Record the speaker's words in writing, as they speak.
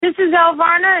This is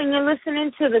Elvana, and you're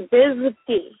listening to The Biz with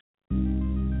D.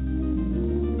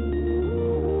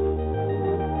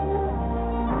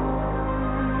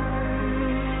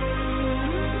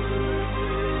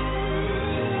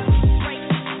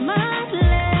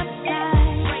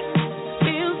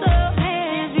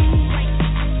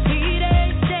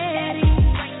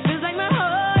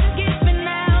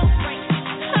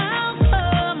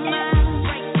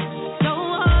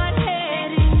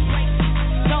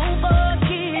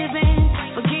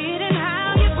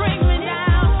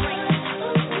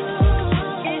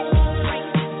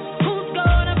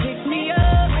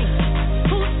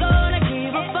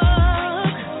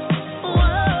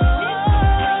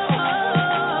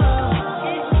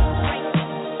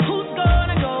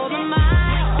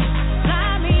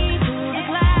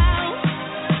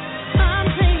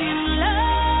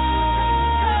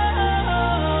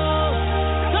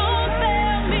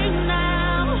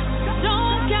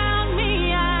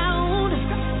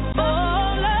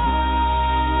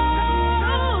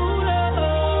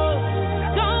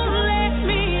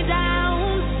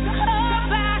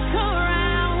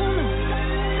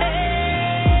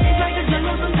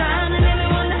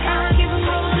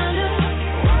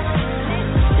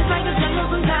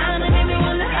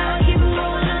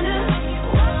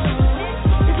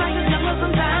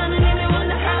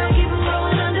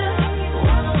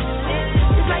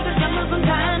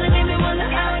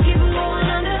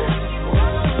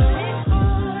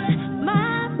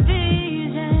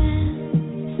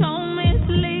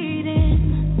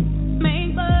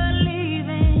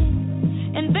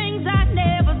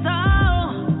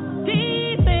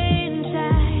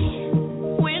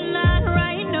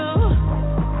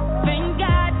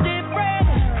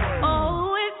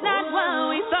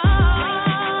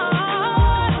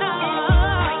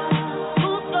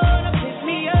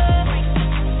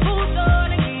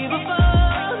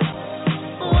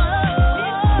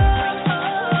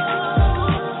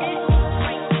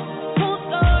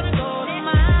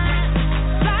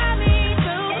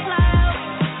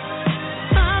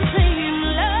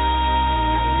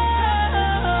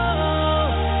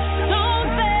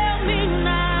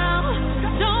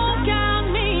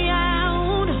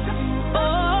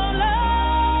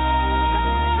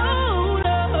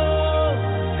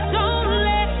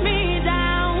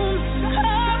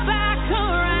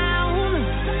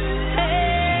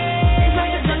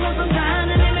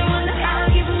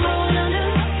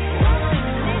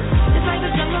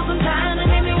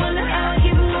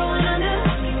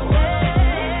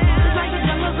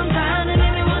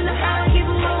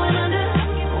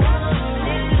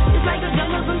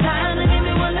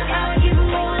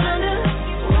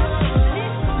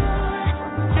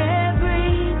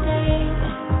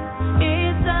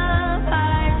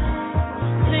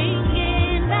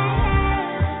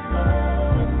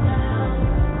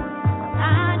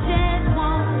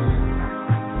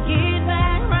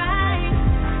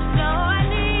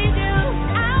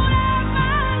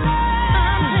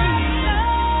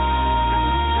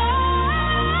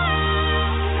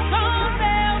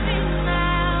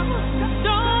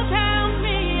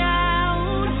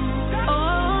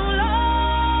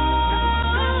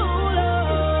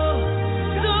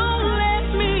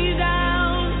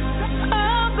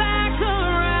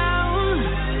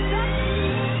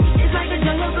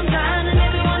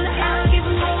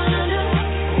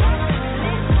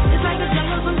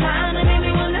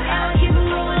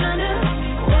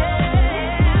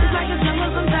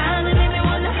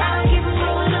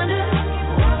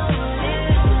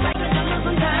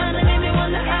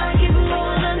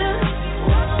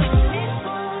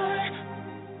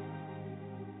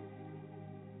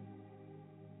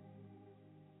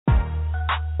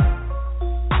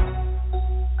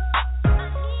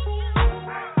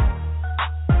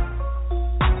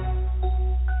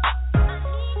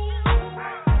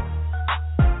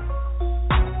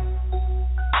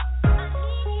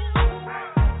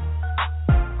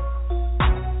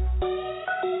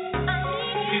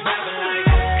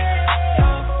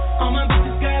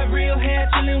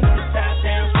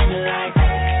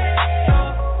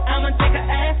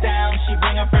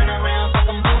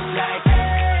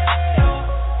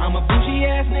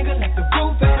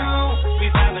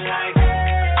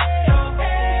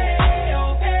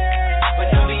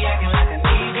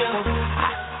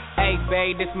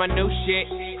 My new shit.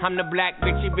 I'm the black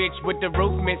bitchy bitch with the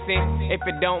roof missing. If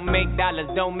it don't make dollars,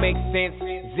 don't make sense.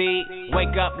 Z,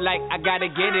 wake up like I gotta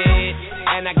get it.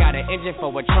 And I got an engine for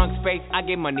a trunk space. I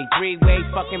get money 3 ways,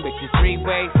 fucking bitches 3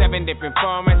 ways. 7 different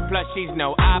formats, plus she's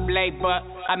no oblate. But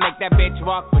I make that bitch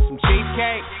walk with some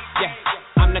cheesecake. Yeah,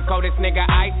 I'm I'm the coldest nigga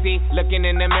I see. Looking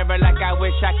in the mirror like I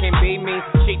wish I can be me.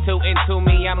 She too into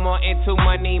me, I'm more into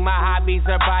money. My hobbies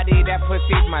are body, that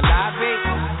pussy's my lobby.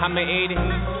 I'ma eat it,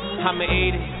 I'ma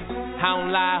eat it. I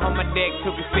don't lie, on my dick,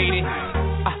 too conceited.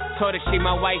 Told her she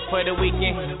my wife for the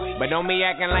weekend. But don't be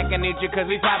acting like I need you, cause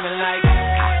we poppin' like,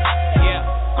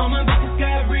 yeah. All my bitches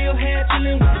got real hair,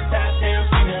 chillin' with the top down,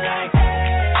 screamin' like,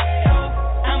 hey,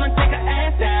 oh. I'ma take her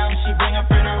ass down, she bring her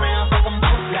friend around, fuck them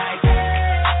both like,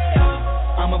 hey,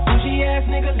 oh. I'm a bougie ass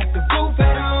nigga, left the roof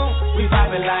at home. We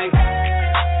poppin' like,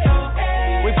 hey, oh,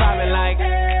 hey, we poppin' like,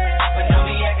 but don't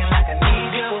be acting like I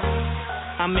need you.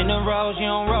 I'm in the rose, you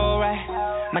don't roll right.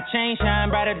 My chain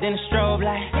shine brighter than a strobe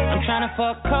light. I'm tryna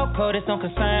fuck Coco, this don't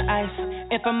concern ice.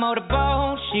 If I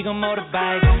motorboat, she gon'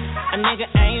 motorbike. A nigga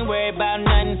ain't worried about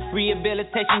nothing.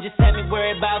 Rehabilitation just had me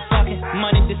worried about fucking.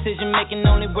 Money decision making,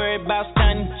 only worried about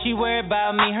stunning. She worried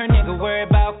about me, her nigga worried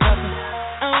about cuffing.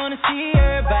 I wanna see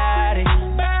her body.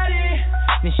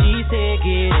 Then she said,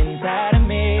 get inside of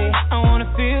me. I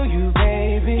wanna feel you,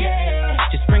 baby.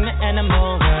 Just bring the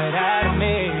animal right out of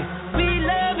me. We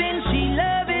lovin', she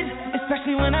lovin',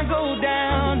 especially when I go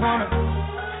down on her.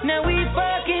 Now we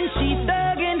fucking, she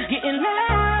thuggin', getting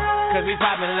loud. Cause we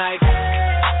poppin' like,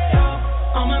 hey,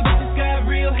 oh. All my bitches got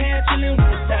real hair, chillin' with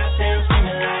the top down,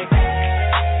 screamin' like,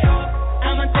 hey, oh.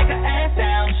 I'ma take her ass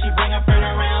down, she bring her friend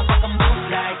around, fuck them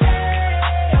both like,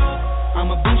 hey, oh.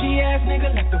 I'm a bougie ass nigga,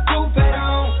 left the roof at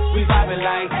home. We poppin'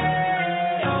 like,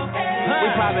 hey, oh, hey, we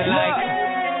poppin' like,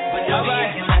 but don't be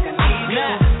acting like I need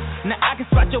you. Now I can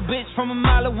spot your bitch from a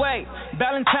mile away.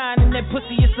 Valentine and that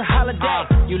pussy, it's a holiday.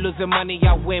 You losing money,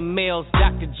 I win meals.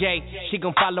 Dr. J, she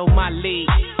gon' follow my lead.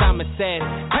 Simon says,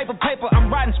 paper, I'm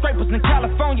riding scrapers in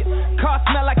California. Car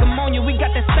smell like ammonia, we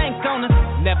got that stank on us.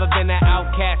 Never been an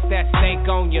outcast, that stank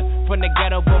on you. From the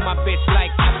ghetto, but my bitch like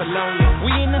Apollonia.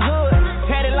 We in the hood,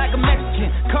 tatted like a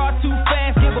Mexican. Car too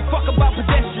fast, give a fuck about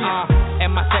pedestrians. And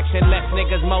my section, less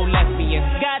niggas, more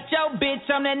lesbians. Got your bitch,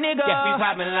 I'm that nigga. Yeah, we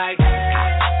poppin' like,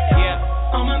 yeah.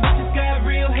 All my bitches got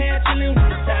real hair, chillin' with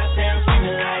the top down,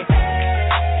 screamin' like,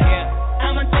 hey, yeah.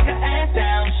 I'ma take her ass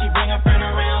down, she bring her friend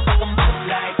around, fuck them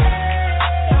both like,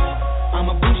 hey, oh. I'm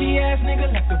a bougie ass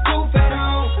nigga, left the roof at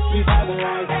home. We vibin'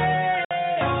 like, hey,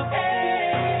 oh,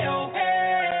 hey, oh,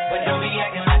 hey, but don't be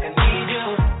acting like I need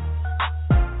you.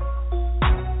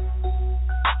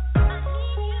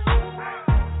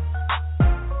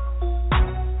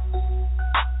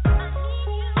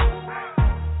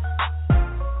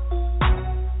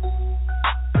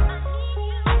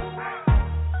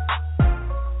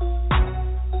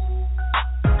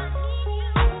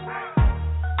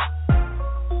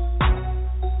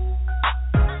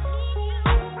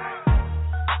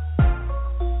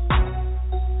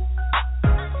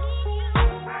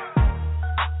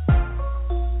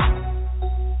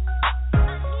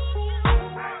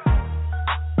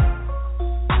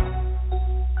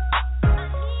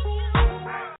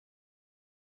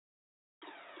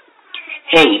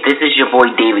 Hey, this is your boy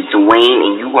David Dwayne,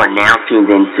 and you are now tuned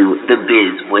into The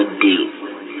Biz with D.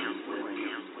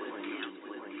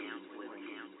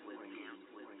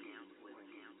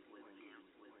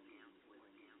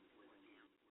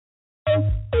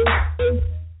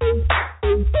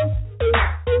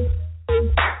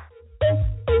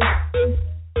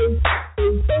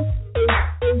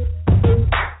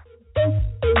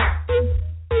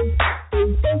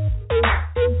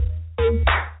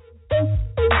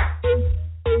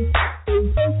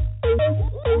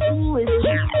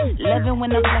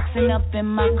 When I'm flexing up in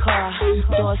my car,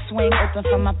 door swing open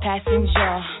for my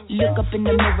passenger. Look up in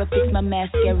the mirror, fix my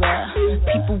mascara.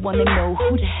 People wanna know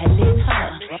who the hell is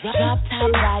her. Drop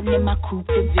top riding in my coupe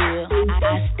de ville.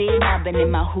 I stay mobbing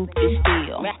in my hoop de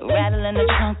steel. Rattling the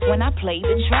trunk when I play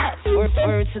the track.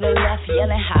 Word to the left,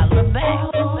 yelling holler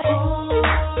back.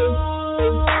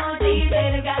 These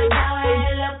haters got a power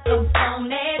and look up on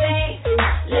their base.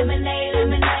 Lemonade,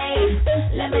 lemonade,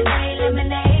 lemonade,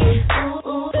 lemonade.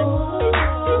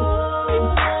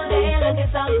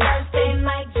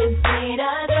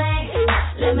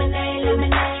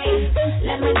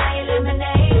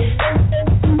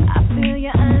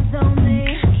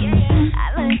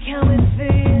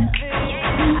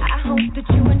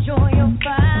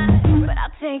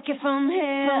 Take it from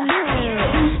here.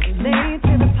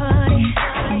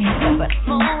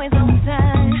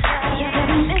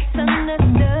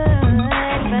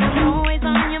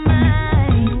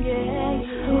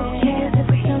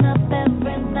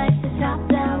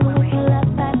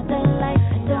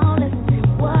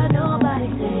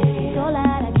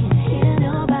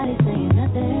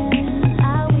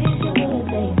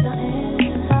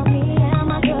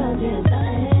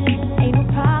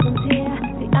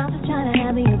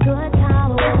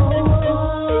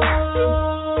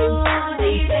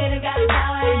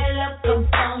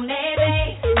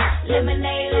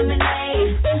 Lemonade,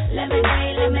 lemonade,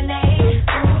 lemonade, lemonade.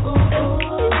 Ooh, ooh,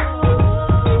 ooh.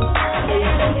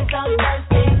 Yeah, it's so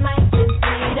thirsty, might just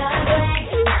need a drink.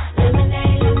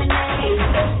 Lemonade, lemonade,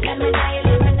 lemonade,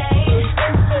 lemonade.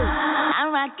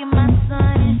 I'm rocking my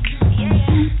son, yeah,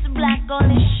 the black on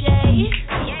the shade.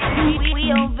 We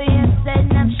over here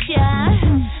setting up shop,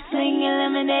 singing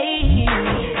lemonade.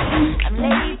 I'm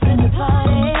late to the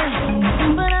party,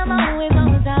 but I'm always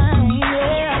on time,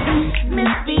 yeah.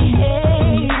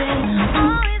 Misbehaving,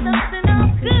 always up to no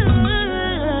good.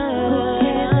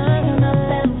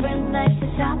 Enough friends nice to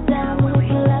top down when we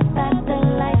pull up at the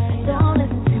light. Don't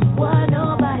listen to what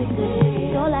nobody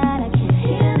says. So loud I can't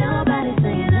hear nobody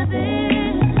saying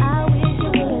nothing. I wish you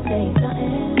would say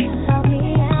something. Help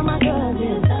me and my girls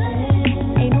do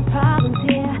something. Ain't no problems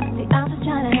here. See, I'm just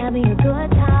trying to have me a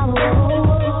good time.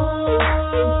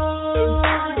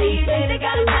 DJ, they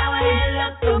got a power and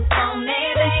look up on me,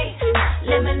 babe.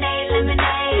 Lemonade,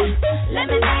 lemonade,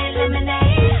 lemonade,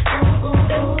 lemonade. Ooh,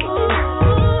 ooh, ooh.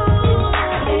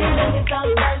 Hey, looking so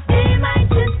thirsty, might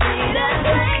just need a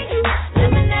drink.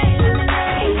 Lemonade,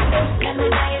 lemonade,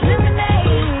 lemonade,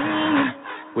 lemonade.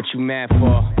 What you mad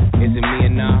for? Is it me or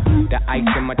nah? The ice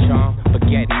in my charm,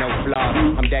 forget no flaws.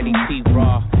 I'm Daddy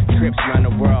T-Raw, trips around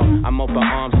the world. I'm open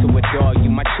arms to adore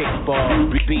you, my chick ball.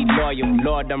 Be loyal,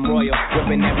 Lord, I'm royal.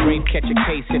 Whipping that rape, catch a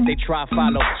case if they try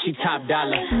follow. She top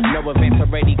dollar, no events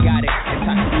already got it.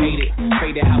 Intoxicated,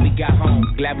 faded how we got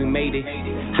home. Glad we made it.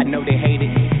 I know they hate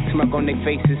it. Smirk on their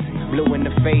faces, blue in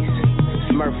the face,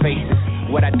 smurf faces.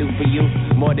 What I do for you,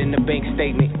 more than a bank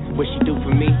statement. What she do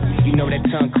for me, you know that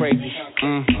tongue crazy.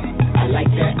 I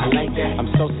like that, I like that. I'm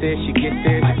so serious, she gets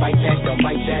serious. I bite that, don't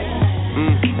bite that.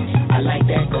 I like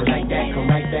that, go like that,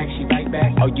 come right back, she bite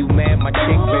back. Oh, you mad, my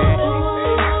chick bad?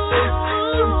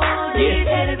 Yeah.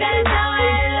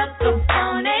 Look up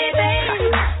on it,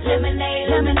 babe. Lemonade,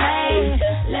 lemonade,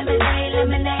 lemonade,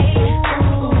 lemonade.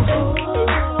 Ooh, ooh,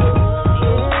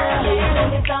 yeah.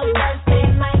 Looking so thirsty,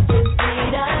 might just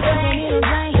need a drink.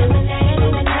 Lemonade,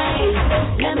 lemonade,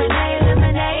 lemonade,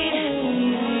 lemonade.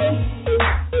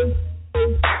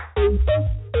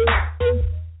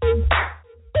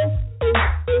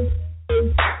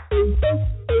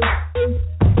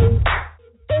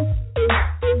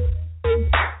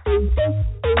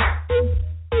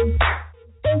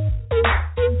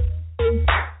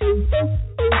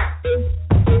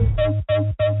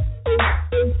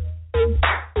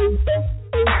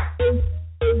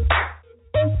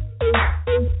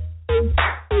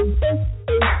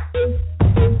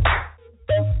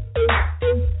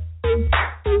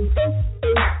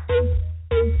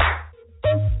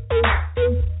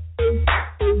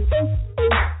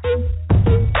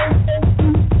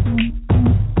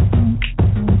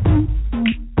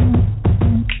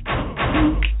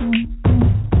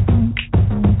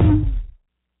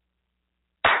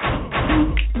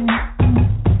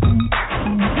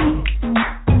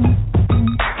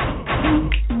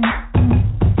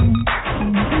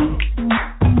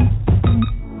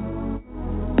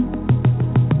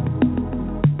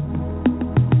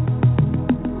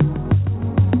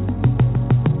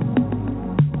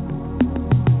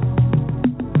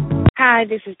 Hi,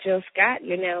 this is Jill Scott.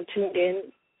 You're now tuned in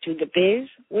to The Biz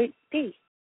with D.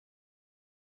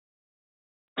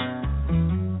 I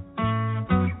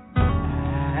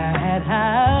had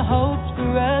high hopes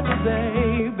for us,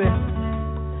 baby,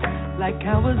 like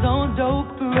I was on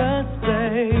dope for us,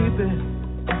 baby,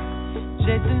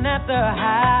 chasing after a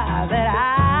high that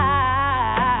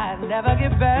I never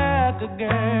get back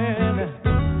again.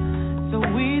 So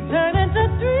we turned into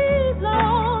 3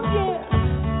 long years,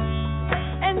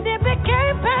 and it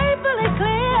became painfully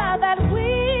clear that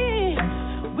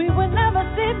we would never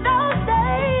see those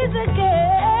days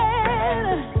again.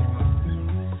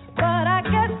 But I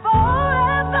guess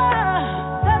forever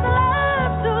doesn't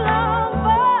last too long,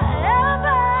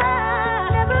 forever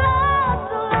never lasts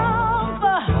too long,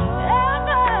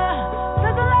 forever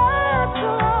doesn't last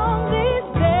too long these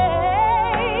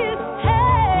days.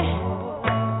 Hey,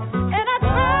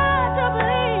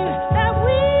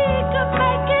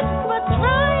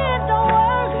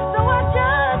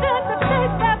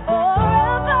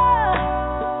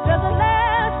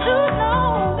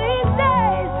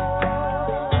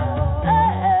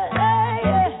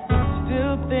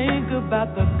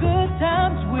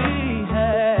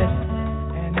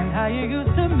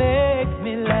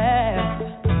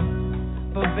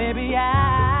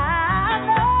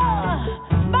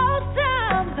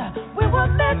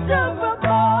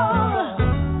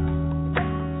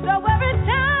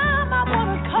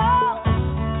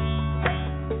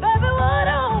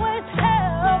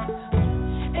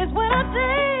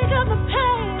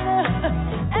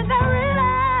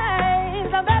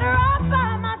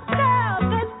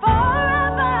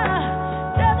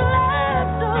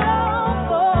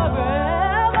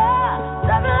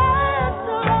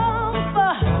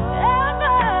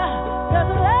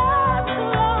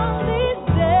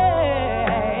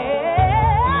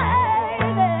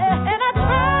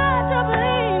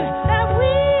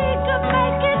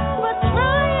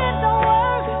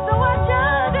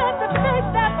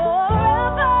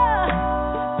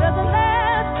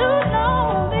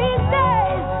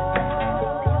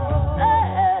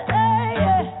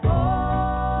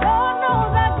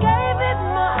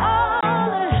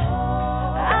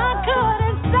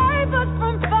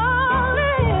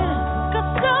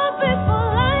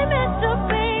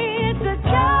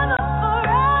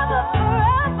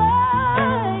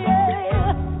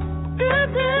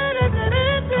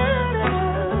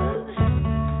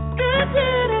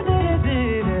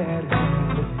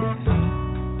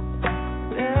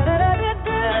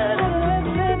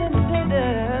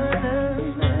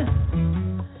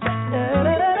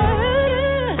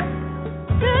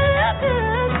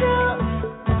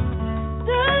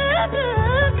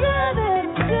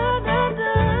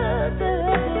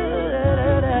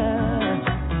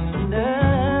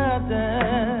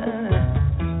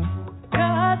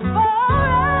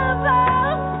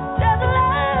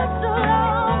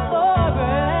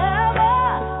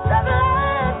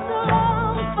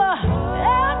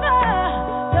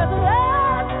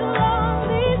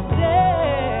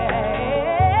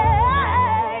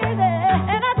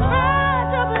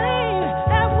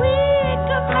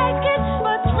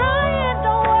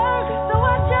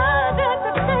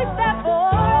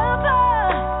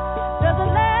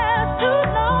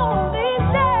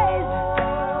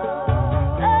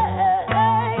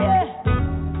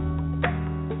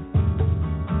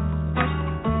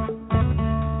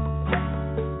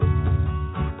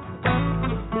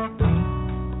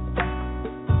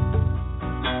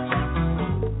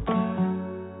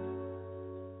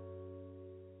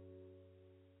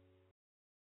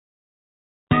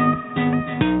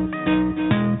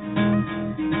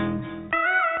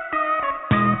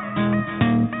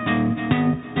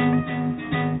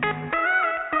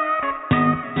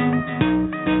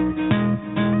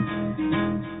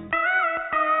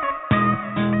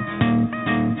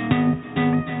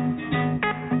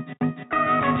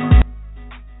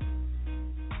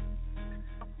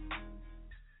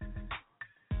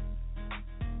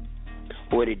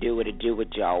 What it do with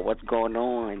y'all? What's going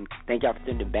on? Thank y'all for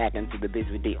tuning back into the Biz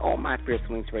with D on my Fierce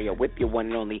Wings Radio with your one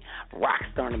and only rock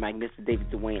star and mic, Mr.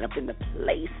 David Dwayne, up in the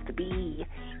place to be.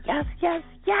 Yes, yes,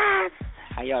 yes.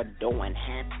 How y'all doing?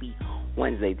 Happy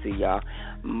Wednesday to y'all.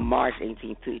 March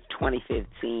 18th,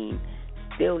 2015.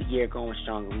 Still here, going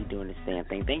strong. We doing this damn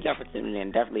thing. Thank y'all for tuning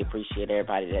in. Definitely appreciate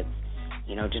everybody that's,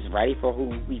 just ready for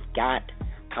who we've got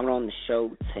coming on the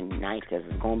show tonight, because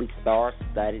it's going to be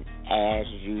star-studded as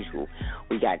usual.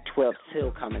 We got 12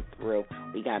 Till coming through.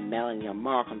 We got Melanie and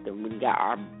Amaro coming through. We got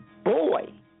our boy,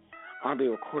 R&B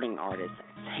recording artist,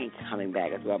 Tank, coming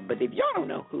back as well. But if y'all don't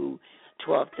know who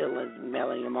 12 Till is,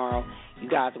 Melanie and Amaro, you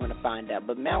guys are going to find out.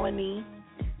 But Melanie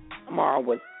Amaro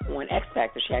was on X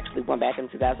Factor. She actually went back in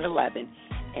 2011.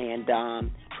 And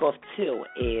 12 Till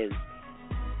is...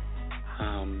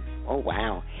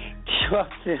 12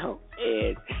 Till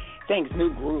is Tank's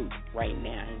new group right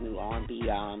now, his new R&B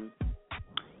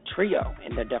trio,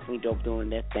 and they're definitely dope doing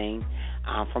their thing.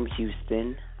 From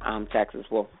Houston, Texas.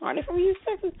 Well, are they from Houston,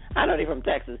 Texas? I know they're from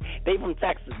Texas. They from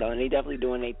Texas though, and they definitely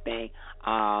doing their thing.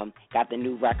 Got the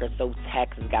new record, So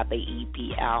Texas. Got the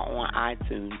EP out on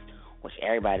iTunes, which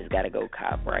everybody's got to go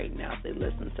cop right now if they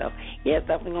listen. So, yeah, it's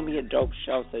definitely going to be a dope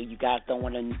show, so you guys don't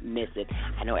want to miss it.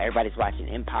 I know everybody's watching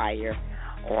Empire,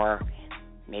 or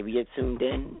maybe you're tuned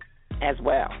in as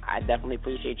well. I definitely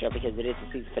appreciate y'all, because it is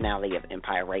the season finale of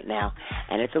Empire right now,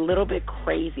 and it's a little bit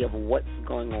crazy of what's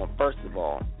going on. First of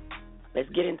all, let's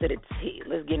get into the tea.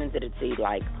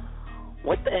 Like,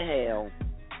 what the hell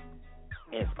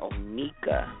is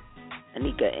Onika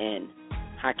and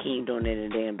Hakeem doing in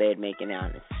the damn bed making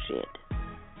out and shit?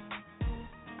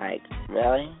 Like,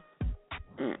 really?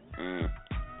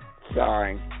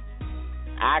 Sorry.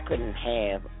 I couldn't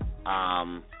have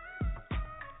a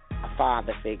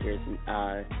father figure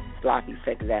sloppy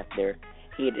sex after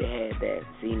he had that.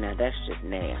 See, now that's just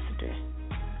nasty.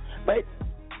 But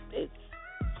it's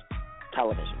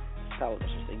television. So,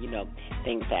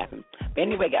 things happen. But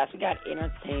anyway, guys, we got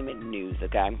entertainment news,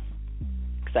 okay?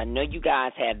 Because I know you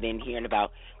guys have been hearing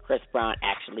about Chris Brown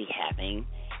actually having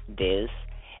this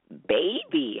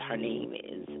baby. Her name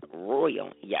is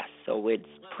Royal. Yes, so it's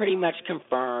pretty much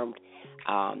confirmed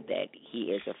that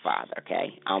he is a father,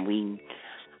 okay?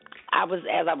 I was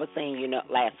saying,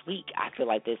 last week, I feel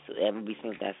like this would be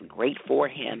something that's great for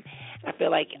him. I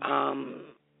feel like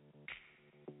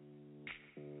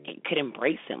it could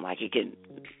embrace him, like it could,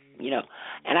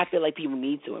 and I feel like people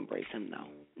need to embrace him, though.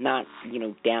 Not,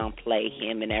 downplay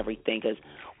him and everything, because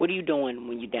what are you doing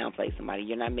when you downplay somebody?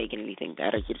 You're not making anything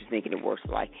better. You're just making it worse.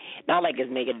 Like, not like it's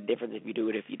making a difference if you do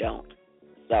it, if you don't.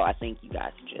 So I think you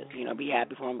guys should just, be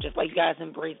happy for him. Just like you guys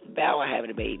embrace the vow of having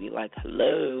a baby. Like,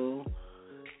 hello,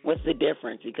 what's the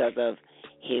difference because of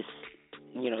his,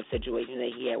 situation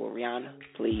that he had with Rihanna?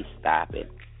 Please stop it.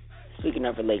 Speaking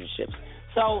of relationships.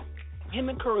 So, him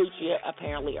and Karrueche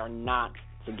apparently are not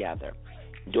together.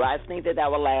 Do I think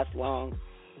that will last long?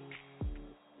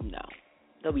 No.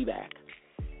 They'll be back.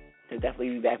 They'll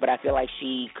definitely be back. But I feel like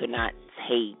she could not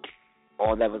take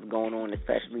all that was going on,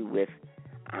 especially with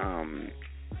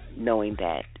knowing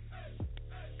that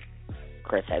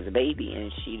Chris has a baby,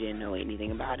 and she didn't know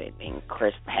anything about it. And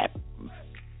Chris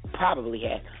probably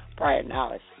had prior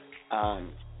knowledge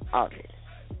of it.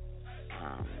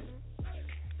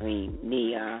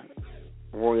 Nia,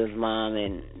 Royal's mom,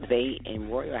 and they and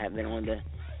Royal have been on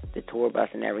the tour bus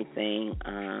and everything.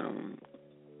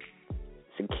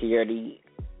 Security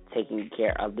taking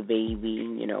care of the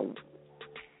baby,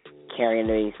 carrying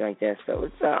the baby like that. So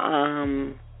it's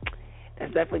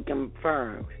that's definitely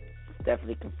confirmed. It's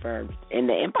definitely confirmed. And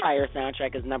the Empire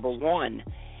soundtrack is number one,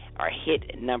 or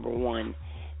hit number one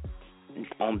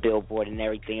on Billboard and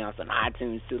everything else on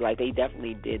iTunes too. Like, they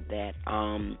definitely did that.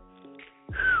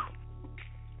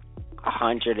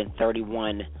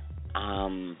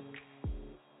 131,000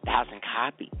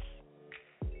 copies.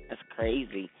 That's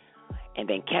crazy. And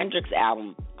then Kendrick's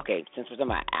album, okay, since we're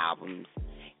talking about albums,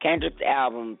 Kendrick's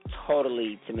album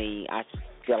totally, to me, I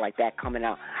feel like that coming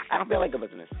out, I don't feel like it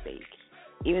was a mistake.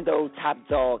 Even though Top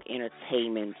Dog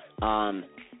Entertainment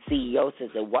CEO says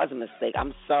it was a mistake,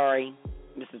 I'm sorry,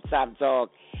 Mr. Top Dog,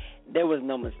 there was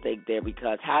no mistake there,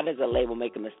 because how does a label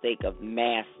make a mistake of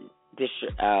mass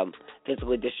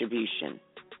physical distribution?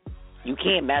 You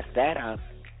can't mess that up,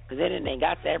 because then it ain't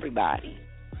got to everybody.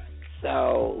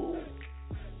 So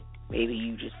maybe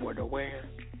you just weren't aware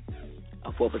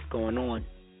of what was going on.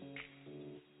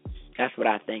 That's what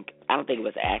I think. I don't think it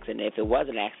was an accident. If it was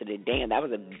an accident, damn, that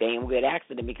was a damn good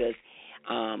accident, because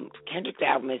Kendrick's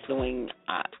album is doing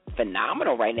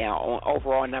phenomenal right now, on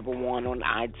overall number one on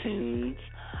iTunes,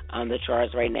 on the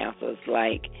charts right now. So it's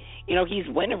like, he's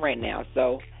winning right now.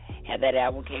 So had that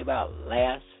album came out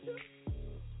last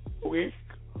week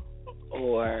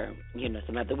or,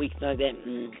 some other week, like that,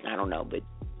 I don't know. But,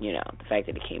 the fact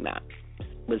that it came out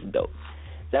was dope.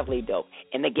 Definitely dope.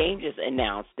 And the Game just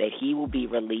announced that he will be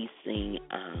releasing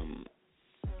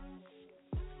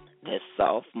this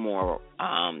sophomore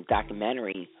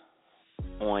documentary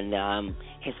on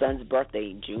his son's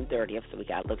birthday, June 30th, so we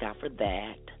got to look out for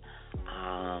that.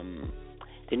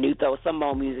 The new Throw Some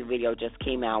More music video just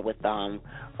came out with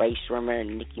Ray Shrimmer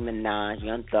and Nicki Minaj,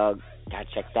 Young Thug. Got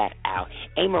to check that out.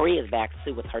 Amaro is back,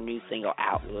 too, with her new single,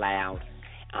 Out Loud.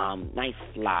 Nice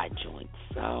fly joint.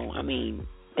 So, I mean,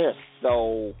 there's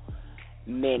so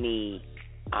many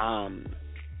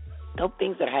dope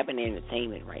things that are happening in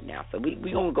entertainment right now. So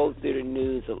we're going to go through the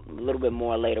news a little bit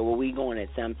more later. Well, we're going to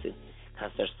attempt to,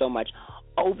 because there's so much.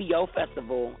 OVO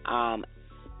Festival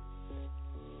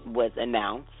was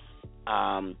announced.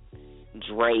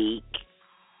 Drake,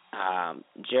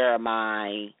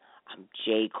 Jeremiah,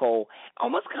 J. Cole.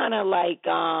 Almost kind of like,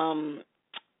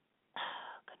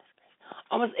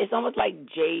 it's almost like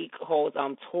J. Cole's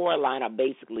tour lineup,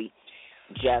 basically,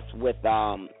 just with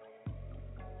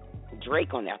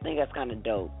Drake on there. I think that's kind of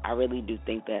dope. I really do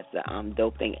think that's a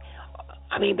dope thing.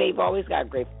 I mean, they've always got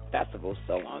great festivals,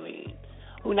 so, I mean,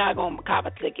 who not going to cop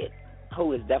a ticket?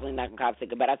 Who is definitely not going to cop a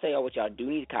ticket? But I tell you what y'all do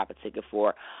need to cop a ticket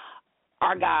for.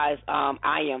 Our guys,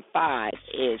 IM5,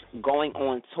 is going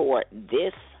on tour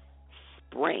this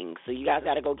spring. So you guys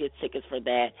got to go get tickets for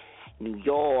that. New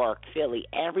York, Philly,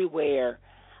 everywhere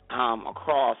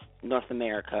across North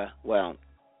America. Well,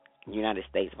 United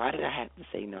States. Why did I have to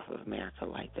say North America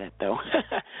like that, though?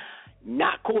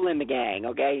 Not cool in the gang,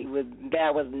 okay?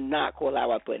 That was not cool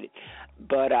how I put it.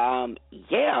 But,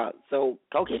 yeah, so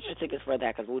go get your tickets for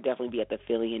that because we'll definitely be at the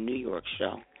Philly and New York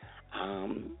show.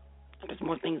 There's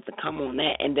more things to come on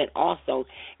that. And then also,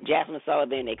 Jasmine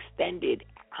Sullivan extended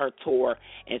her tour,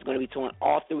 and it's going to be touring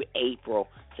all through April.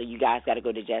 So you guys got to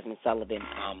go to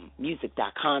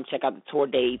JasmineSullivanmusic.com, check out the tour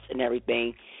dates and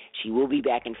everything. She will be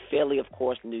back in Philly, of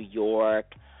course, New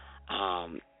York.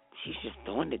 She's just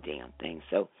doing the damn thing.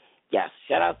 So, yes,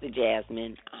 shout out to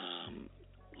Jasmine.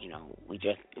 We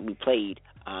played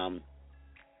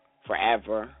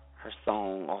Forever, her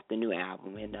song off the new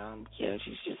album, and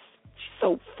she's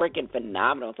so freaking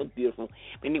phenomenal, so beautiful.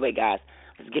 But anyway, guys,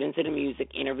 let's get into the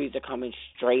music. Interviews are coming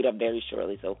straight up very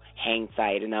shortly, so hang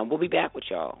tight, and we'll be back with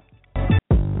y'all.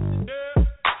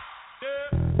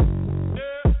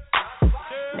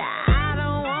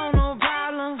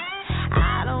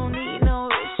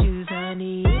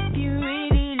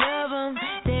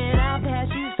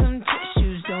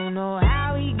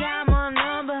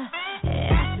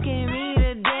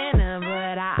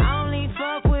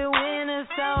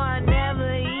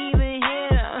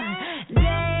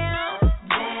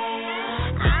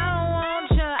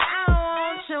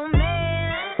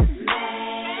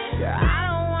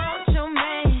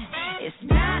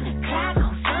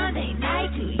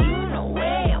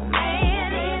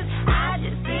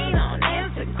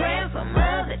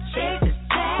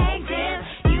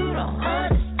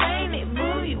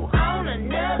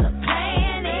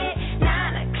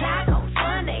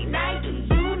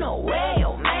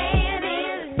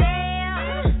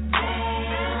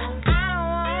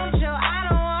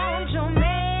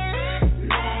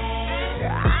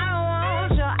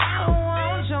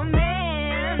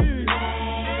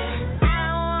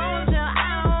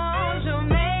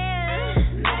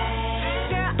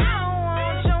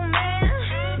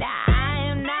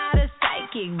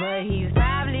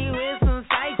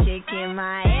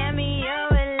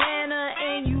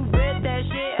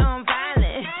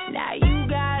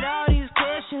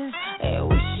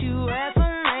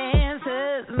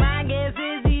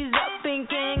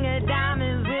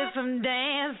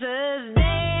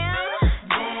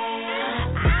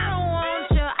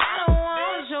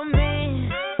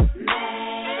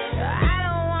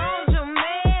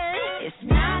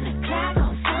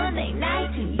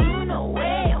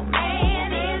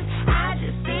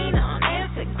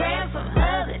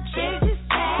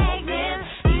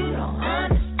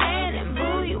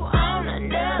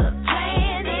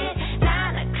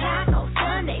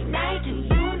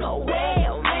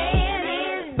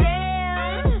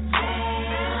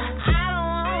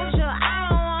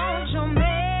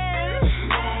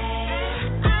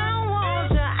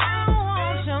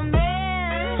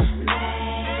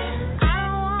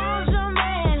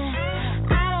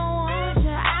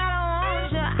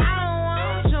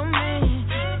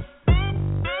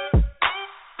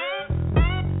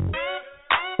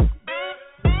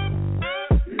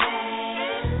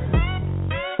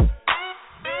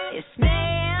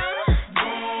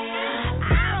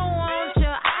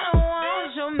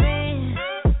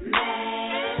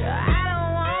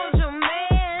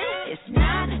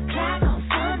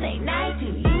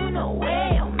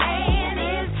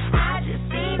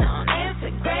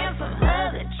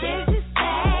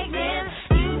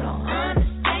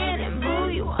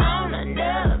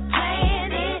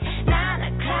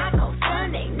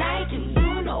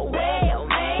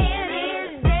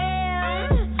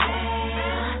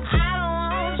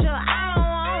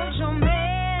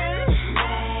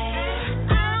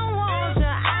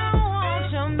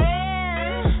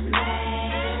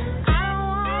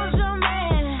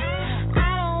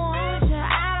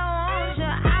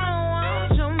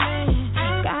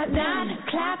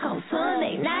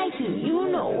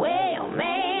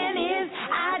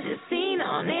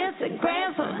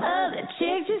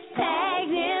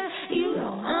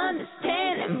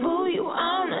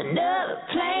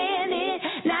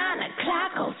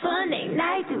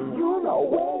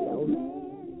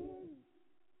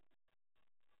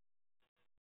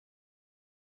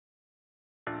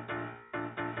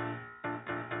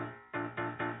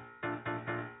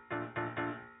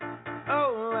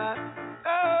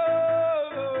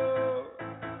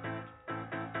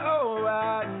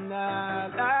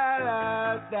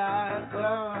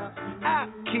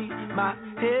 my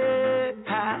head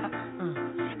high.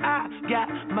 I got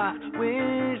my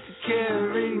wings to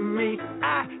carry me.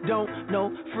 I don't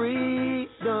know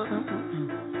freedom.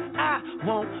 I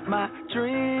want my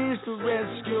dreams to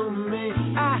rescue me.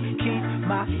 I keep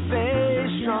my faith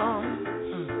strong.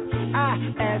 I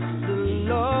ask the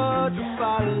Lord to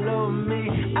follow me.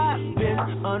 I've been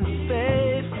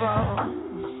unfaithful.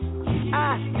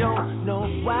 I don't know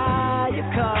why you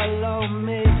call on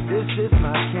me. This is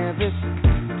my canvas.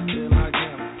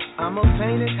 I'ma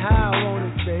paint it how I want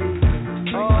it, baby.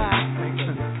 Oh,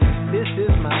 this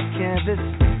is my canvas.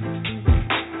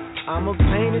 I'ma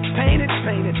paint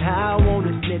it how I want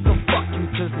it, nigga. Fuck you,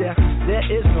 cause there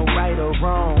is no right or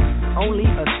wrong, only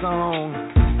a song.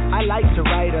 I like to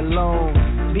write alone,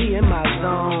 be in my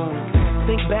zone.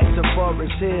 Think back to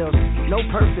Forest Hills, no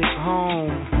perfect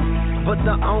home. But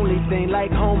the only thing like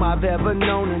home I've ever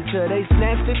known until they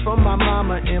snatched it from my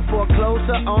mama and foreclosed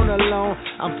her on a loan.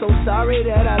 I'm so sorry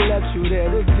that I left you there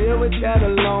to deal with that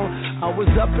alone. I was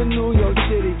up in New York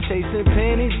City chasing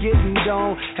pennies, getting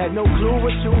down. Had no clue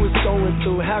what you was going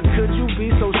through. How could you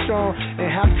be so strong? And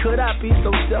how could I be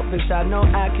so selfish? I know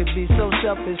I could be so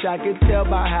selfish. I could tell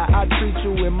by how I treat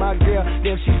you with my girl.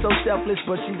 Damn, she's so selfless,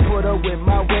 but she put her with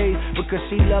my ways because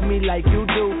she love me like you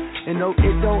do. And no,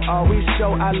 it don't always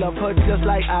show. I love her just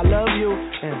like I love you,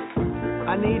 and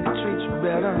I need to treat you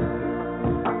better.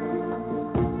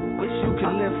 Wish you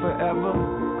could live forever,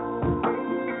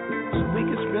 so we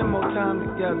can spend more time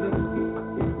together.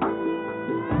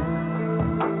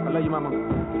 I love you, mama.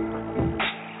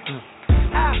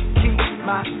 I keep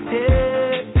my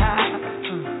head high.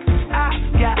 I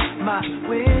got my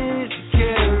wings to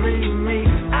carry me.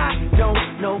 I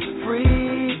don't know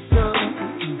freedom.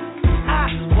 I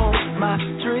want my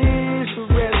dreams to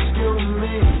rescue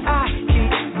me. I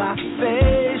keep my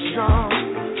faith strong.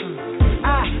 I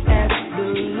ask the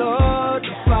Lord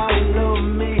to follow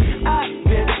me. I've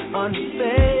been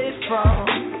unfaithful.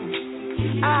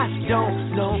 I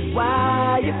don't know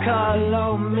why you call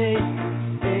on me.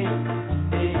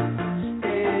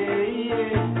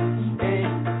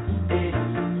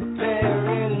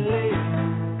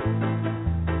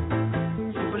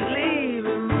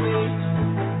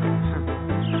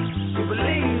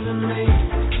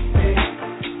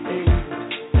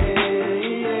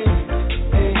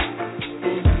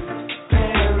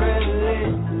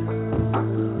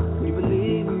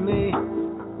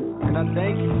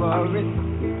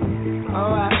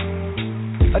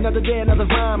 Another day, another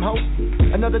rhyme, ho.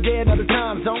 Another day, another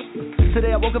time zone.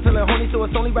 Today I woke up feeling horny, so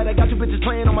it's only right I got you bitches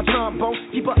playing on my trombone.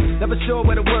 Keep up, never sure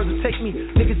where the words will take me.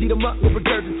 Niggas eat them up, will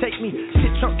regurgitate me.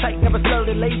 Shit trump tight, never slurred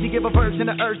and lazy. Give a virgin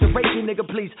the urge to rape me, nigga,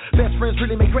 please. Best friends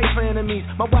really make great for enemies.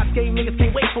 My watch game niggas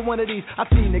can't wait for one of these. I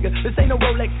see, nigga, this ain't no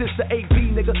Rolex, it's the AP,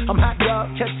 nigga. I'm hot,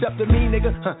 dog, catch up to me,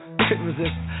 nigga. Couldn't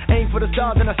resist. Aim for the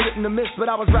stars and I sit in the mist,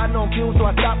 but I was riding on fumes, so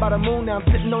I stopped by the moon. Now I'm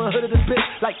sitting on the hood of this bitch,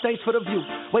 like thanks for the view.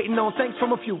 Waiting on thanks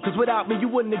from a few, cause without me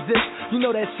you wouldn't exist. You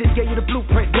know that shit, gave you the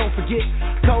blueprint, don't forget.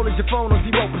 Cold as your phone on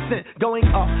 0%, going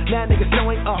off. Now niggas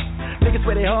showing off. Niggas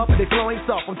swear they hard, but they flowing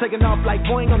soft. I'm taking off like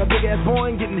Boeing on a big ass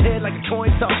Boeing, getting head like a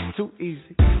coin toss. Too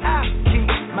easy. I keep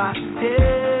my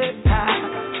head high.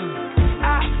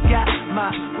 I got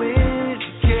my wings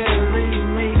to carry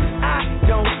me. I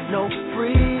don't know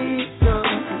freedom.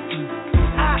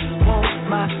 I want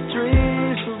my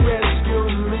dreams to rescue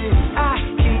me. I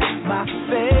keep my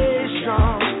faith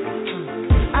strong.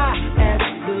 I ask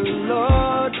the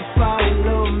Lord to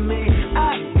follow me.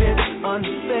 I've been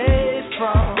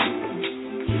unfaithful.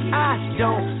 I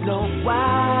don't know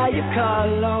why you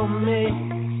call on me.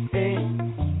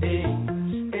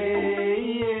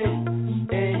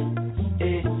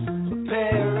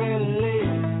 Apparently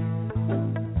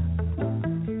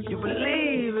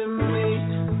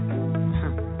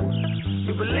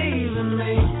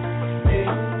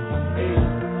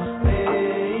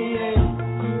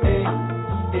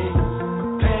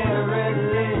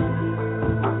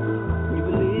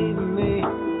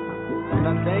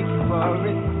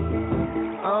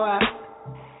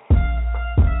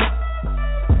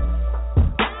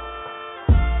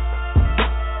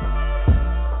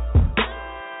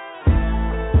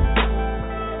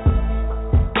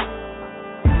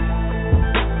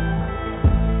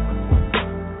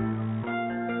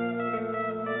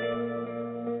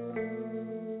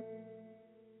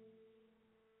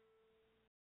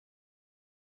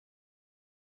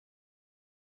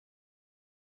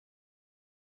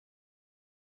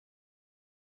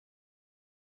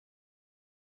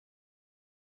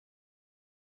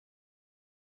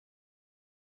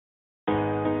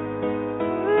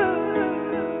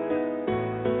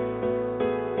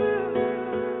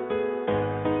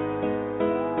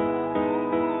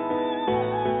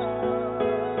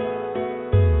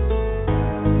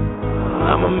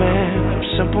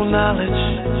simple knowledge.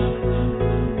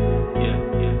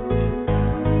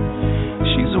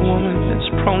 She's a woman that's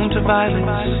prone to violence.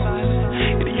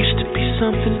 It used to be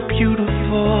something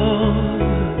beautiful,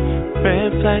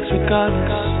 red flags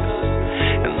regardless,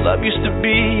 and love used to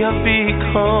be our beacon.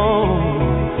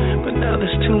 But now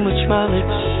there's too much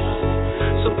mileage,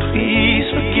 so please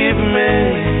forgive me,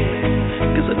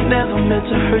 'cause I never meant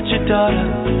to hurt your daughter.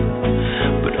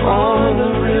 But on the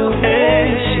real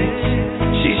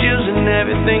she's using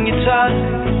everything you taught her.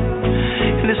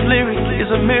 And this lyric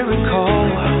is a miracle,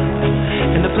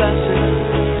 and a blessing,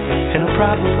 and a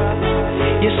problem.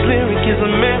 Yes, lyric is a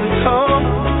miracle,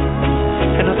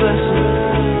 and a blessing,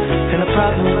 and a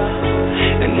problem.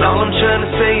 And all I'm trying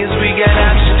to say is we got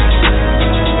options.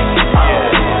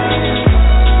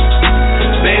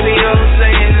 Baby, all I'm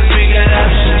saying is we got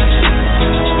options.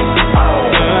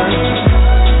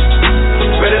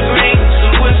 Red or green, so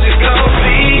what's it gonna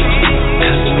be?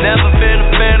 'Cause I've never been a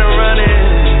fan of running.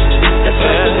 That's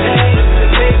what the day,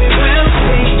 baby, we'll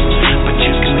see. But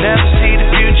you can never see the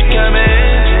future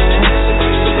coming.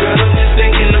 So girl, I'm just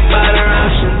thinking about our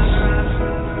options.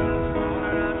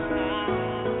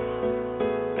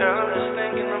 Girl, I'm just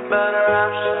thinking about our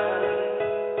options.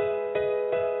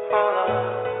 Hold on.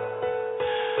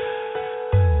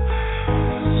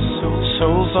 So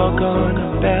far gone,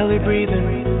 I'm barely breathing.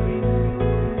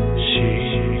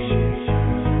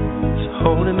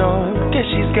 Holding on, guess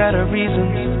she's got her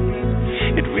reasons.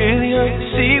 It really hurts to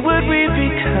see what we've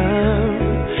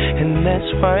become, and that's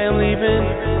why I'm leaving.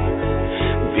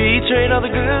 Betrayed all the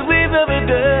good we've ever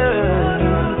done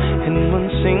in one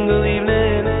single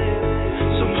evening.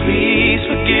 So please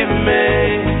forgive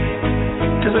me,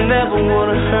 'cause I never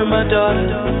wanna hurt my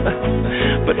daughter.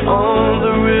 But on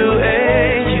the real,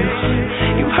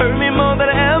 you hurt me more than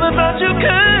I ever thought you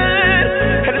could.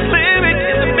 And this lyric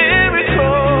is a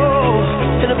miracle,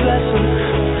 and a blessing,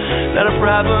 not a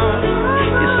problem.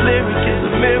 This lyric is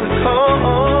a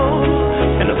miracle,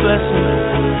 and a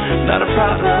blessing, not a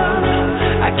problem.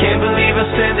 I can't believe I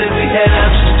said that we had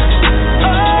options.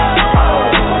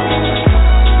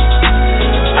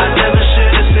 I never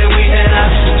should have said we had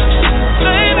options.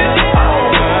 Baby,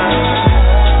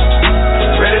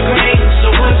 red or green, so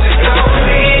what's it gonna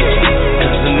be?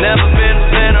 'Cause I've never been a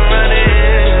fan of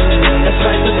running. That's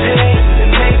like the day that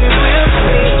maybe we'll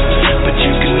see. But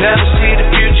you can never see the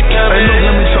future coming. Hey, look,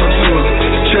 let me talk to her.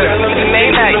 Check.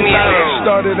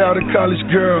 Started out a college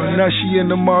girl, now she in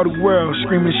the model world.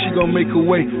 Screaming she gon' make her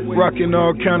way, rocking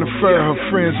all kind of fur. Her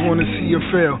friends wanna see her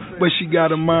fail, but she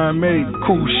got her mind made.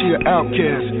 Cool, she an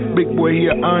outcast. Big boy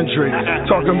here, Andre.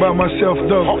 Talking about myself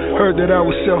though, heard that I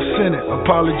was self-centered.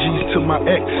 Apologies to my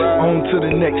ex, on to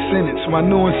the next sentence. My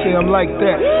new one say I'm like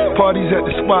that. Parties at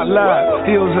the spot live,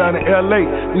 hills out in LA.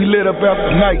 We lit up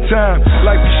after nighttime.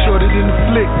 Life is shorter than the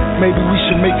flick. Maybe we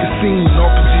should make a scene. All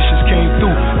positions came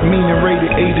through, meaning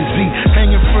rated A to Z.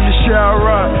 Hanging from the shower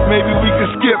rod, maybe we can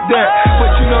skip that.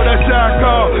 But you know that's how I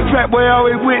call. Fat boy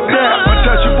always with that.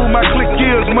 Untouchable, my click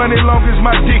is. Money long as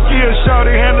my dick is.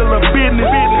 Shawty handle her business.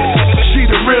 She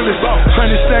the realest.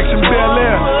 100 stacks in Bel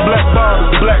Air. Black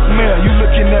bottle, black male. You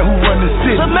looking at who run the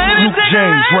city. Luke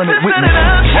James, run it with me.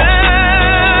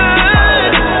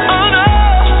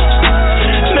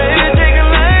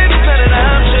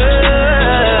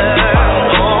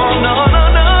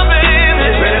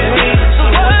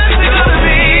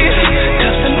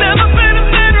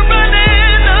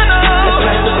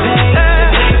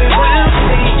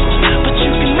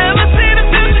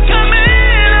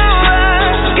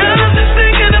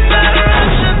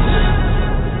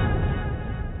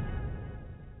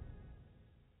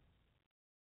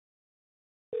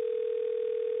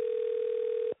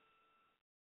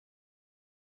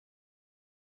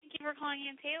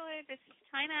 Taylor, this is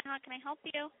China. How can I help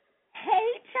you?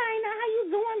 Hey, China, how you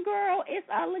doing, girl? It's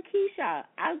Lakeisha.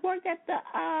 I work at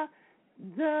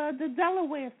the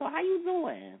Delaware. So how you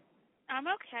doing? I'm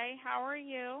okay. How are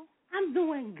you? I'm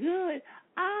doing good.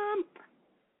 I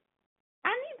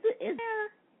need to. Is there?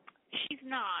 She's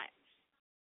not.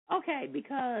 Okay,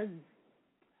 because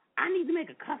I need to make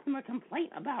a customer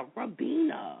complaint about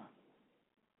Rabina.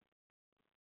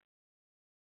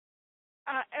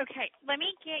 Okay, let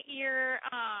me get your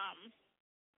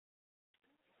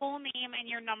full name and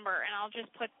your number, and I'll just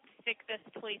stick this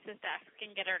to Lisa's desk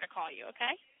and get her to call you,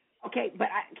 okay? Okay, but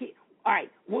all right,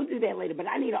 we'll do that later, but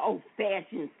I need an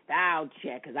old-fashioned style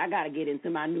check because I got to get into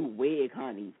my new wig,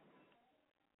 honey.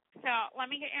 So let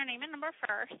me get your name and number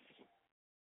first.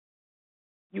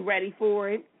 You ready for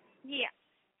it? Yeah.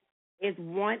 It's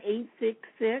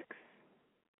 1-866.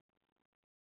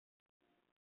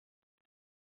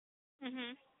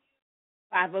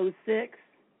 506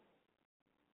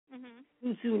 Mhm.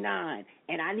 229,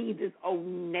 and I need this old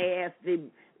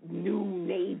nasty new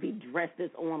navy dress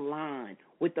that's online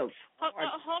with the.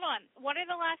 Hold on. What are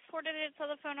the last 4 digits of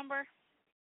the phone number?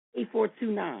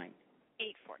 8429.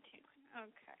 8429.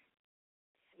 Okay.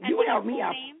 And You what's helped your me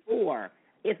out name? before.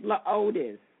 It's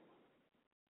Otis.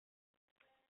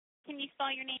 Can you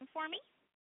spell your name for me?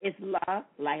 It's like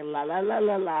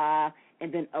la,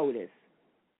 and then Otis.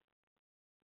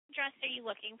 What dress are you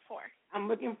looking for? I'm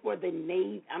looking for the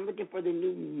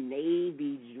new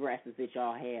navy dresses that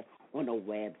y'all have on the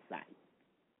website.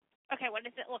 Okay, what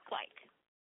does it look like?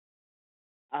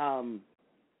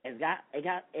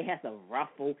 It has a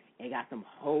ruffle. It got some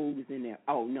holes in there.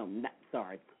 Oh no,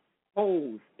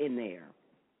 holes in there.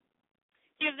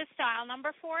 Do you have the style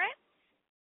number for it?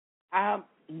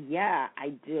 Yeah, I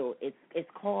do.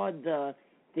 It's called the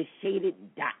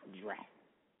shaded dot dress.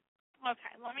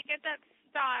 Okay, let me get that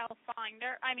style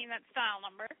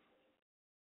number.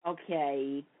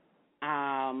 Okay.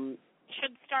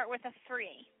 Should start with a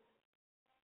 3.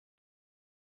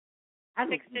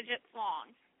 6 digits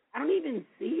long. I don't even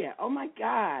see it. Oh my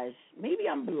gosh. Maybe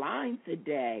I'm blind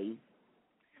today.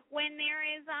 When there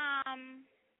is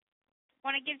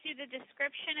when it gives you the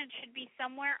description, it should be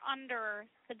somewhere under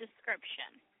the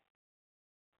description.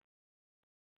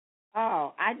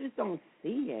 Oh, I just don't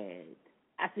see it.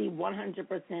 I see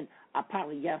 100% a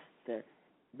polyester,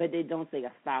 but they don't say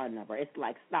a style number. It's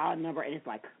like style number, and it's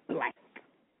like blank.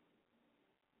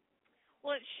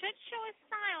 Well, it should show a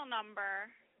style number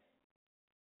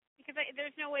because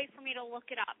there's no way for me to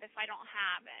look it up if I don't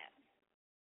have it.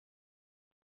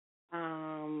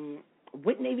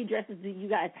 What navy dresses do you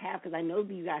guys have? Because I know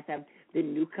you guys have the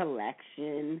new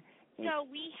collection. So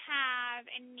we have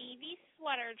a navy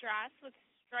sweater dress with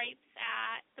stripes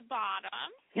at the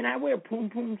bottom. Can I wear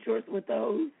poom shorts with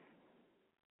those?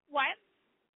 What?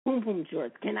 Poom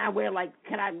shorts. Can I wear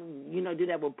do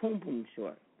that with poom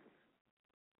shorts?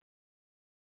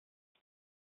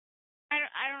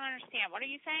 I don't understand. What are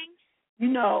you saying?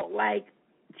 Like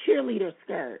cheerleader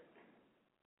skirts.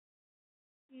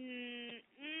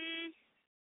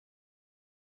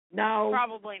 No.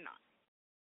 Probably not.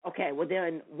 Okay, well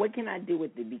then, what can I do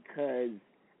with it? Because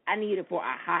I need it for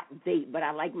a hot date, but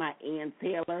I like my Ann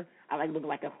Taylor. I like looking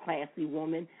like a classy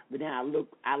woman, but then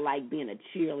I like being a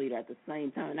cheerleader at the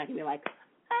same time. And I can be like,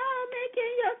 oh,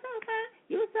 Megan, you're so fine.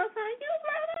 You're so fine. You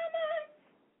blow my mind.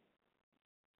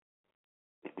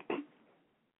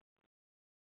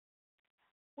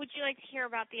 Would you like to hear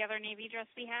about the other navy dress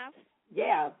we have?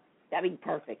 Yeah, that'd be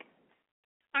perfect.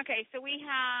 Okay, so we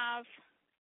have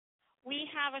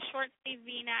a short sleeve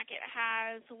V-neck. It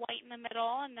has white in the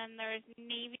middle, and then there's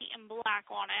navy and black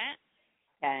on it.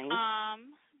 Okay.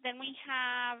 Then we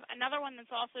have another one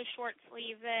that's also short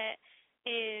sleeve that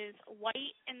is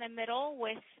white in the middle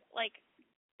with like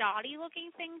dotty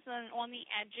looking things, and on the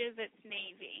edges it's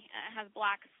navy, and it has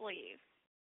black sleeves.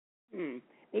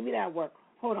 Maybe that'll work.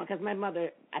 Hold on, because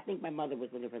I think my mother was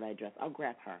looking for that dress. I'll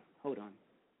grab her. Hold on.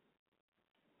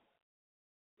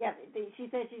 Yeah, she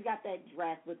said she's got that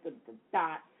dress with the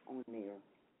dots on there.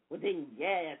 Well, then,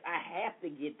 yes, I have to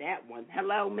get that one.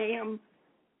 Hello, ma'am?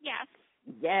 Yes.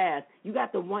 Yes. You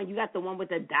got the one with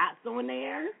the dots on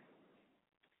there?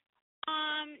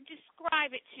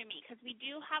 Describe it to me, because we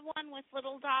do have one with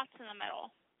little dots in the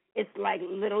middle. It's like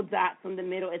little dots in the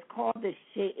middle. It's called the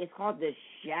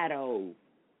shadow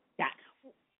dot.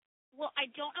 Well, I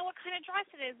don't know what kind of dress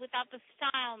it is without the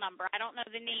style number. I don't know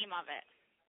the name of it.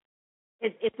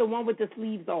 It's the one with the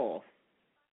sleeves off.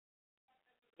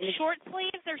 Short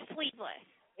sleeves or sleeveless?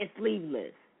 It's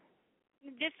sleeveless.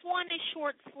 This one is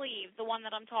short sleeve, the one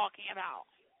that I'm talking about.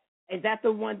 Is that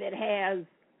the one that has,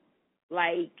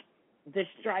 like, the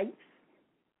stripes?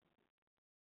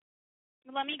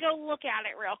 Let me go look at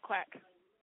it real quick.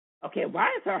 Okay, why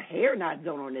is her hair not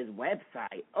done on this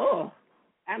website? Oh,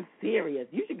 I'm serious.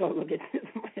 You should go look at this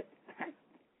website.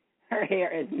 Her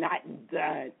hair is not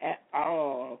done at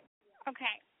all.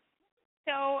 Okay,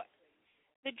 so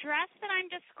the dress that I'm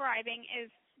describing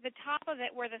is the top of it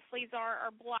where the sleeves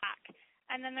are black,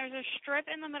 and then there's a strip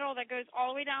in the middle that goes all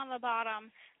the way down to the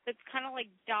bottom that's kind of like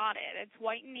dotted. It's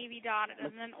white and navy dotted,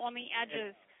 and then on the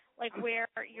edges, like where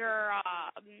your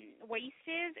waist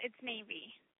is, it's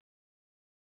navy.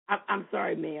 I'm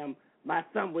sorry, ma'am. My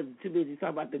son was too busy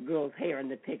talking about the girl's hair in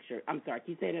the picture. I'm sorry.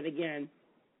 Can you say that again?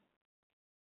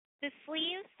 The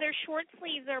sleeves, they're short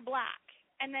sleeves, they're black.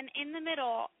 And then in the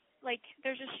middle, like,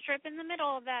 there's a strip in the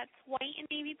middle that's white and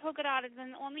navy polka dotted.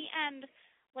 And on the end,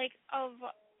 like, of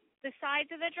the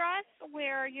sides of the dress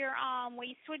where your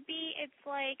waist would be, it's,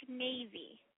 like,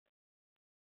 navy.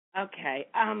 Okay.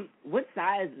 What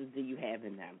sizes do you have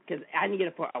in them? Because I need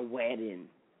it for a wedding.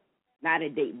 Not a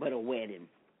date, but a wedding.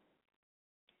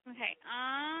 Okay.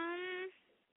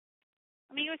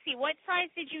 Let me go see. What size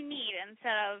did you need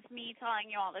instead of me telling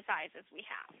you all the sizes we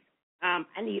have?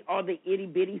 I need all the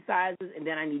itty-bitty sizes, and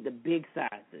then I need the big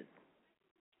sizes.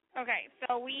 Okay,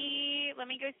 so let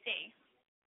me go see.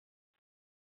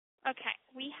 Okay,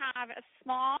 we have a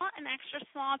small, an extra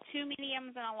small, 2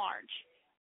 mediums, and a large.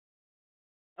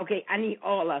 Okay, I need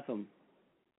all of them.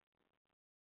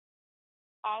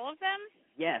 All of them?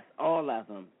 Yes, all of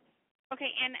them. Okay,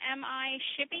 and am I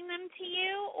shipping them to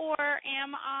you, or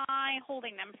am I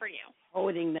holding them for you?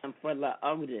 Holding them for the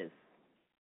oldest.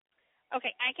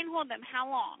 Okay, I can hold them. How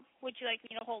long would you like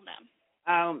me to hold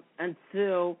them?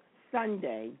 Until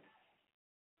Sunday.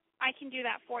 I can do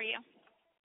that for you.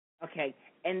 Okay,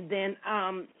 and then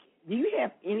do you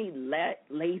have any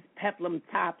lace peplum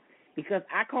tops? Because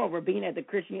I called Rabina at the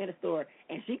Christiana store,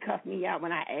 and she cussed me out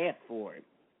when I asked for it.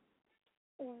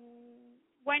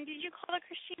 When did you call the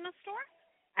Christiana store?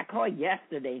 I called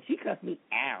yesterday, and she cussed me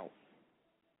out.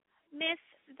 Miss,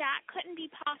 that couldn't be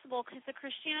possible because the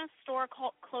Christiana store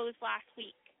closed last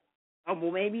week. Oh,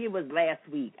 well, maybe it was last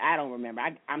week. I don't remember.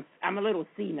 I'm a little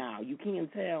senile. You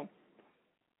can't tell.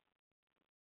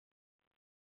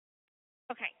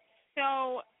 Okay,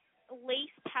 so lace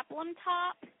peplum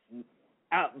top?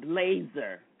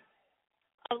 Blazer.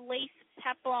 A lace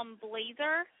peplum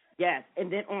blazer? Yes,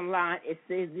 and then online it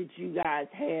says that you guys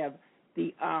have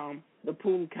the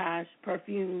Fugees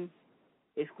perfume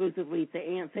exclusively to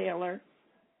Aunt Taylor.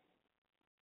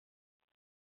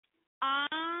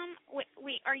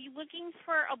 Wait, are you looking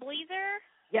for a blazer?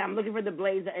 Yeah, I'm looking for the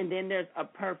blazer, and then there's a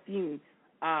perfume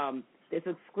that's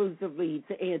exclusively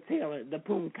to Aunt Taylor, the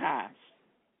Fugees.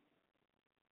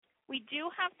 We do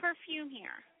have perfume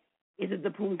here. Is it the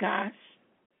Fugees?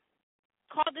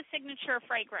 Called the Signature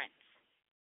Fragrance.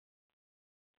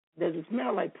 Does it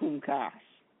smell like Fugees?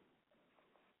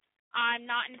 I'm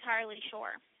not entirely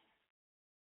sure.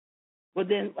 Well,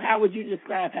 then how would you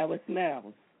describe how it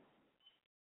smells?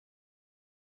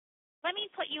 Let me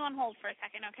put you on hold for a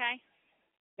second, okay?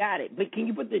 Got it. But can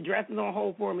you put the dresses on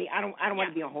hold for me? I don't want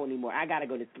to be on hold anymore. I got to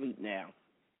go to sleep now.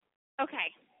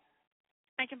 Okay.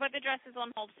 I can put the dresses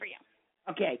on hold for you.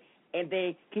 Okay. And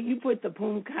then can you put the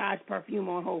Fugees perfume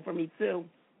on hold for me, too?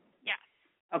 Yes.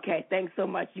 Okay. Thanks so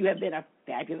much. You have been a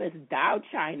fabulous doll,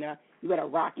 China. You better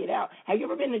rock it out. Have you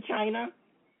ever been to China?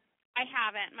 I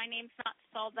haven't. My name's not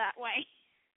spelled that way.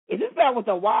 Is it spelled with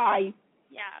a Y?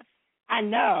 Yes. I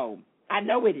know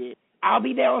it is. I'll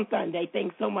be there on Sunday.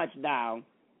 Thanks so much, doll.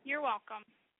 You're welcome.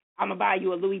 I'm going to buy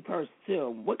you a Louis purse,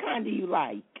 too. What kind do you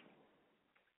like?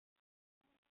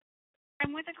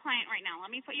 I'm with a client right now.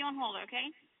 Let me put you on hold, okay?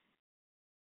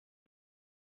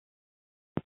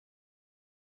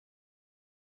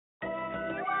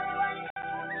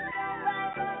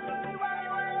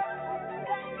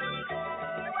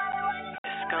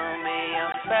 It's gonna be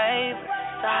your favorite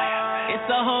song. It's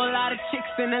a whole lot of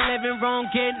chicks in the living room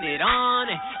getting it on,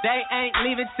 and they ain't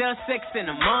leaving till 6 in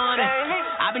the morning.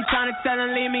 I've been trying to tell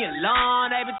them leave me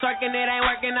alone. They been twerking, it ain't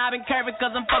working. I've been curving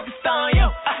cause I'm focused on you.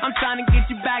 I'm trying to get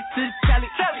you back to the telly.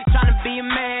 Trying to be a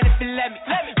man if you let me.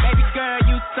 Baby girl,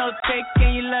 you so thick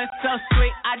and you look so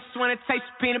sweet. I just wanna taste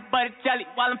your peanut butter jelly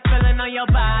while I'm feeling on your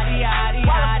body, yaddy,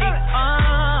 yaddy.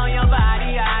 Oh, your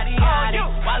body, yaddy, yaddy.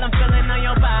 While I'm feeling on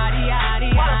your body,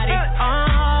 yaddy, yaddy.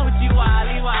 Oh, with you,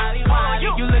 wally, wally, wally.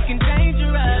 You looking dangerous.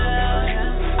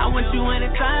 I want you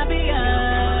anytime, be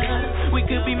us. We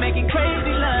could be making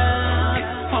crazy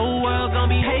love. Whole world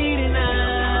gonna be hating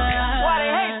us. Why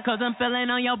they hate? Cause I'm feeling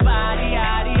on your body,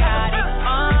 yaddy, yaddy.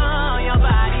 Oh, your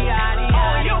body, yaddy,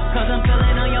 yaddy. Cause I'm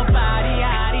feeling on your body,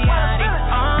 yaddy, yaddy.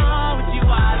 Oh, with you,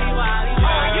 wally, wally,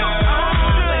 wally.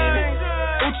 Oh, baby.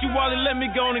 Uchi Wally, let me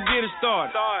go on and get it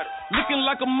started. Looking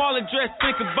like a Marley dress,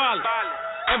 think about it.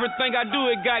 Everything I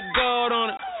do, it got gold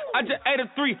on it. I just ate a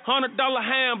 $300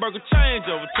 hamburger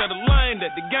changeover. Tell the lane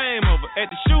that the game over. At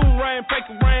the shooting range,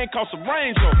 fake a rain, cost a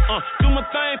Range Rover. Do my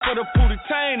thing for the booty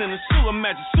chain and the shoe.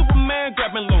 Imagine Superman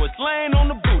grabbing Lois Lane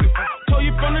on the booty. Told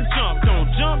you from the jump,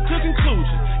 don't jump to conclusions.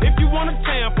 If you want a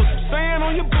tan, put some sand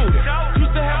on your booty.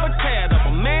 Used to have a tad of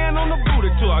a man on the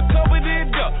booty till I covered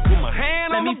it up with my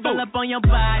hand on the booty. Let me fill up on your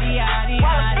body, yaddy,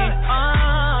 yaddy.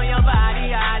 Oh, your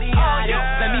body, yaddy, yaddy.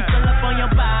 Let me fill up on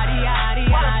your body, yaddy,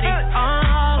 yaddy. Oh.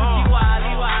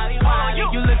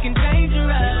 You looking dangerous.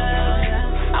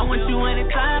 I want you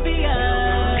anytime, be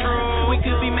us. We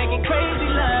could be making crazy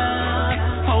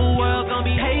love. Whole world gonna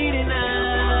be hating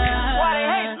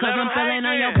us. Cause I'm feeling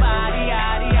on your body,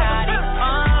 yaddy, yaddy.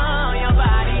 Oh, your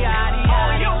body, yaddy,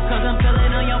 yaddy. Cause I'm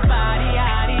feeling on your body,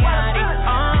 yaddy, yaddy.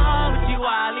 Oh, with you,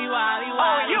 wally, wally,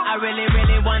 wally. I really,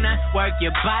 really wanna work work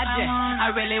your body.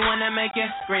 I really wanna make you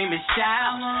scream and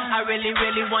shout. I really,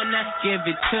 really wanna give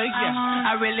it to you.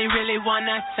 I really, really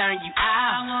wanna turn you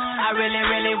out. I really,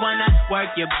 really wanna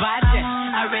work your body.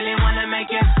 I really wanna make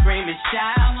you scream and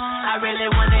shout. I really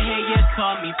wanna hear you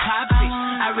call me Poppy.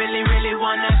 I really, really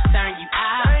wanna turn you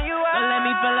out. But let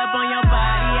me pull up on your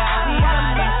body, yaddy,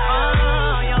 yaddy.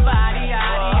 Oh, your body,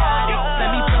 yaddy, yaddy. Let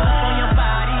me pull up on your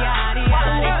body, yaddy,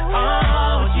 yaddy.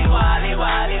 Oh, you wally,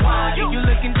 wally, wally. You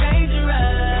looking dangerous.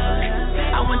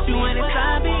 I want you when it's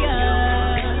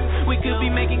obvious. We could be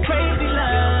making crazy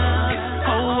love.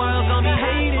 Whole world gonna be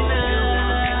hating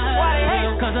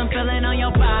us. Cause I'm feeling on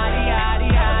your body,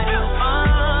 yaddy, yaddy.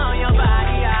 Oh, your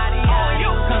body, yaddy, yaddy.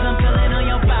 Cause I'm feeling on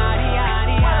your body,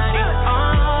 yaddy, yaddy.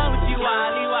 Oh, you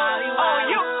wally, wally,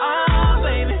 wally. Oh,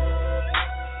 baby.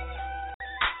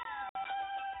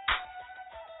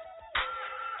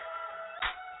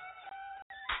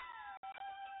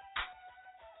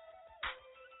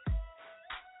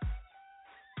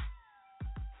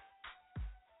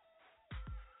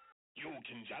 You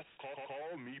can just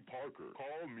call me Parker.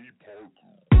 Call me Parker.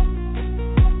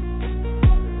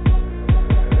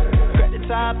 Grab the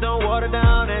top, don't water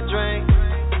down that drink.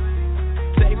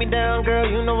 Take me down, girl,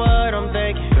 you know what I'm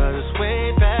thinking. Cause it's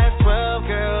way past 12,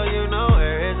 girl, you know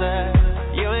where it's at.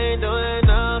 You ain't doing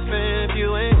nothing if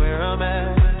you ain't where I'm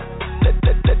at. Let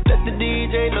the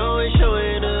DJ know it's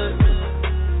showing up.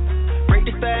 Break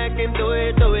the stack and throw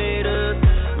it up.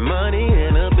 Money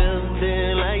in a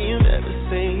building like you never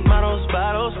seen. Models,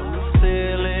 bottles on the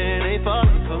ceiling, they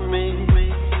falling for me.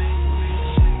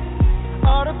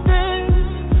 All the things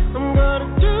I'm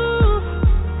gonna do,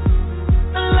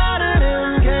 a lot of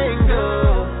them can't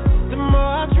go. The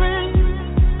more I drink,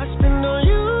 I spend on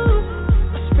you,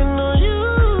 I spend on you.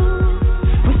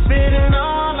 We spending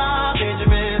all our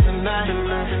Benjamins tonight.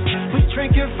 We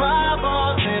drinking 5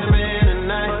 balls in a minute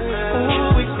tonight.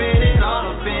 Ooh, we spending all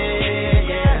of it,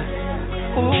 yeah.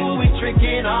 Ooh, we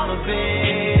drinking all of it,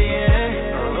 yeah.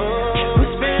 We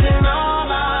spending all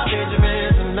our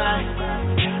Benjamins tonight.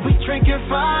 We drinking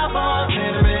 5 balls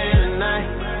in a minute tonight.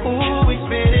 Ooh, we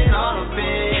spending all of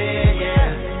it,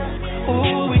 yeah.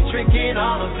 Ooh, we drinking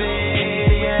all of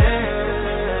it, yeah.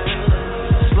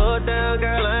 Slow it down,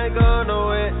 girl, I ain't going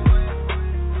nowhere.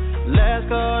 Last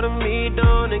call to me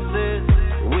don't exist.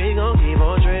 We gon' keep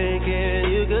on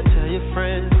drinking, you could tell your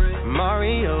friends.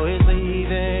 Mario is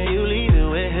leaving, you leaving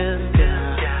with him.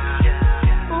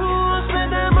 Ooh, I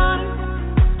spent that money,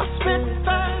 I spent it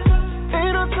fast.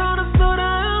 Ain't no time to slow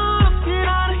down, let's get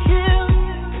out of here.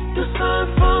 The sun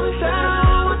falling down,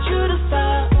 I want you to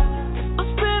stop. I'm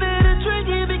spending and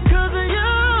drinking because of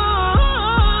you.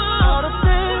 All the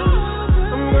things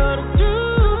I'm gonna do,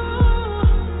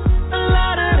 a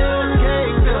lot of them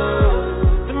can't go.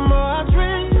 The more I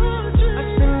drink, I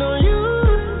spend on you,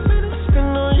 I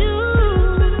spend on you.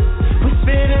 We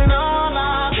spending all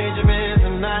our Benjamins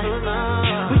tonight.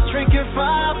 We drinking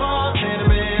 5 balls in a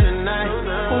minute tonight.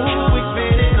 Ooh, we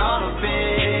spending all of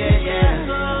it, yeah.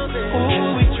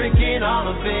 Ooh, we drinking all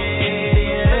of it,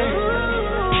 yeah.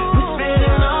 We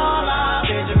spending all our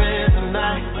Benjamins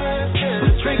tonight. We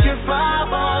drinking 5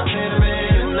 balls in a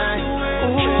minute tonight.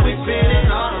 Ooh, we spending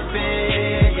all of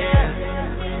it,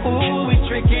 yeah. Ooh, we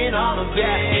drinking all of it,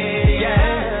 yeah.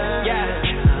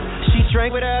 She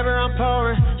drank whatever I'm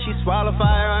pouring. She swallowed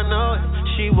fire, I know it.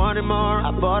 She wanted more,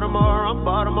 I bought her more, I'm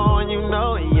Baltimore and you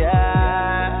know it, yeah.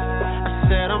 I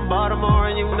said I'm Baltimore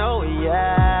and you know it, yeah.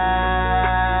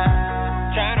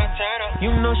 You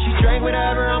know she drank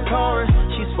whatever I'm pouring.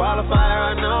 She swallowed fire,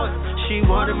 I know it. She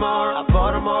wanted more, I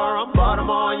bought her more, I'm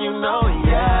Baltimore and you know it,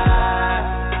 yeah.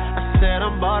 I said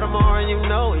I'm Baltimore and you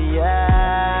know it, yeah.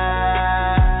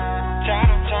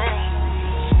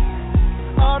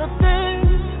 All the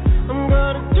things I'm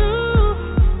gonna do,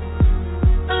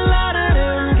 a lot of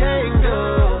them can't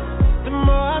go. The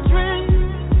more I drink,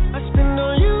 I spend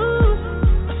on you,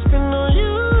 I spend on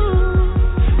you.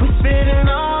 We spending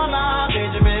all our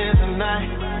Benjamins tonight.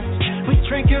 We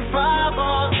drinking 5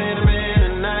 balls in a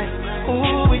minute tonight.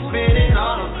 Ooh, we spending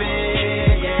all of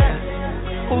it,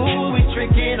 yeah. Ooh, we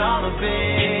drinking all of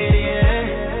it,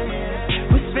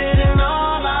 yeah. We spending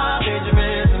all our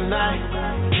Benjamins tonight.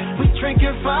 We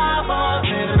drinking 5 balls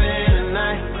in a minute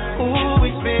tonight. Ooh, we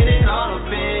spending all of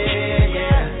it,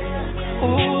 yeah.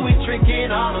 Ooh, we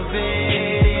drinking all of it,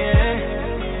 yeah.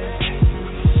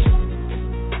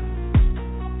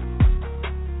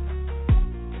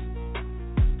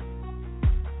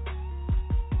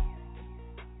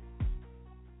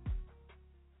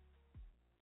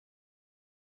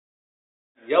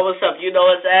 Yo, what's up? You know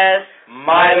us as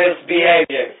Mindless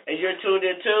Behavior. And you're tuned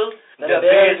into The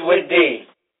Biz with D.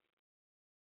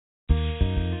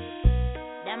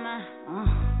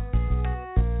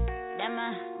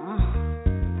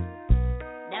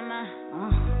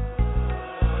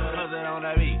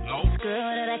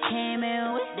 came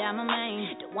in with. That my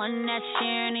main. The one that's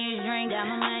sharing these drinks. That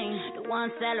my main. The one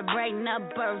celebrating her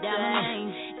birthday. That my main.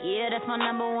 Yeah, that's my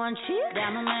number one chick. That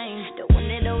my main. The one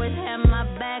that always had my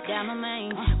back. That my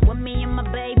main. When me and my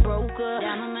babe broke up.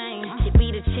 That my main. She be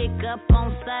the chick up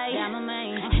on site. That my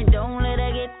main. And don't let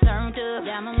her get turned up.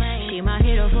 That my main. She my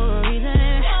hero for a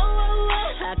reason.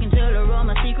 I can tell her all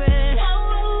my secrets.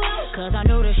 Cause I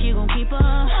know that she gon' keep up.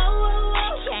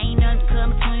 Ain't nothing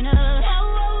come between us.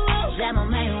 That my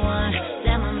main one.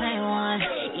 That my main one.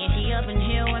 Yeah, she up in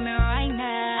here with me right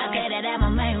now. I said that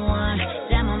my main one.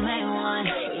 That my main one.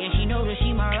 Yeah, she know that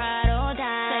she my ride or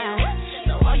die.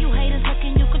 So all you haters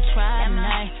looking, you could try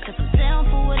tonight. Cause I'm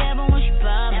down for whatever when she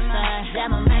by my side.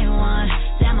 That my main one.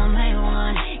 That my main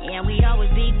one. Yeah, we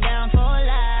always be down for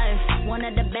life. One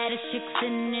of the baddest chicks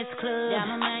in this club.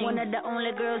 One of the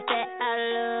only girls that I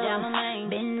love.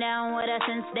 Been down with her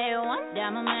since day one.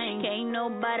 Can't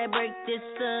nobody break this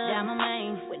up.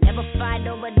 We never fight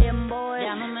over them boys.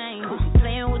 Who be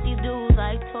playing with these dudes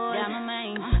like toys.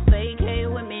 Vacay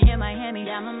with me in Miami.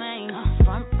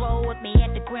 Front row with me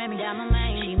at the Grammy.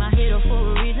 She my hero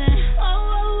for a reason.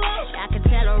 I can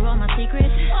tell her all my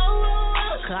secrets.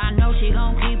 Cause I know she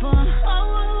gon' keep them.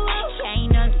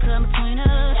 Ain't nothing come between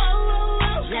us.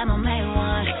 That my main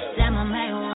one. That my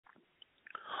main one.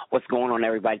 What's going on,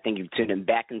 everybody? Thank you for tuning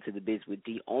back into the Biz with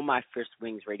D on my First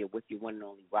Wings Radio with your one and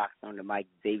only rockstar on the mic,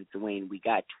 David Dwayne. We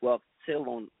got 12 Till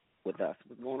on with us.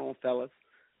 What's going on, fellas?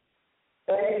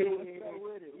 Hey, what's up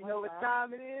with it? You know what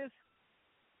time it is?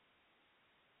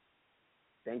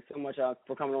 Thanks so much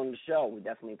for coming on the show. We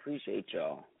definitely appreciate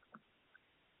y'all.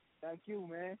 Thank you,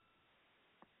 man.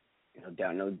 No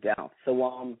doubt, no doubt.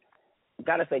 So,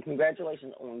 gotta say,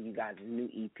 congratulations on you guys' new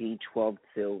EP, 12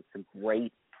 Till. It's a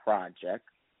great project.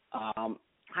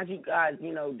 How'd you guys,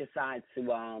 decide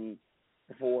to,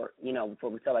 before we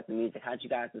start about the music, how'd you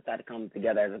guys decide to come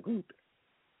together as a group?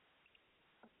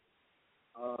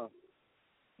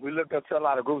 We looked up to a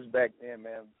lot of groups back then,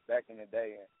 man, back in the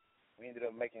day, and we ended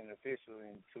up making it official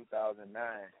in 2009.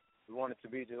 We wanted to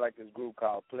be just like this group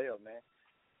called Player, man,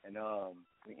 and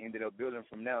we ended up building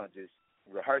from now, just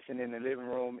rehearsing in the living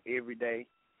room every day,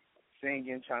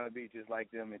 singing, trying to be just like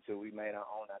them until we made our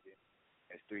own out there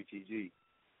as 3TG.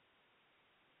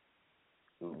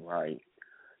 Right.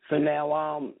 So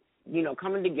now,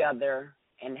 coming together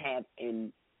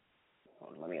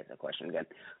let me ask that question again.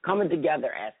 Coming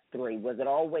together as three, was it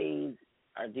always,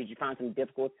 or did you find some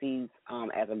difficulties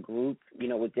as a group,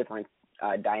 with different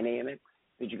dynamics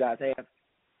that you guys have?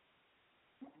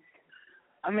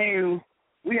 I mean,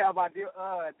 we have our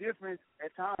difference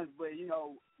at times, but,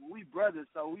 we brothers,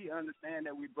 so we understand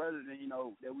that we brothers and,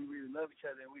 that we really love each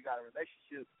other and we got a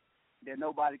relationship that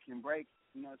nobody can break,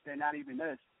 not even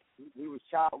us.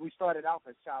 We started off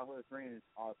as childhood friends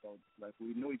also. Like,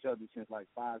 we knew each other since like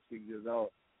 5, 6 years old.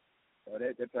 So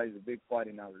that plays a big part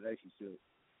in our relationship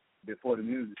before the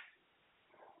music.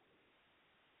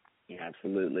 Yeah,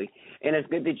 absolutely. And it's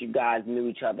good that you guys knew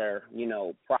each other,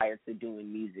 prior to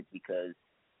doing music, because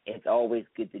it's always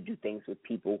good to do things with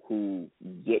people who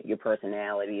get your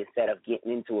personality instead of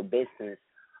getting into a business,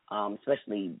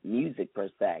 especially music per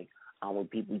se, with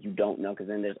people you don't know, because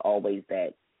then there's always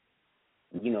that,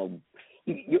 you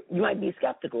might be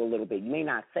skeptical a little bit. You may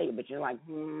not say it, but you're like,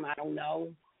 I don't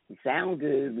know. We sound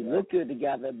good. We look good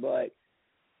together, but,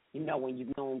 when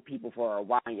you've known people for a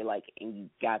while, you're like, and you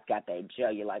guys got that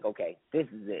gel, you're like, okay, this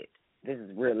is it. This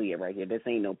is really it right here. This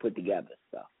ain't no put together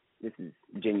stuff. This is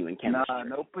genuine chemistry. Nah,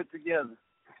 no put together.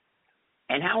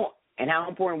 And how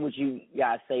important would you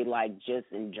guys say, like, just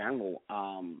in general,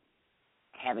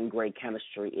 having great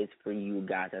chemistry is for you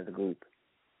guys as a group?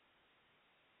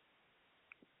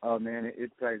 Oh man,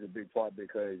 it plays a big part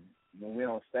because when we're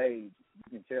on stage, you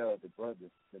can tell the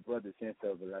brother sense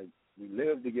of it. Like, we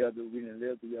live together, we didn't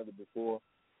live together before.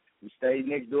 We stayed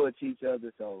next door to each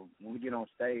other, so when we get on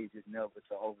stage, it's never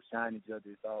to overshine each other.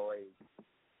 It's always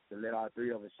to let all three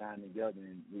of us shine together,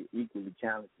 and we're equally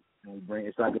talented. And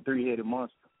it's like a three-headed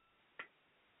monster.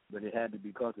 But it had to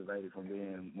be cultivated from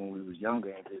then when we was younger,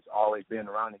 and just always being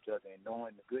around each other and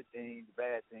knowing the good things, the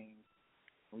bad things.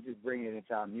 We just bring it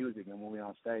into our music and when we're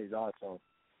on stage also.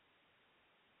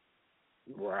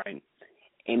 Right.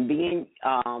 And being,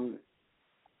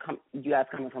 you guys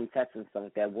coming from Texas and stuff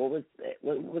like that, what was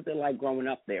it like growing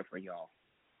up there for y'all?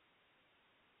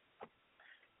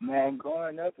 Man,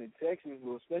 growing up in Texas,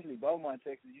 well, especially Beaumont,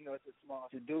 Texas, it's a small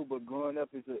to do, but growing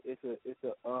up it's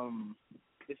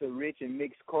a rich and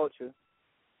mixed culture.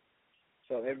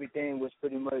 So everything was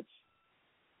pretty much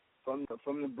from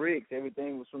the bricks.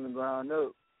 Everything was from the ground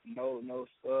up. No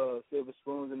silver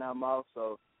spoons in our mouth.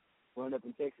 So growing up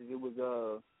in Texas, it was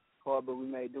hard, but we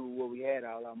made do with what we had.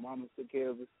 All our mamas took care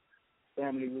of us.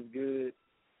 Family was good.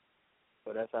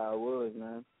 So that's how it was,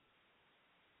 man.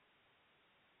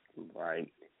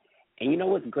 Right. And you know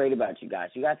what's great about you guys?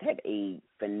 You guys have a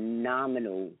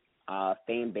phenomenal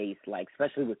fan base, like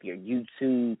especially with your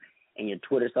YouTube and your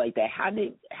Twitter, stuff like that. How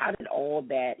did all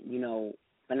that,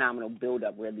 phenomenal build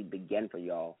up really begin for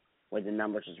y'all? Where the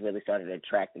numbers just really started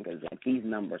attracting? Because like, these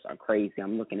numbers are crazy.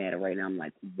 I'm looking at it right now. I'm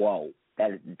like, whoa,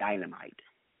 that is dynamite.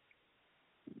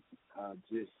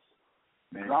 Just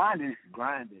grinding,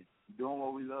 doing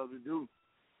what we love to do,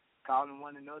 calling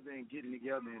one another and getting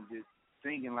together and just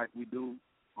singing like we do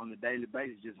on a daily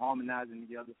basis, just harmonizing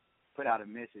together, put out a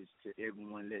message to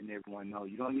everyone, letting everyone know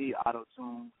you don't need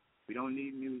auto-tune, we don't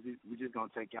need music, we're just going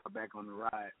to take y'all back on the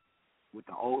ride with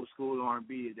the old school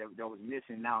R&B that was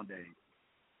missing nowadays.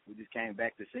 We just came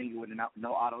back to singing with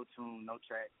no auto-tune, no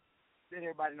track. Let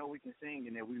everybody know we can sing,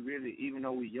 and that we really, even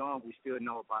though we're young, we still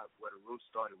know about where the roots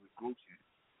started with groups and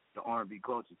the R&B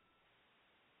culture.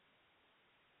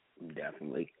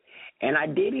 Definitely. And I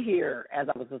did hear, as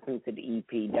I was listening to the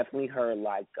EP, definitely heard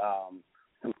like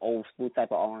some old school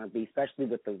type of R&B, especially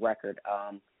with the record,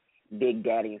 Big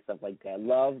Daddy and stuff like that.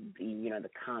 Love the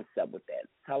concept with that.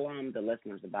 Tell the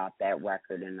listeners about that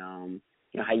record and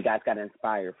how you guys got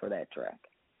inspired for that track.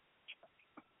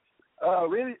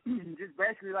 Really, just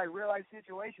basically like real life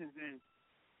situations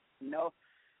and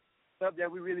stuff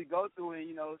that we really go through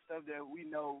and stuff that we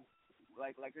know.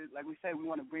 Like we say, we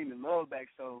want to bring the love back.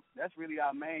 So that's really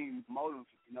our main motive,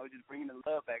 just bringing the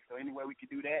love back. So any way we can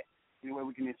do that, any way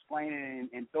we can explain it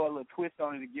and throw a little twist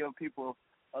on it to give people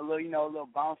a little, a little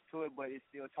bounce to it, but it's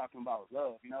still talking about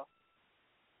love,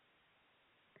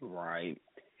 Right.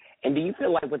 And do you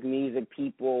feel like with music,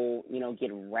 people,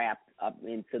 get wrapped up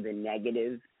into the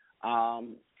negative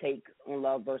take on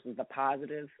love versus the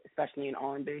positive, especially in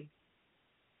R&B?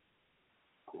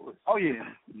 Of course. Oh, yeah.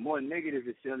 More negative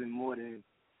is selling more than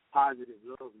positive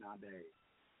love nowadays.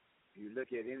 You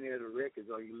look at any of the records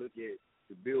or you look at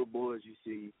the billboards, you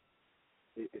see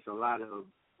it's a lot of,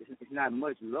 it's not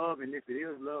much love, and if it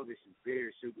is love, it's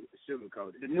very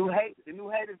sugar-coated. The new hate is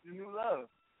the new love.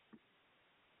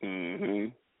 Mm-hmm.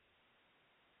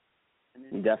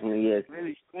 It definitely is.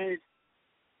 Really strange.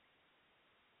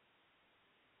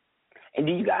 And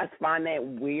do you guys find that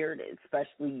weird,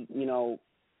 especially,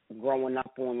 growing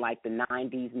up on, like, the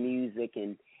 90s music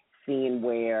and seeing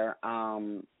where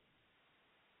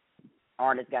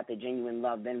artists got the genuine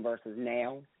love then versus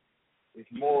now? It's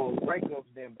more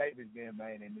breakups than babies being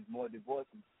made, and there's more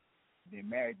divorces than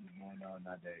marriages going on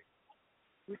nowadays,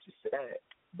 which is sad.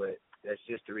 But that's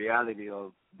just the reality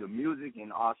of the music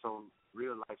and also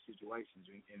real-life situations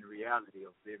and the reality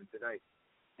of living today.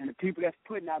 And the people that's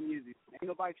putting out music, ain't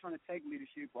nobody trying to take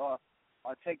leadership or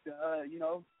take the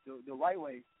the right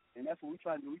way, and that's what we're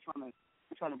trying to do.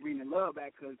 We're trying to bring the love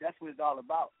back because that's what it's all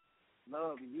about,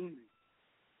 love and unity.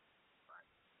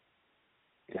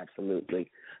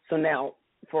 Absolutely. So now,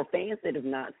 for fans that have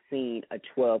not seen a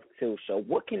 12 Till show,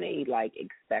 what can they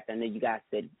expect? I know you guys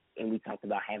said, and we talked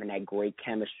about having that great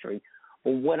chemistry.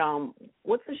 But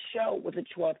what's the show? What's a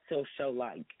 12 Till show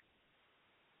like?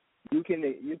 You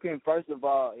can first of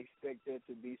all expect there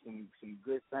to be some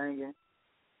good singing.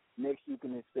 Next, you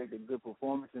can expect a good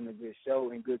performance and a good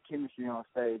show and good chemistry on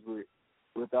stage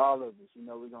with all of us.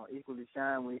 We're gonna equally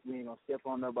shine. We ain't gonna step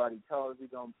on nobody's toes. We're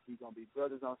gonna be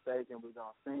brothers on stage and we're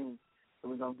gonna sing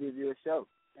and we're gonna give you a show.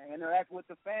 And interact with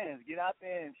the fans. Get out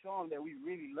there and show them that we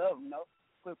really love them.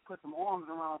 Put some arms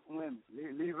around some women.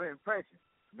 Leave an impression.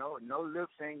 No lip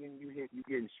singing. You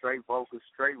getting straight vocals,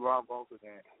 straight raw vocals,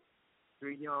 and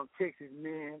 3 young Texas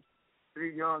men,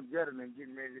 3 young gentlemen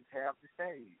getting ready to tap the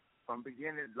stage. From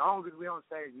beginning, as long as we on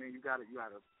stage, man, you got a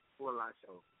full-out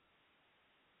show.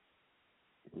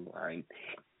 Right.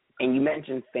 And you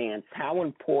mentioned fans. How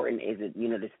important is it,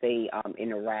 to stay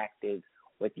interactive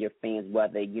with your fans,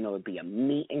 whether, it be a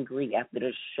meet and greet after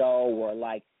the show or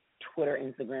like Twitter,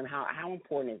 Instagram? How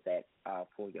important is that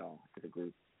for y'all as a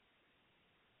group?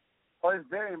 Oh, it's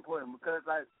very important because,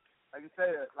 like you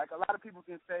say, like a lot of people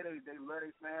can say they love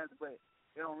their fans, but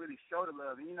they don't really show the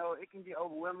love. And, it can get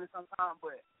overwhelming sometimes,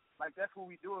 but, like, that's what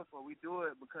we do it for. We do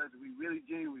it because we really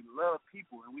genuinely love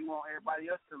people, and we want everybody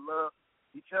else to love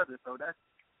each other. So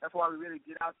that's why we really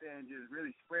get out there and just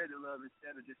really spread the love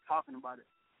instead of just talking about it.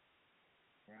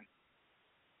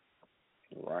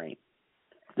 Right.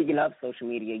 Speaking of social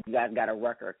media, you guys got a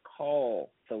record called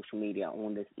Social Media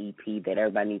on this EP that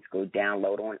everybody needs to go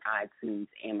download on iTunes,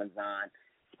 Amazon,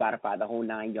 Spotify, the whole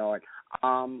 9 yards.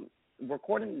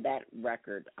 Recording that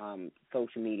record,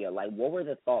 Social Media, like, what were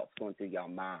the thoughts going through your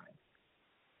mind?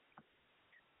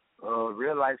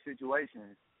 Real life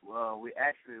situations, Well, we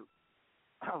actually,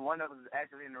 one of us is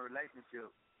actually in a relationship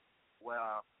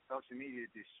where social media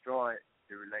destroyed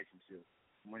the relationship.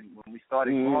 When we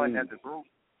started growing as a group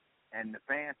and the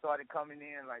fans started coming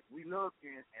in, like, we looked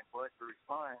in, and for us to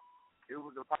respond, it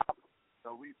was a problem.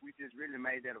 So we just really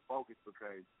made that a focus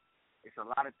because it's a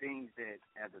lot of things that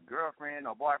as a girlfriend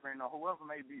or boyfriend or whoever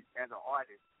may be as an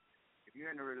artist, if you're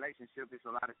in a relationship, it's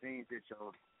a lot of things that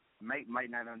your mate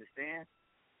might not understand.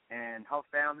 And her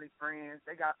family, friends,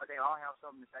 they all have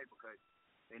something to say because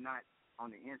they're not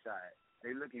on the inside.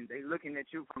 They looking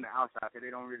at you from the outside because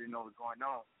they don't really know what's going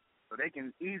on. So they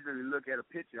can easily look at a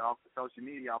picture off of social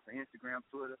media, off of Instagram,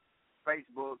 Twitter,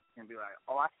 Facebook, and be like,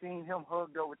 oh, I seen him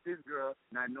hugged up with this girl,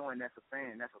 not knowing that's a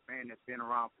fan. That's a fan that's been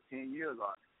around for 10 years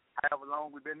or however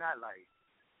long we've been out. Like,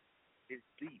 it's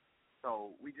deep.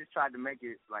 So we just tried to make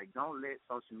it like, don't let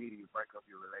social media break up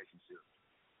your relationship.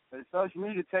 But social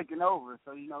media taking over,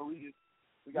 so we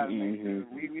got to make sure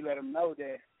we let them know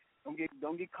that don't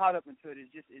get caught up into it.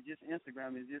 It's just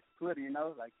Instagram, it's just Twitter,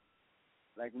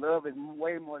 like love is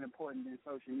way more important than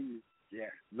social media. Yeah,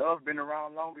 love been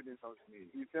around longer than social media.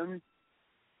 You feel me?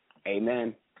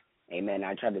 Amen.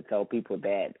 I try to tell people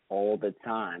that all the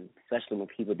time, especially when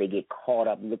people, they get caught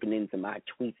up looking into my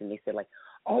tweets and they say like,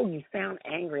 oh, you sound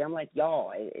angry. I'm like,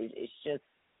 y'all, it's just,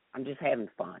 I'm just having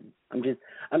fun. I'm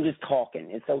just talking.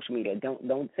 It's social media.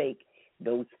 Don't take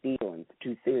those feelings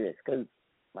too serious because,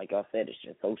 like y'all said, it's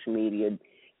just social media.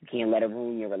 You can't let it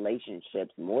ruin your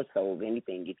relationships. More so of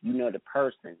anything, if you know the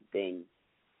person, then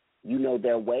you know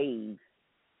their ways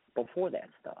before that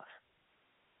stuff.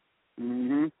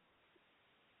 And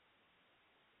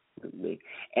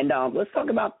let's talk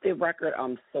about the record,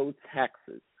 So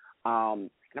Texas. And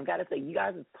I've got to say, you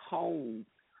guys' tone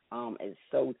is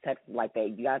so Texas like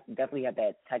that. You guys definitely have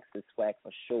that Texas swag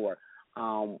for sure.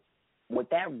 With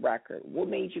that record, what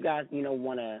made you guys,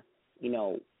 want to,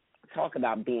 talk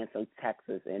about being so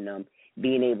Texas and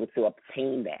being able to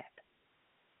obtain that?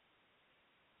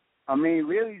 I mean,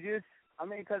 really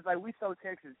because, like, we so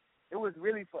Texas. It was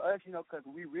really for us, because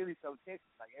we really so Texas.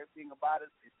 Like, everything about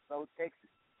us is so Texas.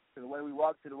 To the way we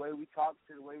walk, to the way we talk,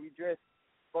 to the way we dress.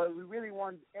 But we really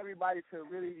want everybody to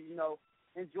really,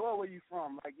 enjoy where you're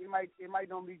from. Like, it might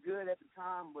not be good at the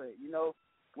time, but,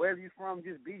 wherever you're from,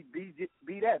 just be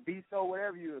that. Be so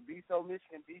wherever you are. Be so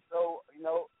Michigan. Be so,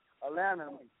 Atlanta.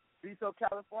 Be so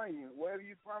California. Wherever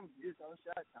you're from, just on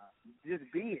Shot Time. Just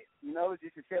be it.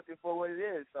 Just accept it for what it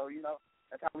is. So,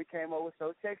 that's how we came over with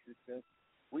So Texas. Cause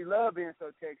we love being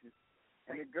so Texas.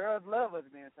 And the girls love us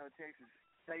being so Texas.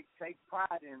 Take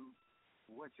pride in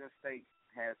what your state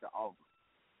has to offer.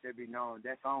 To be known,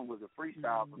 that song was a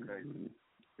freestyle because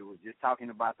it was just talking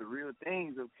about the real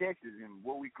things of Texas and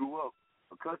what we grew up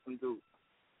accustomed to.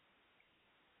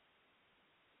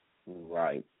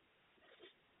 Right.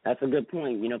 That's a good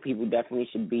point. People definitely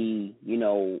should be,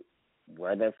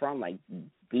 where they're from. Like,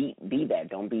 be that.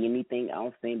 Don't be anything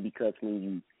else then, because when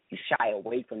you shy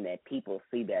away from that, people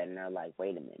see that and they're like,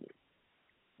 wait a minute.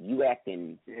 You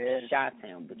acting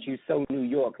Chi-Town, but you so New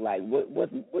York. Like,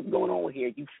 what's going on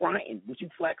here? You fronting? What you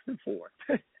flexing for?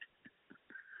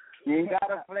 You ain't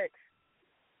gotta flex.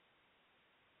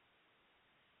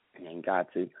 You ain't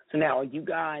got to. So now, are you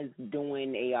guys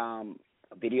doing a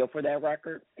video for that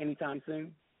record anytime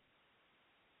soon?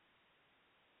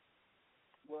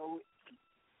 Well,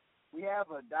 we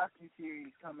have a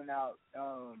docu-series coming out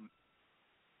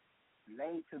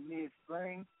late to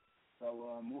mid-spring.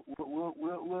 So we'll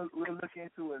look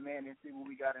into it, man, and see what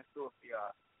we got in store for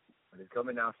y'all. But it's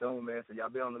coming out soon, man, so y'all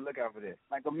be on the lookout for that.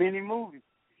 Like a mini movie.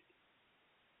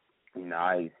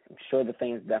 Nice. I'm sure the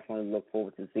fans definitely look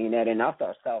forward to seeing that. And us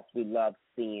ourselves, we love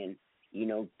seeing,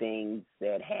 things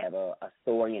that have a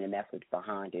story and a message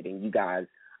behind it. And you guys,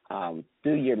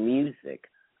 through your music,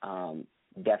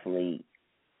 definitely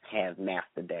have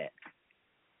mastered that.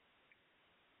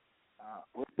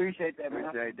 We appreciate that, man.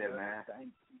 Appreciate that, man. Thank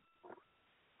you.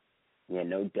 Yeah,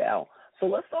 no doubt. So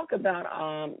let's talk about,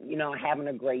 having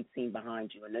a great team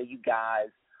behind you. I know you guys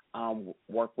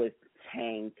work with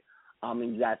Tank,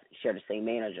 and you guys share the same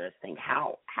manager as Tank.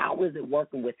 How is it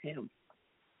working with him?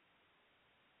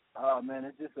 Oh, man,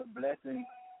 it's just a blessing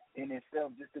in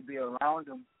itself just to be around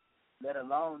him, let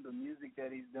alone the music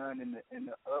that he's done and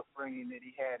the upbringing that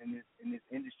he had in this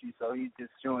industry. So he's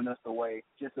just showing us the way.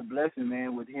 Just a blessing,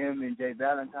 man, with him and Jay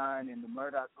Valentine and the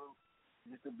Murdoch Group.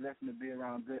 Just a blessing to be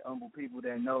around good, humble people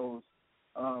that knows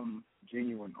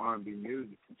genuine R&B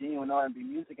music. Genuine R&B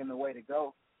music and the way to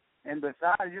go. And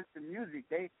besides just the music,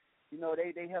 they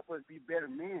help us be better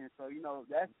men. So,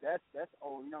 that's that's that's the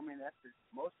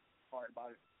most part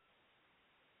about it.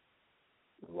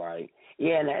 Right.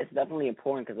 Yeah, and that's definitely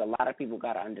important because a lot of people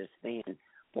got to understand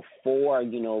before,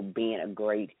 being a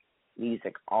great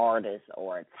music artist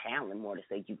or a talent, more to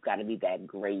say, you've got to be that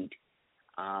great,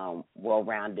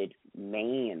 well-rounded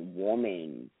man,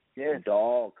 woman,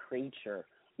 dog, creature,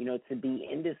 to be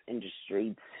in this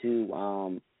industry,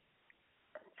 to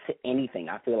anything.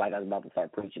 I feel like I was about to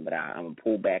start preaching, but I'm going to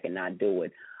pull back and not do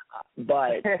it.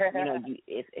 But,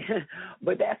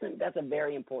 but that's a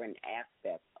very important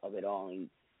aspect of it all. And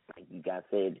like you guys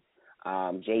said,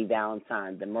 Jay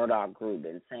Valentine, the Murdoch Group,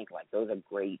 and Sync, like those are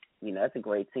great. That's a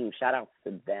great team. Shout out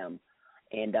to them.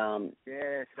 And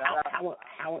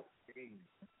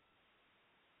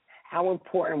how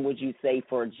important would you say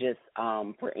for just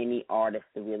for any artist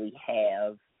to really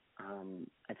have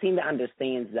a team that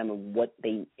understands them and what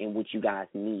you guys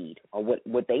need, or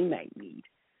what they might need?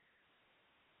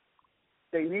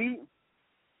 They need.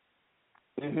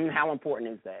 Mm-hmm. How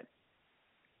important is that?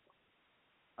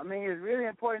 I mean, it's really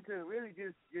important to really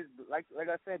just like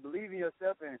I said, believe in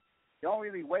yourself and don't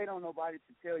really wait on nobody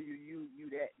to tell you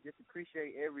that. Just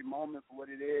appreciate every moment for what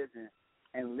it is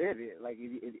and live it. Like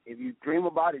if you dream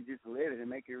about it, just live it and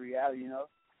make it reality. And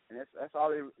that's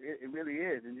all it really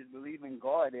is. And just believe in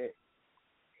God that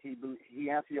He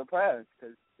answers your prayers,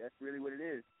 because that's really what it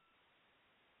is.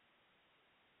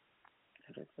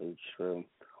 That is so true.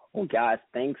 Well, guys,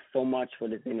 thanks so much for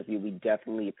this interview. We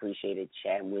definitely appreciated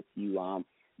chatting with you.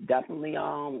 Definitely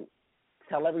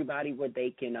tell everybody where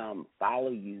they can follow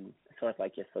you as far as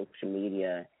like your social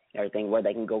media and everything, where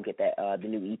they can go get that the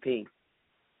new EP.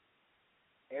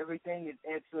 Everything is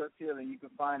at 12 Till, and you can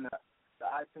find the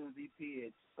iTunes EP.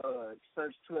 It's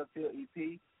search 12 Till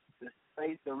EP, the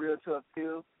space, the real 12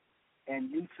 Till,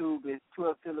 and YouTube is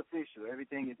 12 Till Official.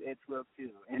 Everything is at 12 Till.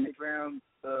 Instagram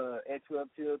at 12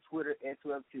 Till, Twitter at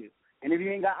 12 Till. And if you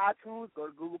ain't got iTunes, go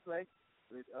to Google Play.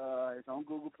 It's on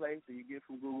Google Play, so you get it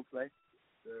from Google Play.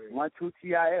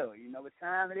 12TIL. You know what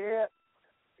time it is?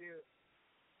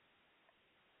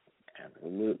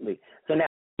 Absolutely. So now.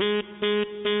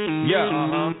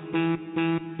 Yeah,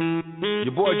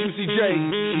 your boy Juicy J,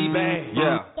 She-Bang.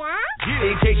 Yeah.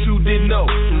 In case you didn't know,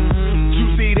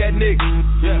 Juicy that nigga.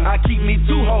 I keep me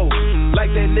two hoes,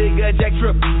 like that nigga Jack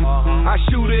Tripp. I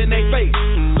shoot in they face,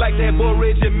 like that boy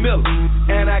Reggie Miller.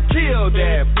 And I kill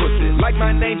that pussy, like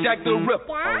my name Jack the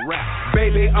Ripper.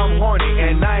 Baby, I'm horny,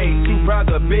 and I ain't too proud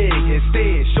to beg.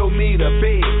 Instead, show me the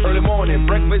bed. Early morning,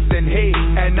 breakfast and head.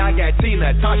 And I got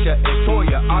Tina, Tasha, and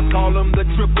Toya. I call them the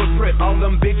triple threat. All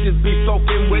them bitches be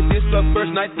soaking with this the first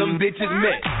night them bitches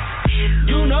met.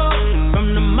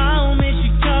 From the moment she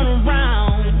turn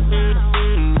around,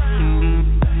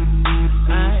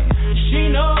 she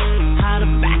know how to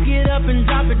back it up and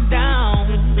drop it down.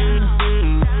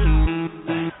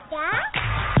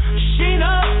 She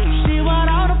know she what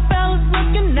all the fellas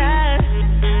looking at.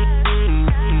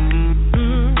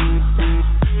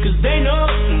 Cause they know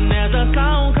there's a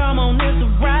song come on, it's a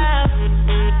rap.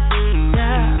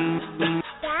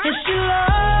 And she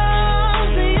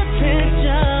loves the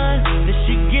attention that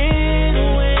she get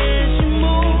when she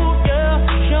move, girl.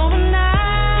 Showing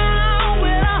out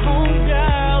with her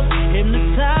homegirls,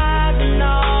 hypnotizing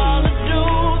all the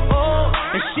dudes. Oh,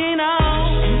 and she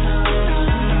knows,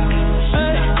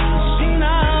 she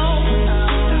knows,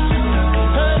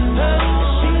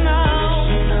 she knows.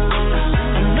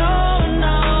 I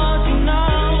know she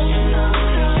knows,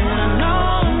 and I know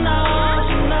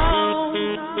she knows.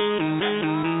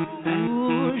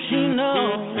 Ooh, she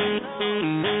knows.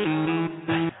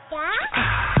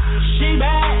 She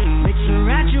bad, mix her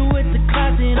at you with the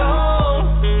classic. Oh,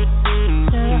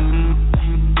 yeah.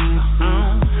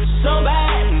 So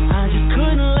bad, I just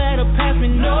couldn't let her pass me.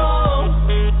 No.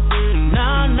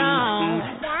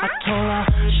 I told her,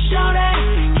 show that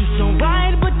you so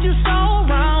right, but you so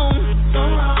wrong. So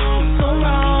wrong, so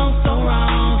wrong, so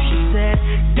wrong. She said,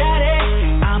 Daddy,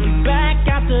 I'll be back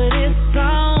after this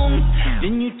song.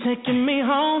 Then you taking me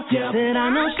home. Said I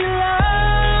know she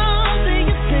loves the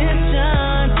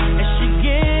attention that she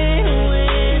get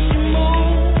when she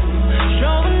moves.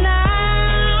 Showing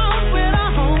out with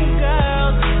her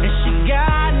homegirls, and she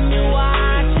got me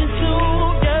watching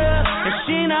too, girl. And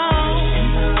she knows,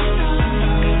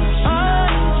 oh,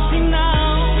 she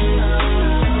knows,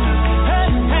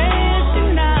 hey, she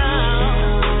knows.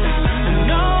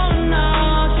 I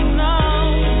know, she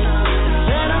knows.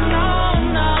 Said I know,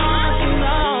 she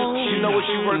knows. She know what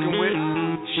she working with.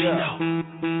 She know.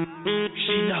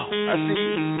 She know. I see.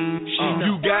 She know.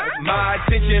 You got my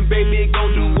attention, baby. Go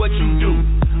do what you do.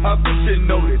 Official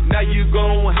notice, now you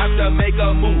gon' have to make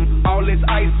a move. All this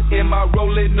ice in my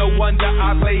rolling, no wonder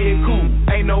I play it cool.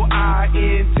 Ain't no I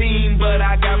in team, but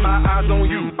I got my eyes on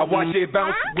you. I watch it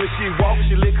bounce when she walk,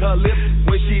 she lick her lips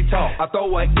when she talk. I throw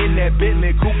her in that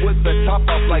Bentley coupe with the top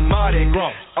off like Mardi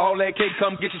Gras. All that cake,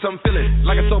 come get you some feeling.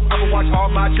 Like a soap, I'ma watch all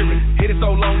my children. Hit it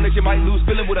so long that you might lose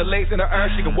feeling. With her legs in the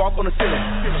air, she can walk on the ceiling.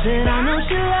 Said I know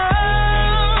she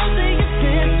loves the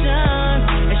attention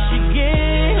that she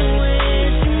gets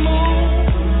when she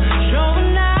moves.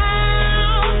 Showing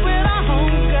out with her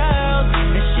homegirls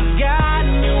that she got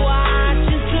me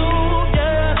watching too,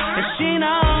 yeah. And she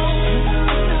knows,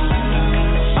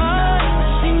 oh,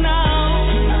 she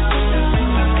knows,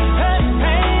 hey,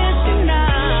 she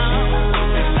knows,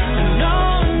 no,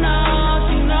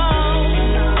 she knows,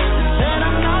 said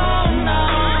I know,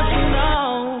 she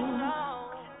knows.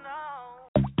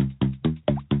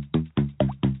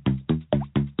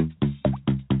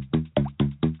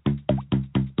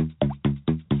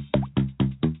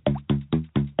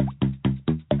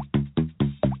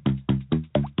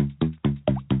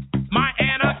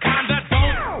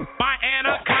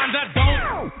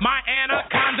 My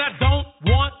anaconda don't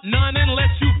want none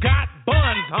unless you got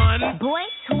buns, hun. Boy,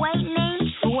 toy named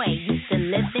Troy used to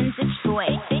live in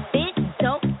Detroit. Big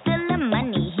dope, stealing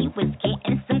money, he was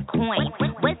getting some coin.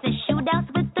 Wasn't shootouts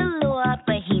with the law,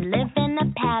 but he lived in a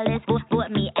palace.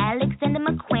 Bought me Alexander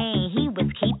McQueen, he was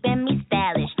keeping me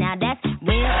stylish. Now that's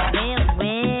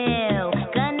real.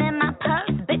 Gun in my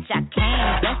purse, bitch, I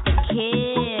came just to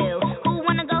kill. Who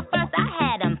wanna go first? I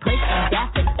had him pushing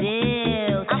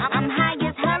daffodils. I'm high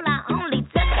as hell, I only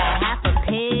took a half a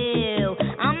pill.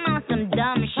 I'm on some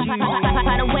dumb shit.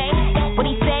 By the way, what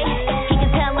he say? He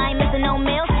can tell I ain't missing no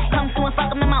meals. Come to and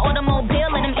fuck him in my automobile.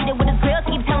 Let him eat it with his grills.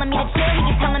 Keep telling me to chill. He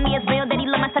keep telling me it's real that he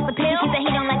love my sex appeal. He said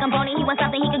he don't like I'm bony. He wants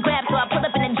something he can grab. So I pull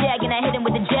up in a jag and I hit him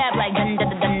with the jab like dun dun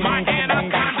dun dun dun dun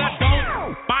dun.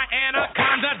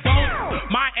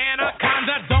 My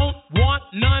anaconda don't want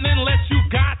none unless you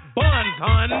got buns,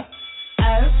 hun.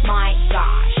 Oh my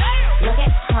gosh, look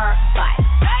at her butt.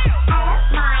 Oh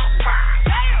my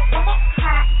gosh, look at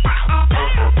her butt.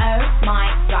 Oh my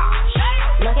gosh,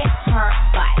 look at her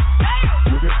butt.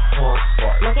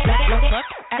 Look at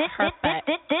her butt.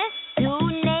 This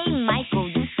dude named Michael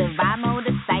used to ride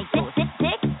motorcycles.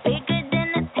 Dick bigger than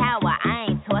a tower. I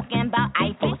ain't talking about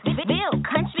Eiffel. Real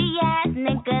country ass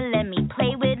nigga, let me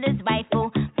play with his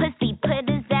rifle. Pussy put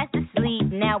his ass to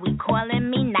sleep. Now we calling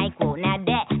me NyQuil. Now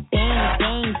that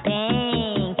bang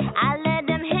bang, I let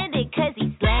him hit it 'cause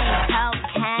he slang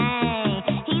cocaine.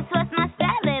 He twist my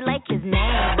salad like his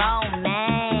name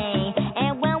Romaine.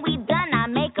 And when we done, I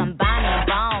make him Bonnie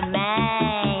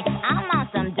Romaine. I'm on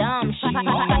some dumb shit.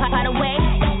 By the way,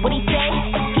 what he say?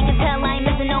 He can tell I ain't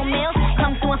missing no meals.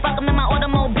 Come to and fuck him in my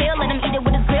automobile. Let him eat it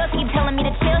with his grills. Keep telling me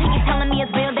to chill. He keep telling me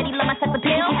it's real that he love my sex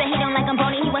appeal. He said he don't like I'm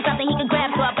bony. He wants something he can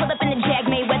grab. So I pull up in the jag,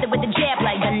 Mayweather with the jab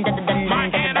like dun dun dun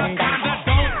dun dun dun dun dun.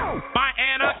 My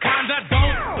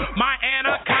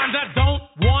anaconda don't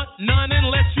want none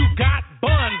unless you got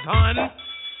buns, hun.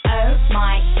 Oh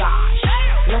my gosh,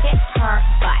 look at her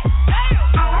butt.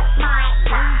 Oh my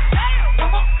gosh,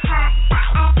 look at her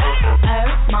butt. Oh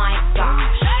my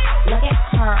gosh, look at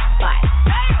her butt.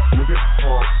 Look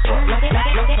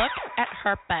at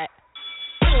her butt.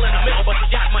 Little in the middle, but you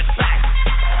got much back.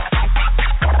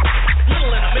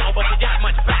 Little in the middle, but you got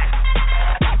much back.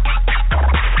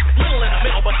 Little in the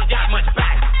middle, but you got much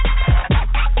back.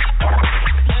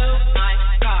 Oh my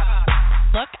God.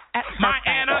 Look at her My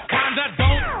anaconda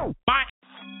don't. My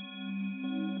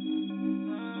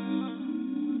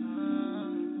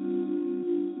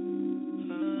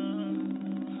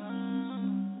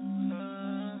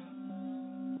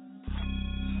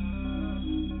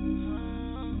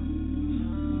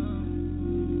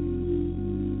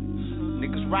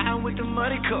Niggas riding with the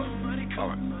muddy cup.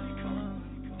 Alright.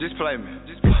 Just play me.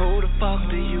 Who the fuck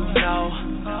do you know?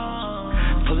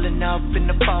 Pulling up in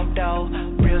the photo,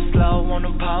 real slow on the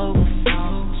pole.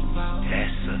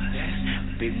 That's us.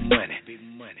 Big money.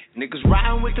 Niggas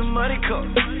riding with the muddy cup.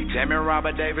 Jamie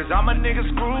Robert Davis, all my niggas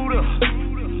screwed up.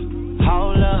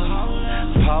 Hold up,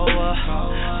 pull up,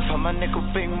 for my nigga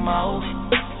Big Mo.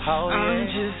 Hold up. I'm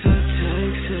just a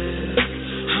Texas.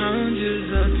 I'm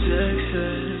just a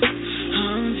Texas.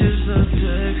 I'm just a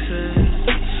Texas.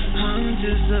 I'm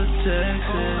just a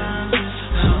Texas.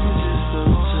 I'm just a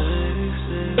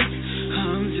Texas.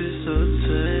 I'm just a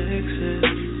Texas.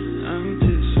 I'm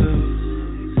just a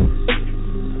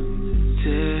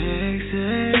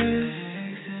Texas.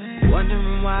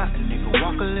 Wondering why a nigga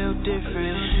walk a little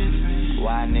different.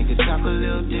 Why a nigga talk a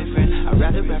little different. I'd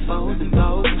rather rap O's and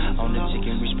Bo's. On the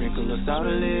chicken we sprinkle us out a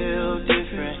little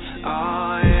different.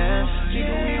 Oh yeah.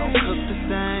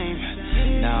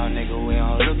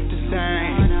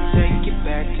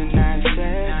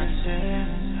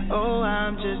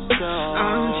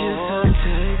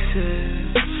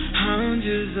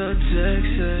 just a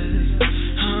Texas.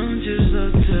 I'm just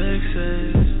a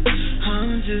Texas.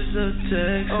 I'm just a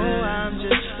Texas. Oh, I'm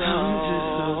just a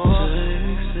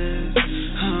Texas.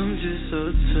 I'm just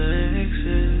a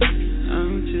Texas.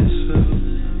 I'm just a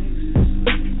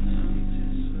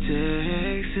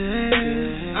Texas.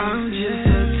 I'm just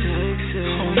a Texas.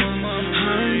 Oh, my mama.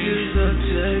 I'm just a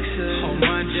Texas. Oh,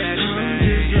 my daddy, man. I'm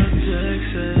just a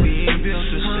Texas. We ain't built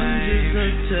the same. I'm just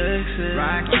a Texas.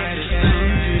 Rock at it.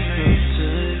 I'm just a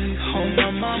Texas. Oh,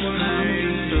 my mama. I'm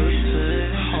just a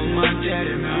Texas. Oh, my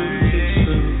daddy, man.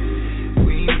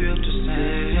 We ain't built the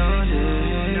same. No, no,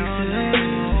 no, no.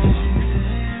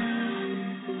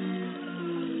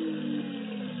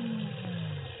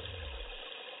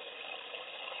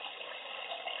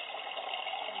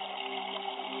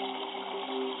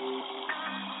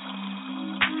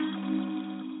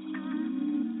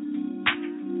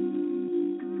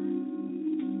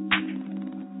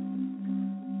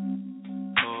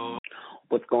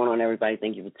 What's going on, everybody?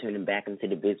 Thank you for tuning back into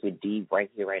the Biz with D right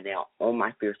here, right now on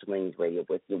my Fierce Wings Radio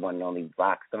with the one and only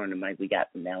rock star on the mic. We got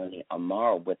Melanie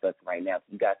Amaro with us right now. If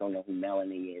you guys don't know who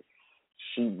Melanie is,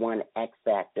 she won X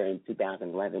Factor in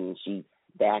 2011, and she's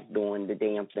back doing the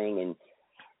damn thing. And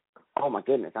oh my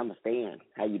goodness, I'm a fan.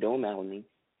 How you doing, Melanie?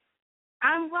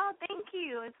 I'm well, thank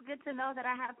you. It's good to know that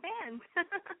I have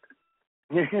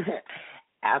fans.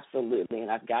 Absolutely,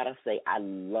 and I've got to say, I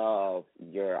love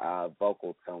your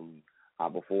vocal tone.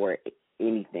 Before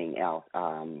anything else,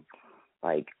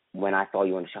 like when I saw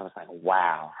you on the show, I was like,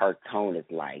 wow, her tone is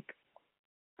like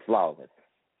flawless.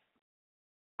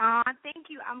 Thank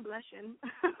you. I'm blushing.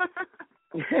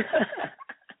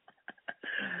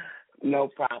 No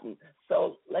problem.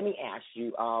 So let me ask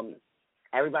you,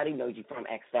 everybody knows you from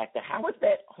X Factor. How was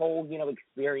that whole,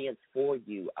 experience for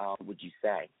you, would you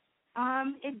say?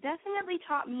 It definitely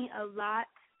taught me a lot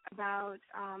about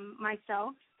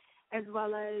myself, as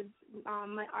well as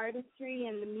my artistry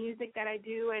and the music that I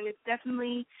do, and it's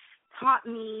definitely taught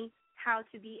me how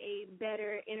to be a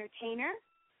better entertainer.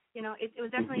 It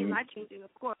was definitely life-changing,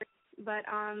 of course, but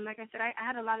like I said, I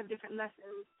had a lot of different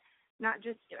lessons, not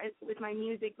just with my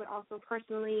music, but also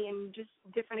personally and just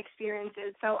different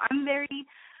experiences. So I'm very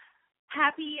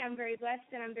happy, I'm very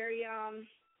blessed, and I'm very,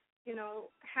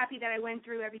 happy that I went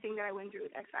through everything that I went through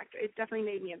with X Factor. It's definitely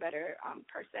made me a better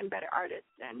person, better artist,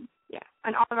 and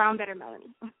an all-around better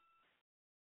Melanie.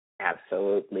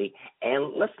 Absolutely.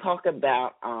 And let's talk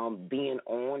about being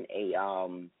on a,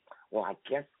 I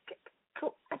guess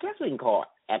we can call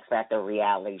it X Factor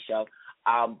reality show,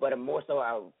 but a more so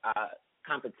a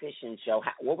competition show.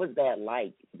 What was that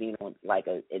like, being on like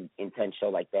an intense show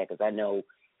like that? Because I know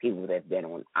people that have been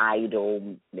on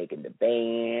Idol, making the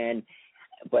band,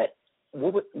 but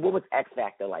what was X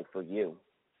Factor like for you?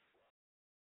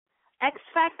 X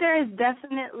Factor is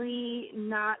definitely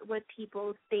not what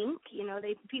people think.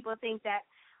 People think that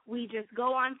we just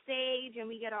go on stage and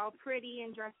we get all pretty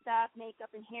and dressed up, makeup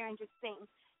and hair, and just sing.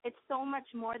 It's so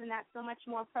much more than that, so much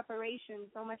more preparation,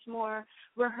 so much more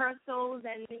rehearsals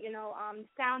and,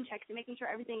 sound checks and making sure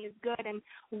everything is good, and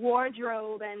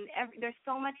wardrobe, and there's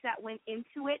so much that went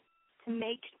into it to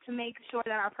make sure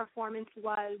that our performance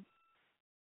was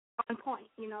on point,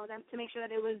 to make sure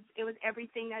that it was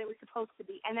everything that it was supposed to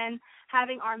be. And then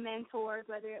having our mentors,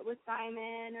 whether it was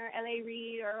Simon or L.A.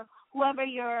 Reid or whoever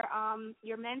your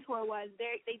mentor was,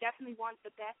 they definitely want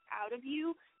the best out of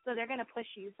you, so they're going to push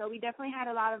you. So we definitely had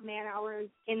a lot of man hours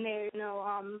in there,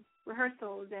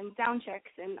 rehearsals and sound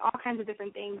checks and all kinds of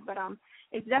different things. But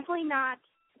it's definitely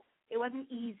it wasn't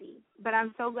easy, but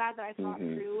I'm so glad that I fought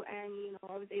through and,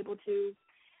 I was able to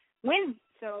win.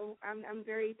 So I'm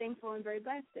very thankful and very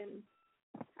blessed, and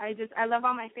I love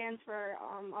all my fans for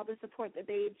all the support that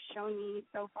they've shown me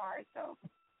so far. So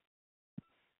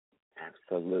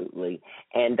absolutely.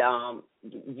 And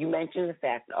you mentioned the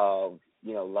fact of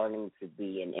learning to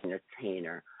be an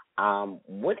entertainer.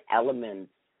 What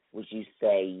elements would you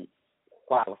say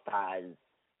qualifies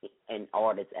an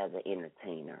artist as an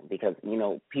entertainer? Because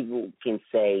people can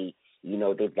say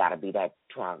they've got to be that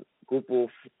quadruple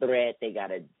threat. They got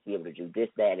to be able to do this,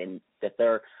 that, and the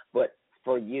third. But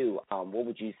for you, what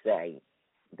would you say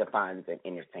defines an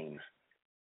entertainer?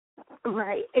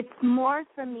 Right. It's more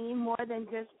for me, more than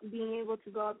just being able to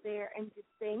go up there and just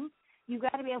sing. You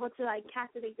got to be able to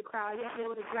captivate the crowd. You have to be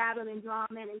able to grab them and draw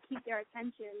them in and keep their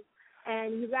attention.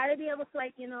 And you got to be able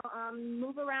to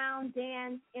move around,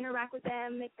 dance, interact with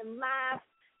them, make them laugh.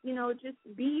 Just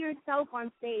be yourself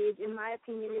on stage, in my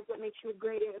opinion, is what makes you a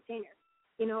great entertainer.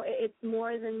 It's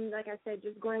more than, like I said,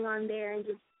 just going on there and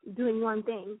just doing one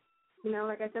thing.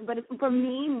 Like I said, but for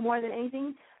me, more than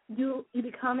anything, you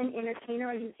become an entertainer,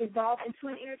 or you evolve into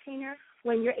an entertainer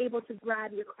when you're able to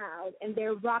grab your crowd and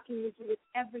they're rocking with you with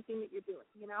everything that you're doing,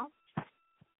 you know?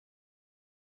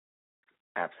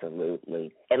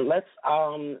 Absolutely. And let's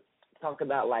talk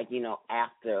about, like, you know,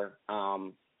 after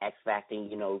X Factor,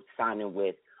 you know, signing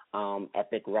with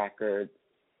Epic Records,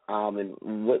 and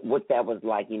what that was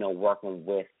like, you know, working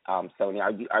with Sony.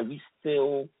 Are you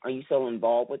still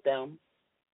involved with them?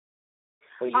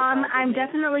 I'm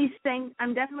definitely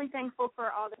thankful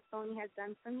for all that Sony has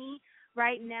done for me.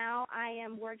 Right now, I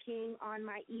am working on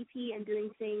my EP and doing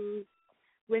things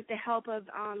with the help of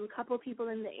a couple of people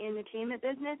in the entertainment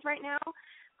business right now.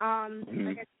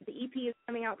 Like I said, the EP is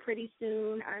coming out pretty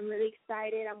soon. I'm really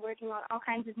excited. I'm working on all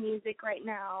kinds of music right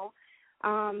now.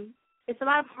 It's a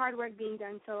lot of hard work being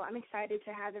done, so I'm excited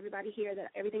to have everybody hear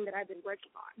everything that I've been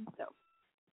working on. So.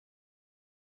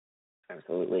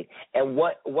 Absolutely. And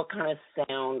what kind of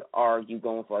sound are you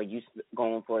going for? Are you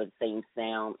going for the same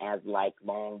sound as, like,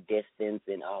 Long Distance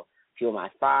and Fuel My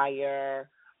Fire?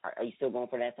 Are you still going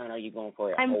for that sound, or are you going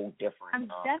for a whole different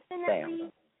sound?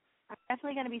 I'm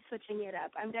definitely going to be switching it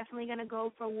up. I'm definitely going to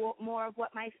go for more of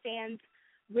what my fans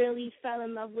really fell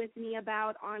in love with me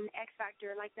about on X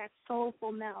Factor, like that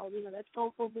soulful meld, you know, that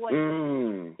soulful voice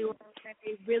that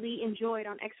they really enjoyed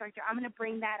on X Factor. I'm going to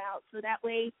bring that out so that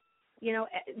way, you know,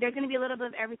 there's going to be a little bit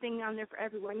of everything on there for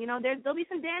everyone. You know, there'll be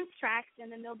some dance tracks,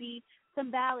 and then there'll be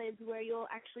some ballads where you'll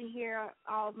actually hear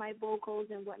all of my vocals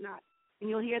and whatnot. And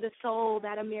you'll hear the soul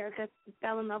that America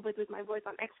fell in love with my voice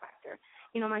on X Factor.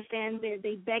 You know, my fans,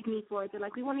 they beg me for it. They're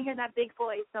like, we want to hear that big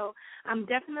voice. So I'm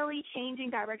definitely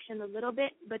changing direction a little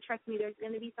bit, but trust me, there's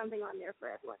going to be something on there for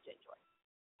everyone to enjoy.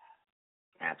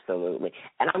 Absolutely.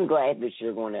 And I'm glad that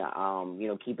you're going to, you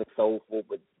know, keep it soulful,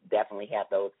 but definitely have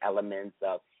those elements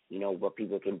of, you know, where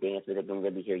people can dance with it and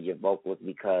really hear your vocals,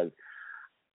 because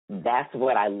that's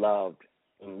what I love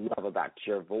about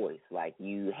your voice. Like,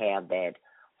 you have that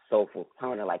soulful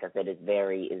tone, and like I said, it's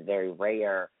very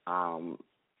rare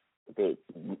that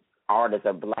artists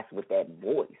are blessed with that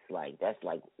voice. Like, that's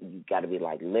like, you got to be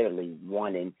like literally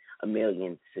one in a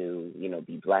million to, you know,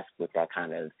 be blessed with that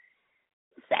kind of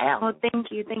sound. Well,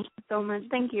 thank you so much.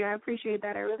 Thank you. I appreciate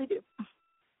that. I really do.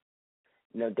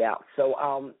 No doubt.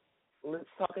 So, let's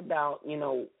talk about, you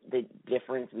know, the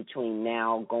difference between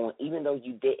now going, even though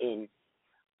you didn't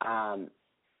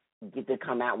get to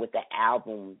come out with the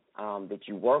album that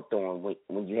you worked on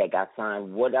when you had got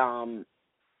signed,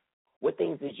 what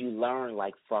things did you learn,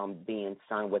 like, from being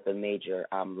signed with a major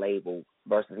label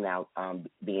versus now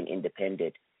being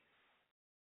independent?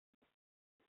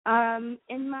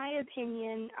 In my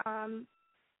opinion,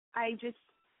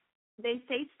 they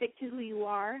say stick to who you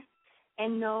are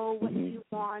and know what you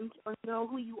want, or know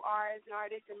who you are as an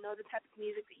artist, and know the type of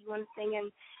music that you want to sing,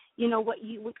 and you know what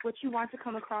you want to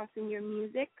come across in your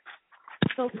music.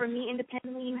 So for me,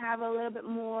 independently, you have a little bit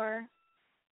more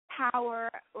power,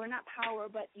 or not power,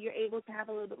 but you're able to have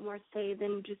a little bit more say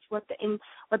than just what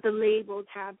the labels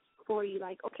have for you.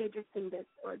 Like, okay, just sing this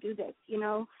or do this, you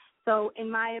know. So in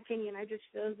my opinion, I just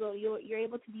feel as though you're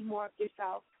able to be more of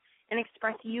yourself and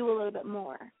express you a little bit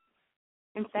more,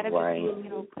 instead of just being, you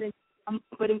know, being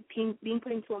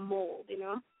put into a mold, you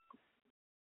know.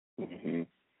 Mm-hmm.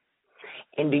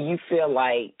 And do you feel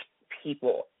like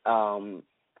people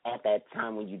at that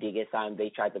time when you did get signed, they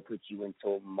tried to put you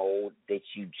into a mold that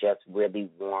you just really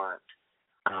weren't?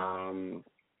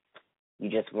 You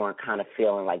just weren't kind of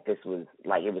feeling like this was,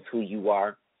 like, it was who you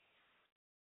are?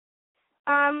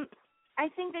 I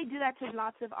think they do that to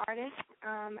lots of artists.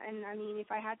 And I mean,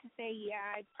 if I had to say,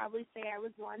 yeah, I'd probably say I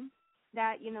was one.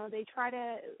 That, you know, they try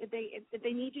to, if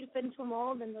they need you to fit into a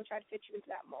mold, then they'll try to fit you into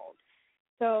that mold.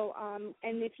 So,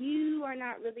 and if you are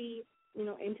not really, you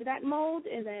know, into that mold,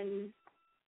 and then,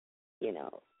 you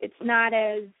know, they're not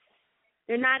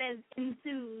as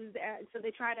enthused, so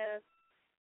they try to,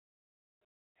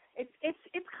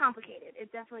 it's complicated.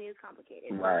 It definitely is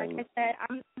complicated. Right. Like I said,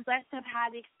 I'm blessed to have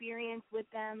had the experience with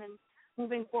them, and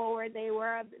moving forward, they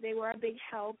were a big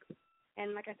help.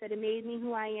 And like I said, it made me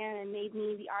who I am and made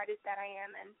me the artist that I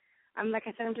am. And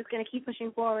I'm just going to keep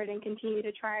pushing forward and continue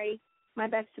to try my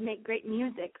best to make great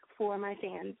music for my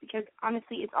fans, because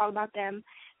honestly, it's all about them.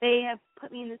 They have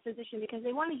put me in this position because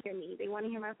they want to hear me. They want to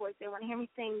hear my voice. They want to hear me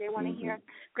sing. They want to hear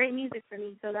great music from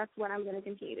me. So that's what I'm going to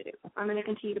continue to do. I'm going to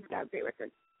continue to put out great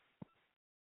records.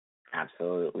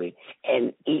 Absolutely.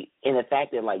 And the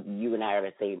fact that, like, you and I are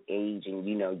the same age, and,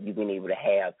 you know, you've been able to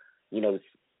have, you know,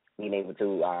 being able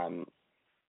to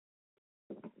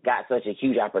got such a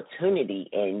huge opportunity,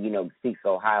 and, you know, speak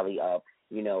so highly of,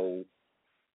 you know,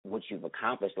 what you've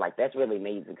accomplished. Like, that's really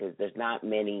amazing, because there's not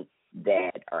many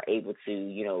that are able to,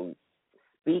 you know,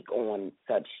 speak on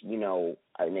such,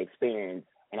 an experience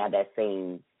and have that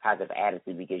same positive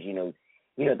attitude because,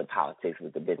 the politics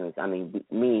with the business. I mean,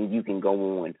 me and you can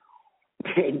go on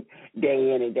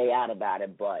day in and day out about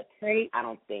it, but right. I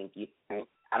don't think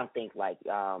like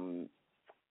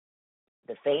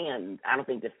the fans. I don't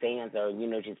think the fans are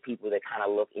just people that kind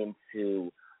of look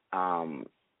into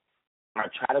or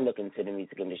try to look into the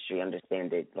music industry.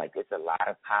 Understand that like there's a lot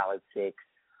of politics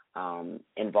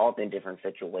involved in different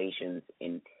situations,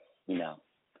 and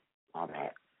all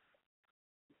that.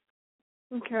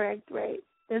 Correct, right.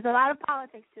 There's a lot of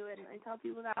politics to it, and I tell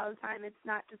people that all the time. It's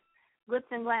not just glitz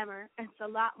and glamour. It's a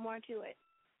lot more to it.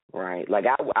 Right. Like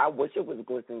I wish it was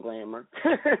glitz and glamour.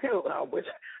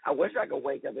 I wish I could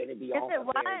wake up and it'd be all.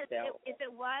 If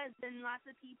it was, then lots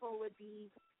of people would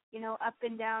be, up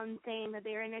and down saying that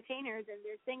they're entertainers and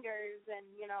they're singers and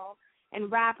and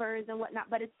rappers and whatnot.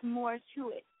 But it's more to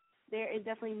it. There is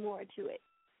definitely more to it.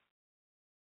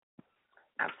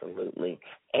 Absolutely.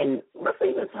 And let's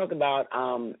even talk about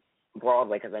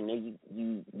Broadway, because I know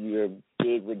you're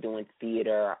big with doing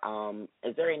theater.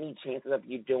 Is there any chances of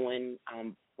you doing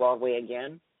Broadway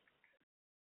again?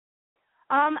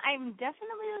 I'm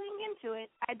definitely looking into it.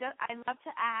 I love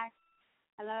to act.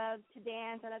 I love to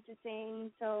dance. I love to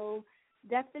sing. So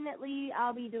definitely,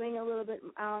 I'll be doing a little bit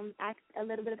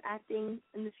of acting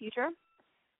in the future.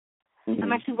 Mm-hmm.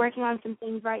 I'm actually working on some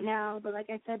things right now, but like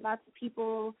I said, lots of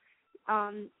people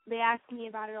they ask me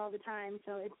about it all the time.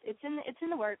 So it's in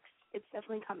the works. It's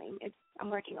definitely coming. I'm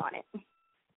working on it.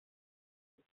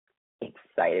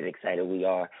 Excited we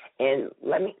are. And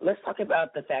let's talk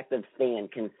about the fact of staying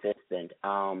consistent.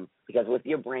 Because with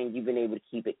your brand, you've been able to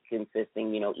keep it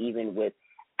consistent. Even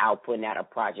without putting out a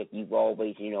project, you've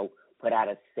always put out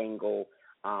a single.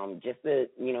 Just to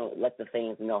let the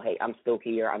fans know, hey, I'm still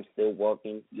here. I'm still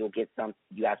working. You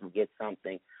guys will get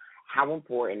something. How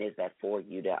important is that for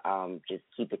you to just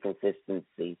keep the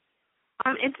consistency?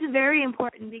 It's very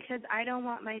important because I don't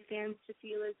want my fans to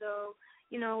feel as though,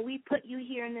 we put you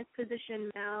here in this position,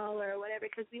 Mel, or whatever,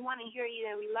 because we want to hear you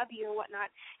and we love you and whatnot,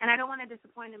 and I don't want to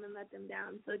disappoint them and let them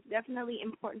down. So it's definitely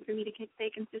important for me to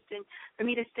stay consistent, for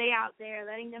me to stay out there,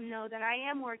 letting them know that I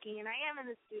am working and I am in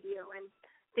the studio and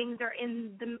things are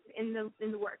in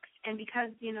the works. And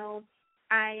because,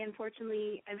 I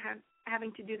unfortunately am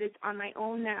having to do this on my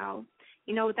own now,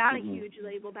 without a huge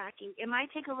label backing. It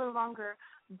might take a little longer,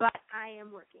 but I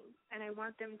am working, and I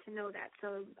want them to know that.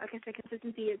 So, like I said,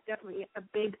 consistency is definitely a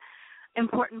big,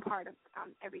 important part of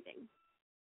everything.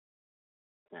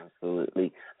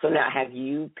 Absolutely. So now, have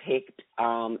you picked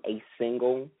a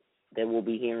single that we'll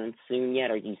be hearing soon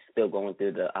yet, or are you still going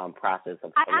through the process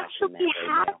of I selection? actually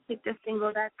have picked a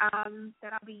single that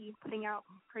I'll be putting out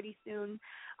pretty soon.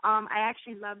 I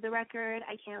actually love the record.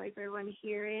 I can't wait for everyone to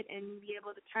hear it and be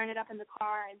able to turn it up in the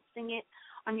car and sing it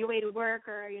on your way to work,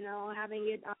 or having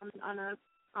it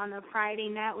on a Friday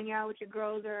night when you're out with your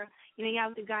girls, or you're out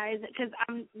with the guys, because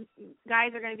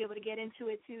guys are going to be able to get into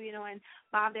it too, and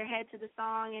bob their head to the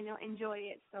song and enjoy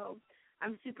it. So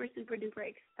I'm super, super duper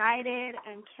excited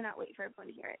and cannot wait for everyone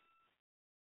to hear it.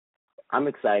 I'm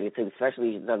excited too,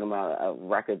 especially talking about a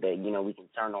record that we can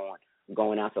turn on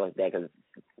going out so like that, because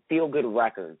feel good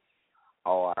records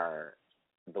are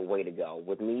the way to go.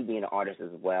 With me being an artist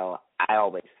as well, I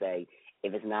always say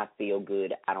if it's not feel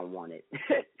good, I don't want it,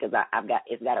 because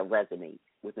it's got to resonate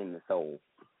within the soul.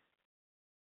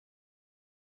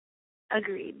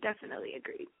 Agreed, definitely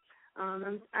agreed.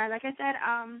 Like I said,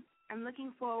 I'm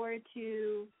looking forward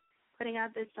to putting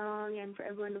out this song and for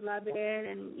everyone to love it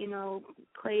and,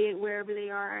 play it wherever they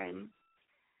are. And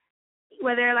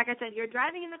whether, like I said, you're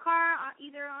driving in the car,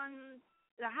 either on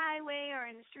the highway or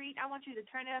in the street, I want you to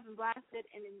turn it up and blast it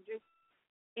and then just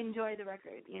enjoy the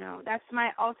record. That's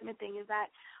my ultimate thing, is that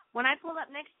when I pull up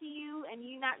next to you and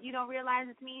you don't realize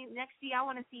it's me next to you, I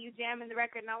want to see you jamming the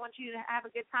record, and I want you to have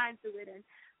a good time to it. And,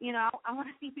 I want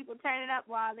to see people turn it up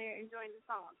while they're enjoying the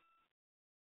song.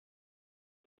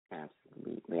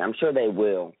 Absolutely. I'm sure they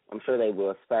will,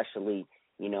 especially,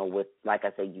 with, like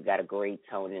I said, you got a great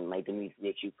tone, and like the music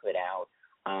that you put out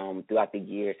throughout the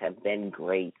years have been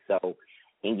great. So,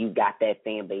 and you got that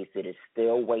fan base that is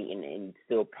still waiting and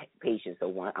still patient.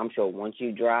 So I'm sure once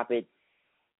you drop it,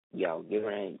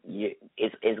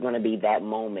 it's gonna be that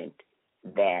moment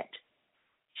that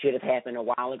should have happened a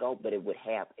while ago, but it would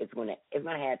have. It's gonna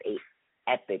have a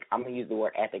epic. I'm gonna use the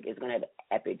word epic. It's gonna have an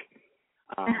epic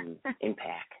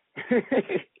impact.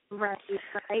 Right.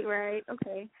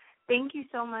 Okay. Thank you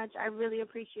so much. I really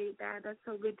appreciate that. That's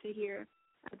so good to hear.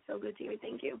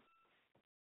 Thank you.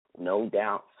 No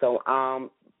doubt. So,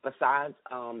 besides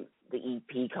the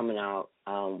EP coming out,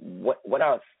 what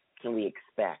else can we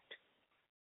expect?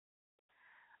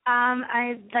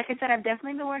 Like I said, I've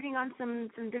definitely been working on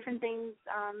some different things,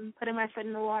 putting my foot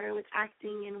in the water with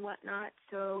acting and whatnot.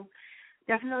 So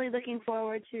definitely looking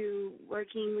forward to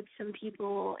working with some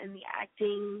people in the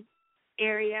acting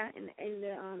area in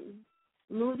the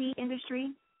movie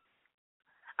industry.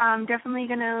 I'm definitely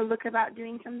gonna look about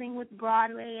doing something with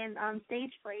Broadway and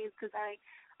stage plays, because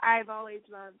I've always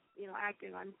loved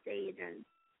acting on stage, and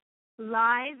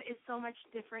live is so much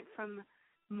different from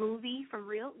movie, from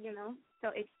real, So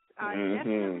it's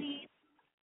definitely,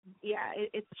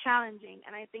 it's challenging,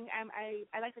 and I think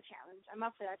I like the challenge. I'm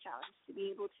up for that challenge, to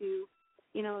be able to,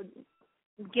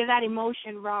 give that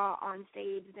emotion raw on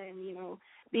stage than,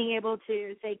 being able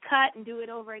to say cut and do it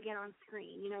over again on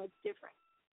screen. It's different.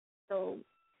 So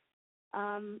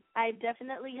I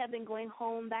definitely have been going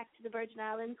home back to the Virgin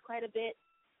Islands quite a bit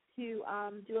to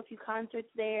do a few concerts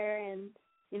there, and,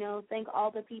 thank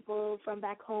all the people from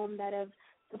back home that have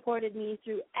supported me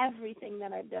through everything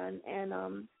that I've done. And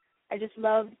I just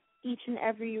love each and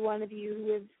every one of you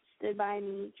who have stood by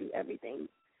me through everything.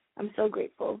 I'm so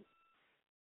grateful.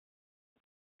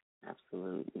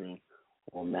 Absolutely.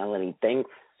 Well, Melanie, thanks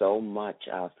so much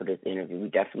for this interview. We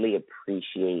definitely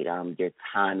appreciate your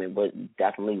time, and we're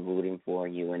definitely rooting for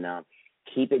you. And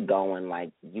keep it going.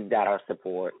 Like, you've got our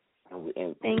support.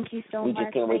 And thank you so much. We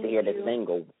just can't wait to hear the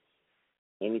single.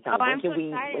 Anytime. Oh, I'm so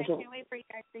excited. I can't wait for you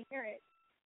guys to hear it.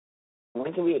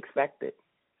 When can we expect it?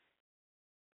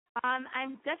 I'm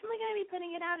definitely going to be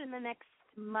putting it out in the next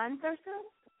month or so.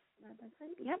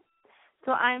 Yep.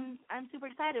 So I'm super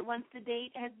excited. Once the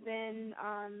date has been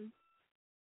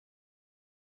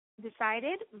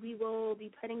decided, we will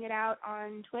be putting it out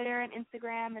on Twitter and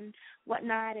Instagram and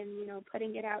whatnot, and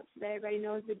putting it out so that everybody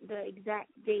knows the exact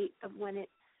date of when it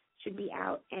should be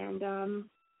out. And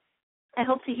I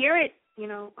hope to hear it,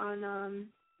 on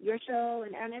your show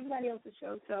and on everybody else's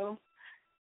show. So.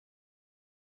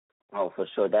 Oh, for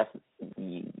sure.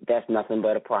 That's nothing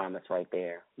but a promise right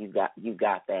there. You got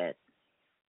that.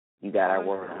 You got our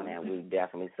word on that. We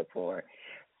definitely support.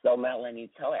 So,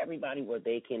 Melanie, tell everybody where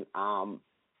they can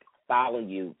follow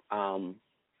you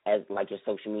as like your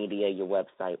social media, your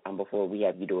website, before we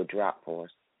have you do a drop for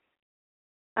us.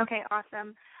 Okay,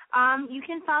 awesome. You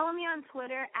can follow me on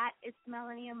Twitter at It's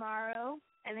Melanie Amaro,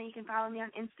 and then you can follow me on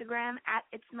Instagram at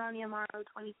It's Melanie Amaro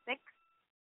 26.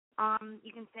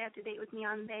 You can stay up to date with me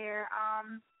on there.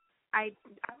 I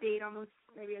update almost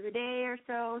every other day or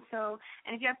so.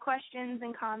 And if you have questions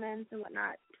and comments and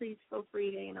whatnot, please feel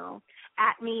free to,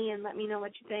 at me and let me know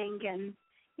what you think. And,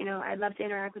 I'd love to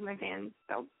interact with my fans.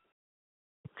 So,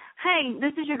 hey,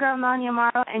 this is your girl, Melanie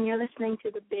Amaro, and you're listening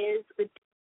to The Biz with D.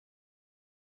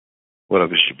 What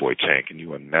up, it's your boy Tank, and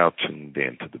you are now tuned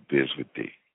in to The Biz with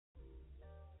D.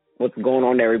 What's going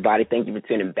on, everybody? Thank you for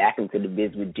tuning back into The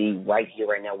Biz with D right here,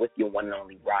 right now, with your one and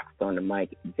only rock star on the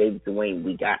mic, David Dwayne.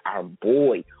 We got our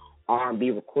boy, R&B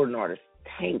recording artist,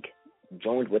 Tank,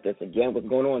 joined with us again. What's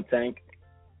going on, Tank?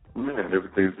 Man,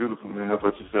 everything's beautiful, man. How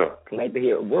about yourself? Glad to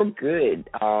hear it. We're good.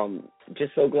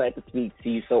 Just so glad to speak to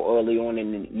you so early on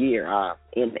in the year.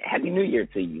 And Happy New Year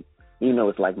to you.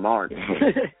 It's like March.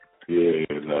 Yeah,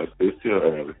 no, it's still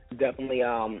early. Definitely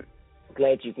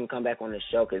glad you can come back on the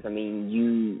show, because,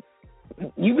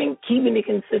 you've been keeping it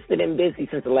consistent and busy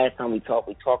since the last time we talked.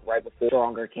 We talked right before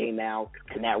Stronger came out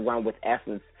and that run with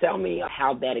Essence. Tell me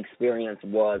how that experience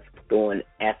was doing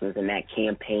Essence and that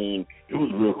campaign. It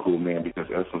was real cool, man, because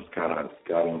Essence kind of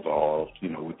got involved,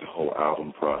 with the whole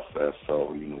album process.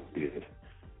 So,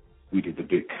 we did the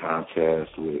big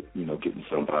contest with, getting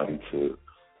somebody to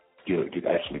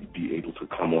actually be able to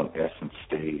come on Essence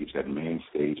stage, that main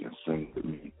stage, and sing with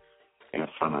me in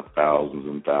front of thousands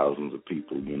and thousands of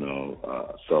people,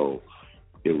 so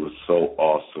it was so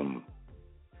awesome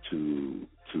to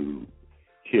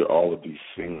hear all of these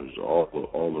singers all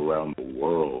around the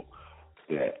world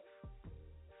that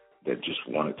just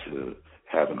wanted to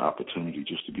have an opportunity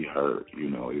just to be heard.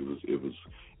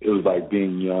 It was like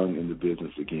being young in the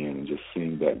business again, and just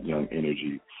seeing that young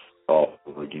energy all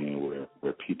over again,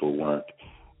 where people weren't,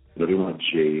 they weren't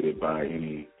jaded by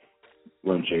any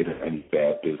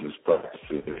bad business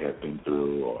practices they had been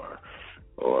through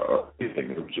or anything.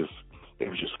 They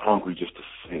were just hungry just to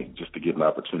sing, just to get an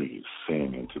opportunity to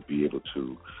sing and to be able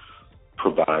to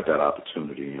provide that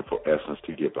opportunity, and for Essence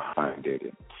to get behind it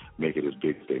and make it as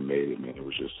big as they made it. Man, it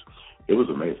was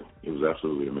amazing. It was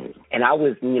absolutely amazing. And I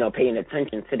was, paying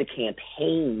attention to the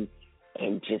campaign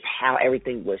and just how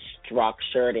everything was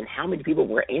structured and how many people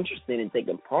were interested in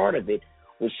taking part of it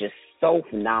was just so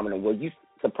phenomenal. Were you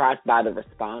surprised by the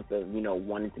response of,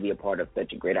 wanting to be a part of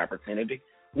such a great opportunity?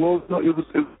 Well, no,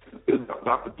 the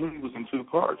opportunity was in two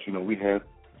parts. We had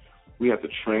the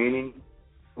training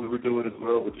we were doing as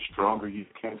well with the Stronger Youth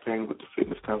campaign with the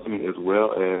fitness company, as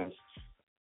well as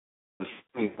the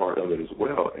singing part of it as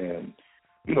well. And,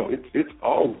 you know, it's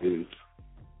always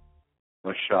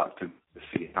a shock to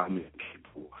see how many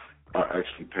people are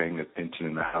actually paying attention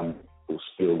and how many people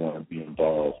still want to be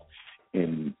involved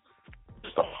in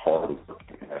just the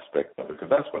hard-working aspect of it, because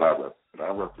that's what I represent.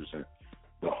 I represent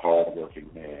the hard-working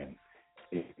man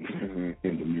in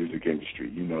the music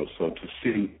industry, you know. So to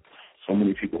see so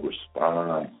many people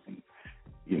respond, and,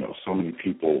 you know, so many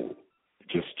people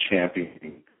just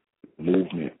championing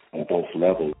movement on both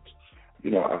levels,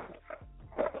 you know,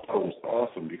 I thought it was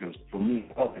awesome, because for me,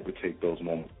 I don't ever take those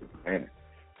moments for granted.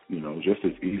 You know, just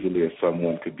as easily as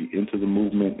someone could be into the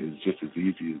movement is just as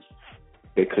easy as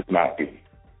they could not be.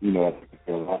 You know,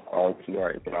 there are a lot of artists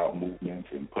that put out movements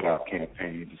and put out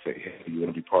campaigns and say, hey, you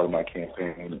want to be part of my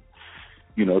campaign? And,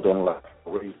 you know, don't allow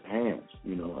people to raise their hands,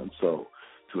 you know. And so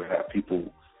to have people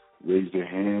raise their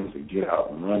hands and get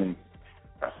out and running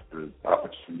after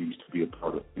opportunities to be a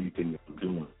part of anything that we're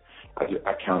doing,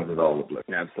 I counted it all a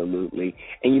blessing. Absolutely.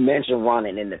 And you mentioned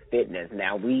running in the fitness.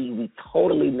 Now, we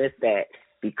totally missed that,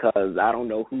 because I don't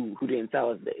know who didn't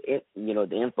tell us the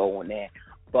info on that.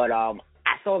 But I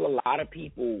saw a lot of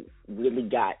people really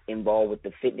got involved with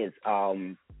the fitness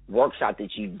workshop that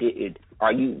you did.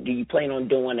 Do you plan on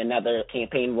doing another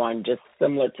campaign run just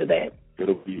similar to that?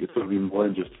 It's going to be more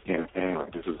than just a campaign.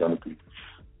 Like, this is going to be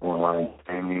online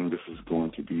training. This is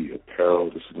going to be apparel.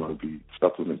 This is going to be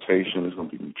supplementation. It's going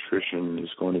to be nutrition.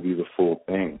 It's going to be the full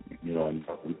thing. You know, and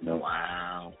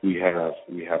wow. We have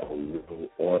a real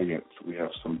audience. We have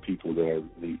some people that are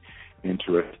really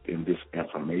interested in this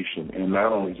information, and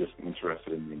not only just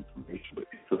interested in the information, but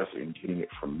interested in getting it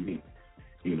from me.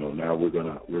 You know, now we're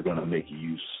gonna make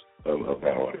use of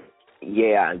that audience.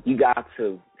 Yeah, you got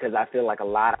to, because I feel like a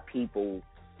lot of people,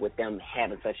 with them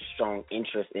having such a strong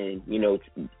interest in, you know,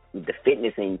 the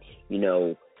fitness, and, you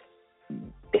know,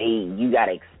 you got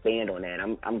to expand on that.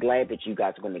 I'm glad that you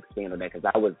guys are going to expand on that, because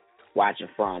I was watching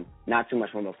from not too much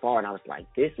from afar, and I was like,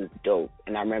 this is dope.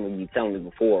 And I remember you telling me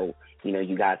before, you know,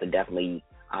 you guys are definitely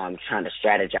trying to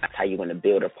strategize how you're going to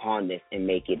build upon this and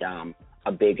make it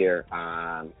a bigger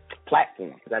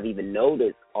platform. Because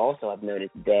I've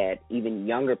noticed that even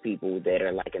younger people that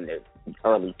are like in their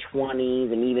early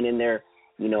 20s and even in their,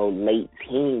 you know, late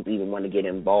teens even want to get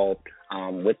involved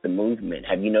with the movement.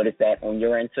 Have you noticed that on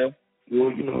your end too?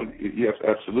 Well, you know, yes,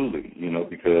 absolutely. You know,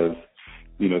 because,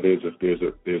 you know, there's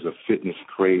a fitness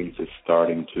craze that's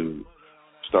starting to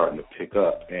pick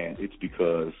up, and it's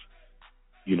because,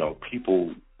 you know,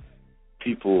 people,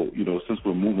 you know, since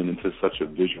we're moving into such a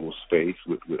visual space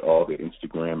with all the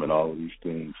Instagram and all of these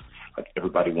things, like,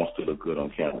 everybody wants to look good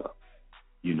on camera,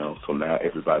 you know. So now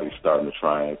everybody's starting to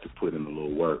try to put in a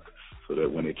little work, so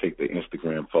that when they take their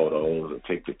Instagram photos or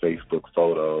take their Facebook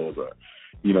photos, or,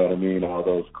 you know what I mean, all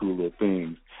those cool little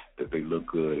things, that they look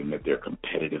good and that they're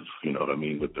competitive, you know what I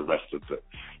mean, with the rest of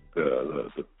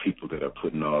the people that are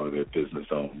putting all of their business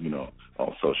on, you know,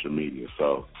 on social media.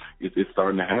 So it's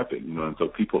starting to happen, you know, and so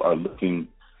people are looking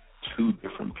to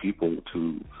different people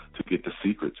to get the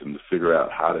secrets and to figure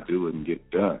out how to do it and get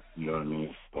it done, you know what I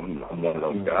mean. I'm one of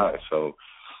those guys, so,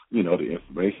 you know, the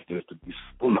information is to be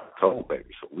still not told, baby.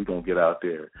 So we're going to get out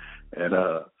there and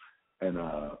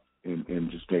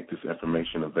just make this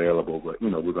information available. But, you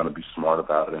know, we're going to be smart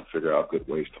about it and figure out good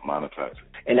ways to monetize it.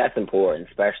 And that's important,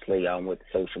 especially with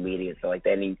social media and stuff like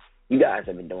that. And you guys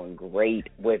have been doing great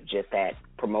with just that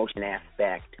promotion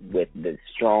aspect, with the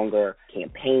Stronger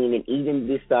campaign, and even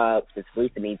this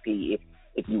recent EP,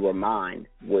 If You Were Mine,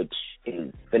 which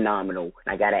is phenomenal.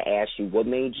 I got to ask you, what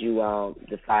made you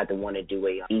decide to want to do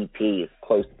a EP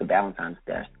close to Valentine's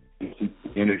Day?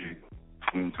 Energy.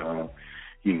 And,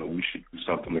 you know, we should do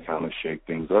something to kind of shake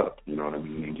things up, you know what I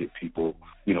mean, and get people,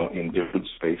 you know, in different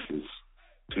spaces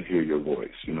to hear your voice.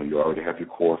 You know, you already have your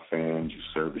core fans, you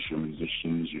service your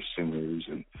musicians, your singers,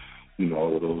 and, you know,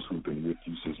 all of those who've been with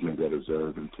you since Men That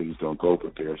Deserve and Please Don't Go,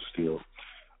 but there are still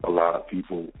a lot of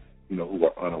people, you know, who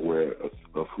are unaware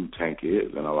of who Tank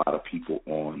is, and a lot of people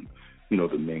on, you know,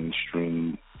 the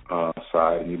mainstream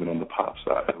side and even on the pop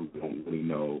side who don't really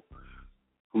know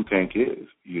who Tank is,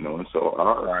 you know. And so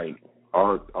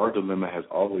our dilemma has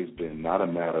always been not a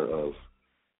matter of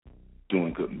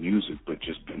doing good music, but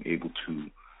just being able to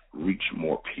reach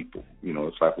more people. You know,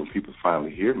 it's like when people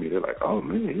finally hear me, they're like, oh,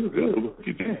 man, you're good. What have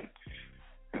you been?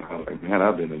 And I'm like, man,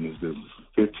 I've been in this business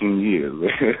 15 years.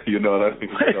 You know what I mean?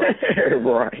 So,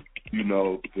 right. You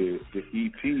know, the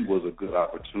EP was a good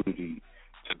opportunity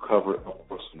to cover up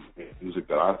some music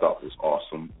that I thought was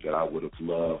awesome, that I would have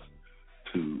loved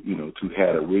to, you know, to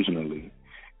had originally.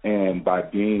 And by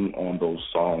being on those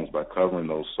songs, by covering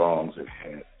those songs, it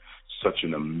had such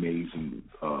an amazing,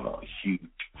 huge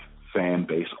fan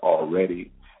base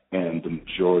already. And the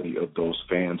majority of those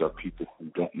fans are people who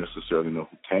don't necessarily know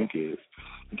who Tank is.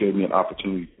 It gave me an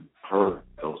opportunity to hear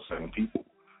those same people,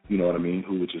 you know what I mean,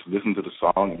 who would just listen to the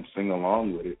song and sing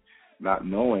along with it, not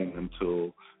knowing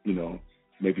until, you know,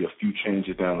 maybe a few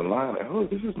changes down the line, like, oh,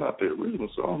 this is not the original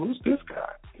song. Who's this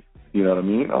guy? You know what I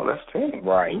mean? Oh, that's Tank.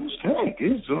 Right. Who's Tank?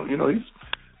 He's, you know, he's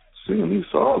singing these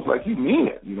songs like he mean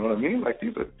it. You know what I mean? Like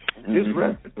these are his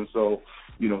records. And so,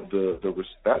 you know,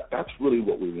 that's really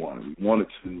what we wanted. We wanted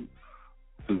to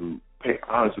pay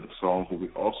honor to the songs, but we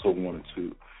also wanted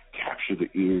to capture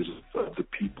the ears of the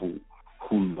people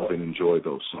who love and enjoy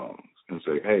those songs and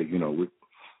say, hey, you know,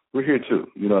 we're here too.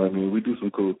 You know what I mean? We do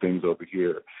some cool things over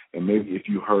here. And maybe if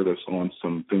you heard us on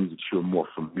some things that you're more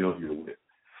familiar with,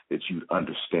 that you'd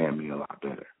understand me a lot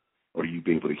better, or you'd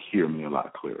be able to hear me a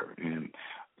lot clearer. And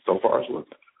so far it's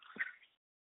working.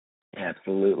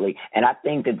 Absolutely. And I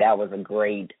think that was a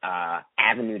great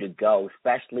avenue to go,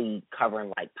 especially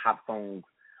covering like pop songs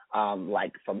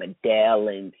like from Adele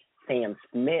and Sam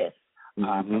Smith,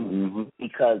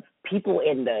 because people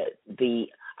in the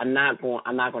I'm not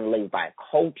going to label by a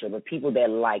culture, but people that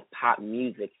like pop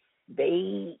music,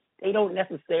 they don't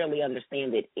necessarily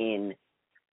understand that in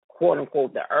quote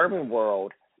unquote the urban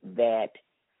world that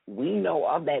we know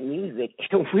of that music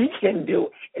and we can do,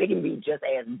 and it can be just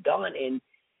as done. And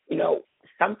you know,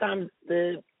 sometimes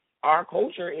our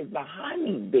culture is behind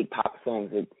these big pop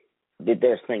songs that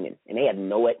they're singing, and they have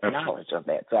no knowledge of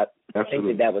that. So I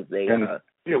think that was the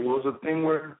it was a thing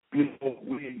where, you know,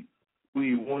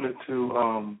 we wanted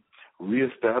to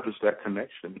reestablish that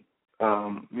connection,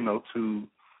 you know, to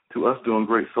us doing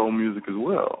great soul music as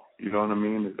well. You know what I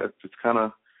mean? That's just kind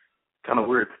of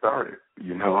where it started,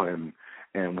 you know.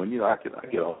 And when, you know, I get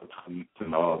all the tweets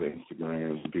and all the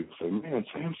Instagrams and people say, man,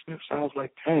 Sam Smith sounds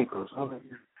like Tank or something.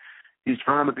 He's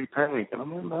trying to be Tank. And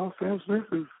I'm like, no, Sam Smith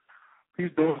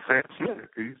he's doing Sam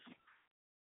Smith.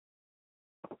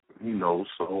 He knows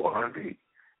soul R&B.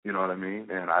 You know what I mean?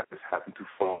 And I just happen to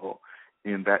fall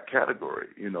in that category,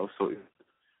 you know. So it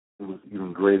was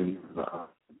even greater.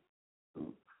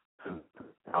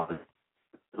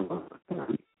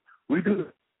 We do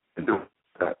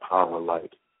that power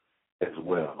light as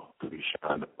well to be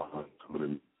shined upon some of the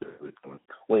music.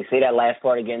 Wait, say that last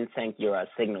part again. Tank, your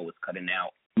signal was cutting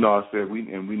out. No, I said we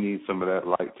need some of that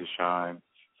light to shine,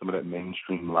 some of that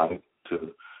mainstream light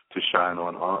to shine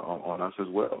on us as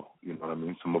well. You know what I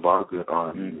mean? Some of our good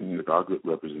R&B, our good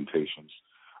representations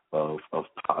of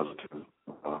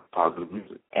positive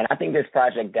music. And I think this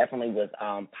project definitely was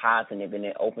positive, and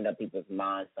it opened up people's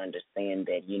minds to understand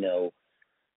that, you know,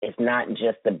 it's not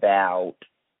just about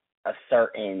a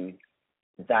certain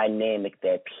dynamic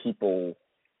that people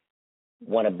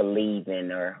want to believe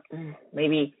in, or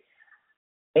maybe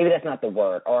that's not the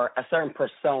word, or a certain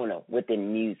persona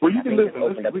within music. Well, you can listen.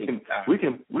 We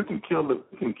can kill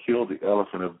the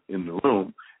elephant in the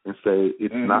room and say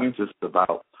it's not just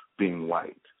about being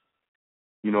white.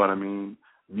 You know what I mean?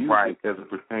 Music, as it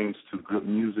pertains to good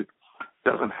music,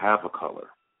 doesn't have a color.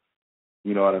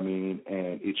 You know what I mean?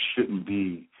 And it shouldn't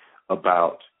be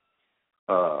about,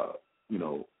 you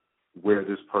know, where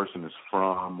this person is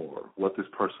from or what this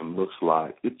person looks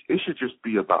like. It should just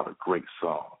be about a great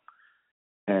song.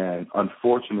 And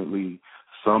unfortunately,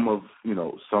 some of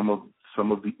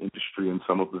the industry and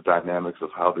some of the dynamics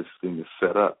of how this thing is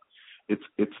set up,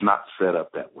 it's not set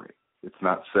up that way. It's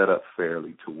not set up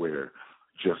fairly to where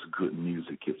just good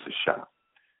music gets a shot.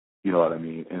 You know what I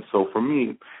mean? And so for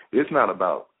me, it's not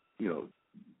about, you know,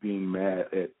 being mad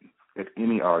at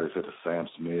any artist, at a Sam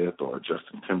Smith or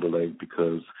Justin Timberlake,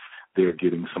 because they're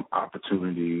getting some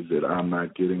opportunities that I'm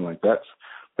not getting. Like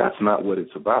that's not what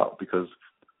it's about, because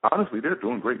honestly, they're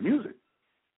doing great music.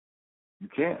 You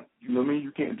know what I mean?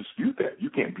 You can't dispute that. You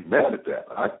can't be mad at that.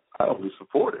 I always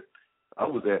support it. I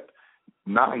was at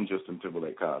 9 Justin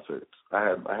Timberlake concerts.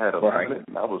 I had a minute,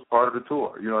 and I was part of the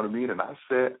tour. You know what I mean? And I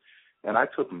sat and I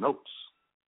took notes.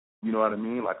 You know what I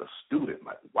mean? Like a student.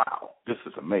 Like, wow, this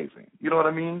is amazing. You know what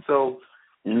I mean? So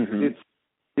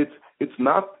it's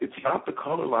not the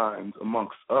color lines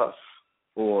amongst us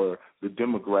or the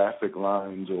demographic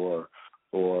lines or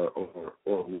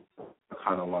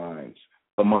kind of lines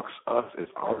amongst us as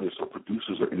artists or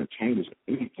producers or entertainers or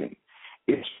anything.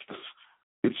 It's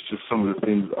just some of the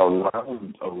things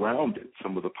around it,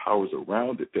 some of the powers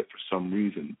around it that for some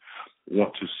reason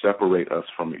want to separate us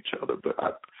from each other.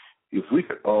 But if we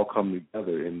could all come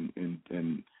together and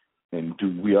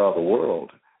do We Are the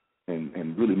World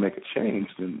and really make a change,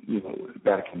 then, you know,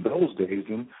 back in those days,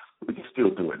 then we can still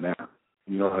do it now.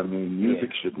 You know what I mean? Music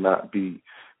should not be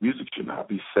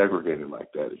segregated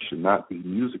like that. It should not be.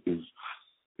 Music is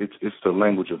it's the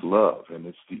language of love, and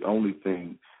it's the only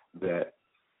thing that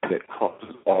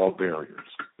crosses all barriers.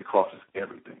 It crosses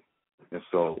everything. And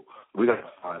so we got to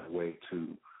find a way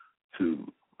to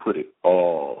put it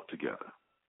all together,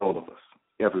 all of us,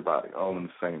 everybody, all in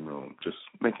the same room, just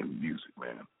making music,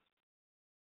 man.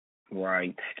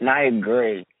 Right. And I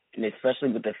agree, and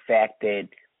especially with the fact that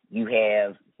you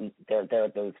have there are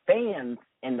those fans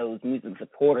and those music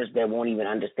supporters that won't even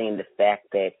understand the fact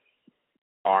that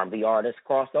R&B artists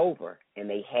cross over, and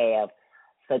they have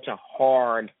such a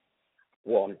harsh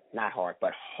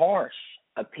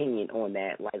opinion on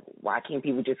that. Like, why can't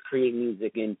people just create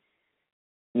music and,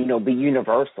 be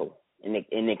universal and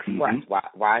express?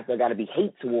 Why is there got to be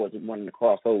hate towards it wanting to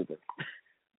cross over?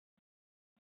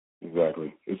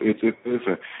 Exactly.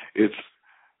 It's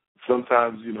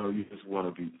sometimes, you just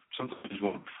want to be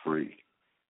free.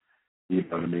 You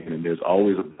know what I mean? And there's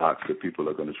always a box that people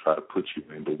are going to try to put you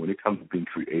in. But when it comes to being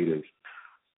creative,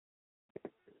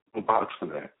 no box for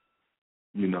that.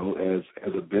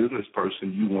 As a business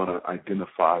person, you want to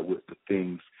identify with the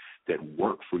things that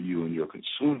work for you and your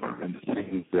consumer, and the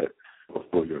things that are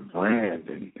for your brand,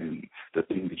 and the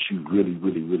thing that you really,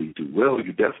 really, really do well.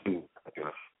 You definitely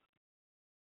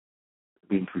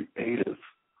being creative.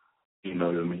 You know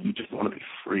what I mean? You just want to be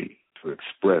free to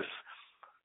express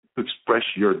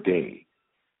your day.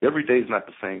 Every day is not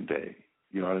the same day.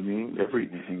 You know what I mean? Every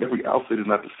outfit is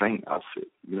not the same outfit.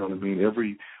 You know what I mean?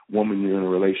 Every woman you're in a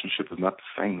relationship is not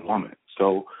the same woman.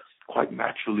 So quite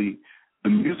naturally, the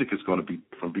music is going to be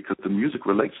different because the music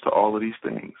relates to all of these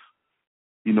things.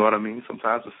 You know what I mean?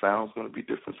 Sometimes the sound's going to be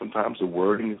different. Sometimes the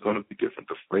wording is going to be different,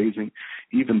 the phrasing,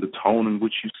 even the tone in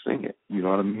which you sing it. You know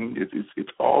what I mean?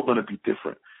 It's all going to be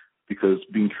different because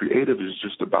being creative is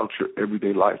just about your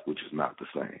everyday life, which is not the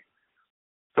same.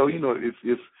 So, as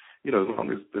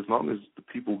long as the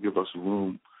people give us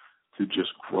room to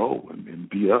just grow and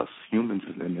be us, humans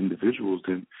and individuals,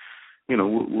 then,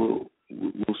 we'll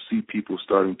see people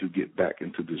starting to get back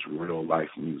into this real life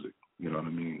music. You know what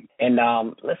I mean? And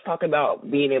let's talk about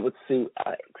being able to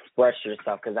express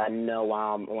yourself, because I know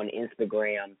on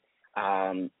Instagram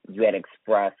you had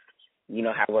expressed,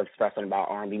 how we're expressing about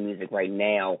R&B music right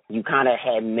now. You kind of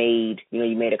had made,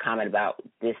 you made a comment about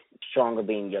this Stronger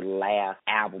being your last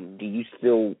album. Do you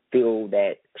still feel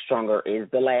that Stronger is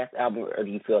the last album, or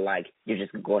do you feel like you're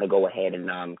just going to go ahead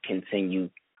and continue?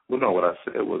 Well, no, what I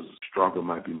said was Stronger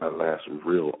might be my last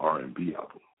real R&B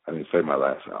album. I didn't say my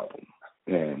last album.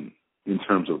 And in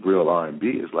terms of real R&B,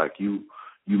 it's like you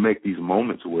make these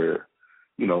moments where,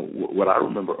 what I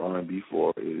remember R&B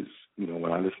for is,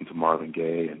 when I listen to Marvin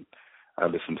Gaye and I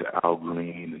listen to Al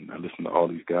Green and I listen to all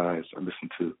these guys, I listen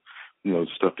to, the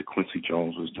stuff that Quincy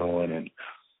Jones was doing, and,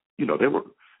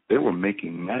 they were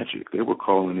making magic. They were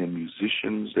calling in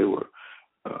musicians. They were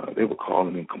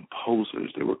calling in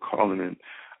composers. They were calling in,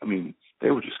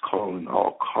 they were just calling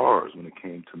all cars when it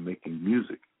came to making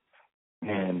music.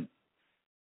 And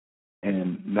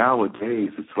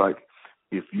nowadays it's like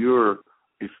if you're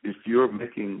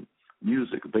making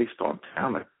music based on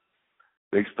talent,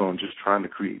 based on just trying to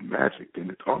create magic, then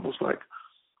it's almost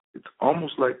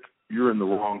like you're in the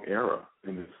wrong era,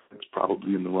 and it's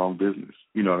probably in the wrong business.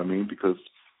 You know what I mean? Because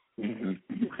you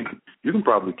can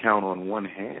probably count on one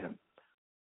hand,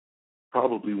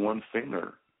 probably one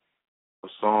finger, a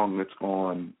song that's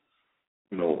on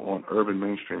urban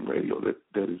mainstream radio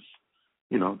that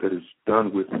is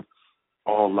done with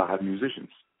all live musicians.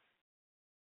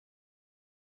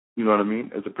 You know what I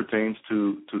mean? As it pertains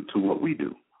to what we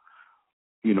do.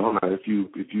 Now if you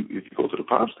go to the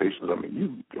pop stations,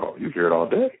 you hear it all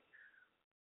day.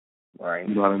 Right.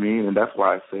 You know what I mean? And that's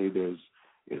why I say there's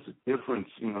a difference,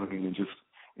 and just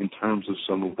in terms of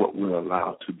some of what we're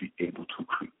allowed to be able to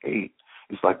create.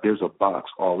 It's like there's a box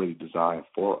already designed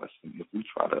for us. And if we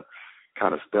try to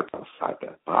kind of step outside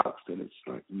that box, then it's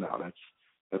like, no,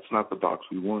 that's not the box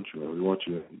we want you in. We want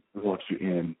you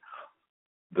in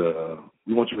the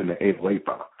 808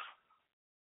 box.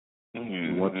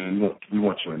 We want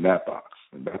you in that box,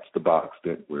 and that's the box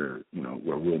that where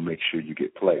we'll make sure you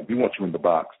get played. We want you in the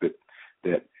box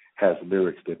that has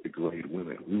lyrics that degrade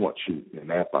women. We want you in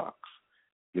that box.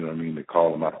 You know what I mean? They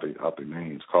call them out their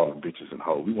names, call them bitches and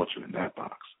hoes. We want you in that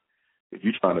box. If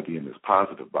you're trying to be in this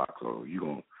positive box, you're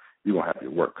gonna have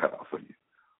your work cut out for you.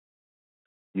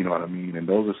 You know what I mean? And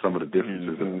those are some of the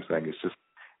differences that I'm saying.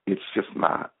 It's just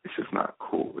not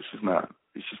cool. It's just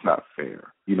not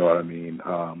fair. You know what I mean?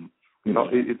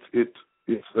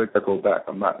 It's like I go back.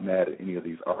 I'm not mad at any of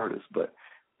these artists, but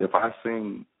if I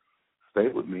sing "Stay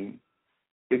With Me,"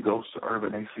 it goes to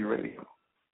Urban AC Radio.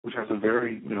 which has a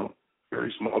very,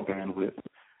 very small bandwidth.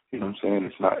 You know what I'm saying?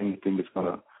 It's not anything that's going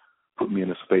to put me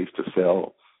in a space to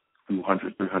sell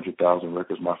 200, 300,000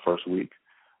 records my first week.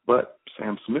 But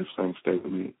Sam Smith's thing stayed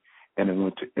with me, and it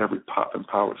went to every pop and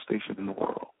power station in the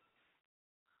world.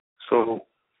 So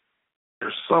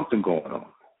there's something going on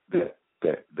that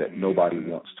nobody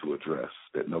wants to address,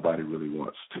 that nobody really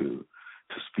wants to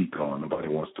speak on. Nobody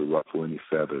wants to ruffle any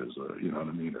feathers or, you know what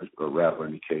I mean, or rattle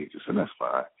any cages, and that's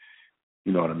fine.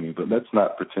 You know what I mean? But let's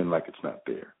not pretend like it's not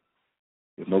there.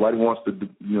 If nobody wants to,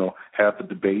 have the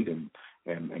debate and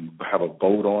have a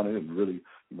vote on it and really,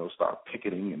 start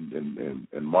picketing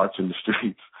and marching the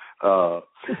streets,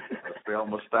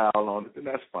 Selma style on it, then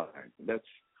that's fine.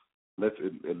 Let's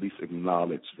at least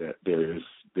acknowledge that there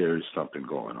is something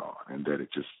going on and that it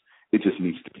just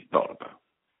needs to be thought about.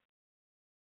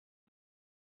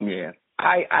 Yeah,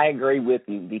 I agree with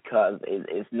you because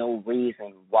it's no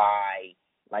reason why,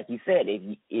 like you said,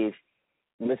 if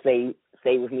let's say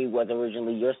 "Stay With Me" was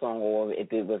originally your song, or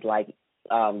if it was like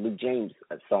Luke James'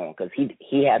 song, because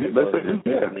he had the version.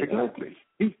 Yeah, exactly.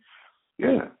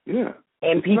 Yeah.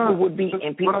 And people would be,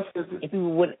 and people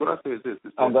would. What I say is this.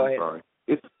 Go ahead. Sorry.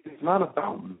 It's not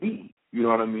about me. You know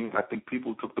what I mean? I think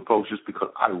people took the post just because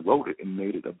I wrote it and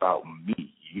made it about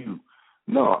me, you.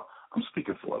 No, I'm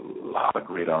speaking for a lot of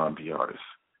great R&B artists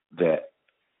that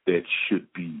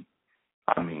should be,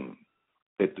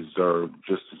 that deserve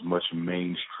just as much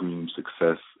mainstream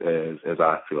success as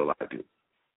I feel I do.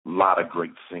 A lot of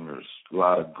great singers, a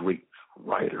lot of great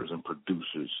writers and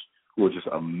producers who are just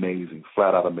amazing,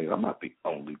 flat out amazing. I'm not the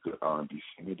only good R&B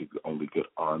singer, the only good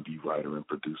R&B writer and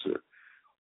producer.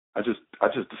 I just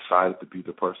decided to be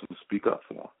the person to speak up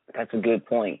for them. That's a good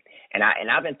point. And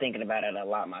I've been thinking about it a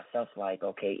lot myself. Like,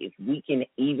 okay, if we can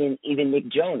even Nick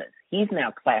Jonas, he's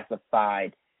now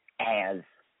classified as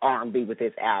R&B with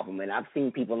his album, and I've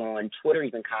seen people on Twitter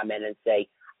even comment and say,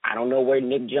 I don't know where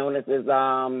Nick Jonas is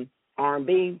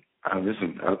R&B.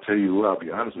 Listen, I'll tell you what, I'll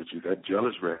be honest with you, that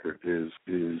Jealous record is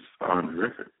R&B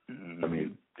record. Mm-hmm. I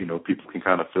mean, people can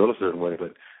kind of feel a certain way,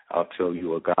 but I'll tell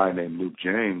you, a guy named Luke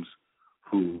James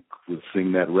who would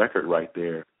sing that record right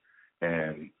there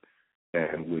and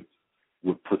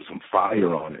would put some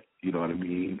fire on it, you know what I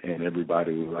mean? And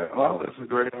everybody was like, oh, that's a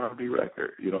great R&B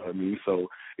record, you know what I mean? So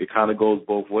it kind of goes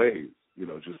both ways,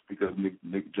 just because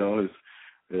Nick Jonas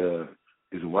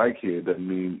is a white kid doesn't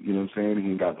mean, you know what I'm saying, he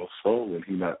ain't got no soul and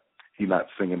he not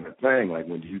singing that thing like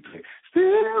when you say,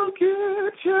 still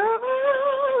get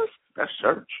jealous. That's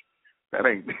church. That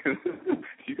ain't,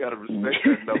 you got to respect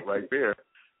that note right there.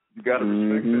 You got to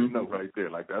respect that note right there.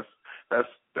 Like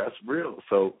that's real.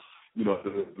 So,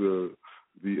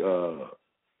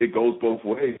 it goes both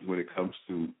ways when it comes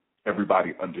to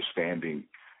everybody understanding,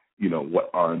 what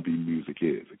R&B music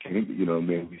is. It can't,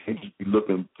 we can't just be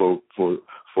looking for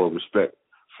respect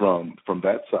from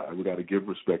that side. We got to give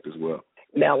respect as well.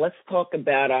 Now let's talk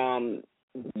about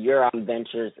your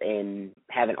ventures in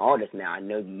having artists. Now I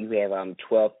know you have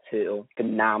 12 Till,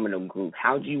 phenomenal group.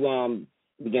 How'd you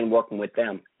begin working with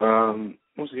them?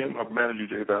 Once again, my manager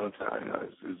Jay Valentine,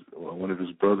 one of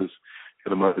his brothers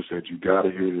hit him up and said, you got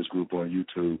to hear this group on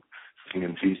YouTube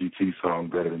singing TGT song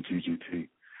better than TGT.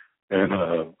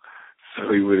 And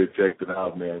so he would have checked it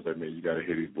out, man. I was like, man, you got to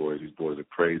hear these boys. These boys are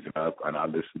crazy. And I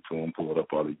listened to them, pulled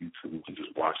up all the YouTube and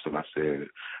just watched them. I said,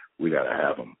 we got to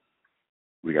have them.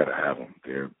 We got to have them.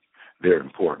 They're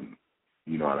important.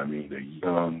 You know what I mean? They're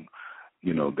young.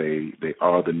 They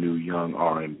are the new young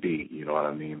R&B. You know what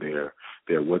I mean? They're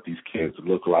what these kids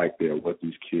look like. They're what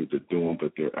these kids are doing,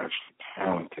 but they're actually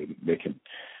talented.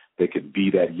 They could be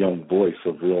that young voice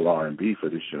of real R&B for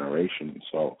this generation.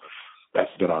 So that's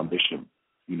been our mission.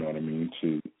 You know what I mean?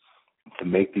 To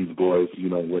make these boys,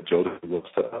 what Jodeci was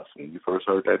to us. When we first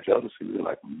heard that Jodeci, we were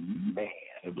like, man,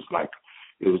 it was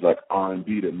like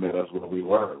R&B that met us where we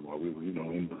were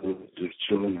in the hood, just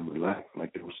chilling and relaxing.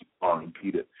 Like there was some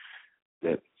R&B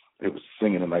that they was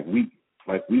singing it like we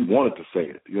wanted to say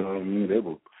it. You know what I mean? It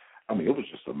was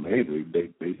just amazing.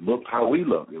 They looked how we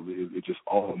looked. It just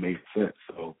all made sense.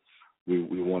 So we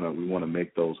want to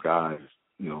make those guys,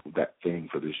 that thing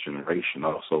for this generation.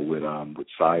 Also with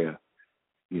Saya,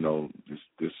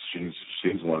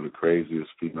 she's one of the craziest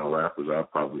female rappers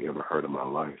I've probably ever heard in my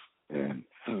life. And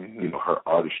her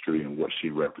artistry and what she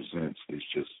represents is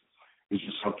just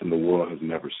something the world has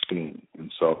never seen.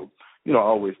 And so, I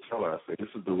always tell her, I say, this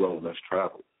is the road, let's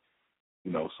travel.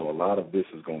 So a lot of this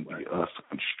is going to be us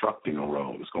constructing a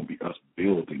road. It's going to be us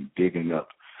building, digging up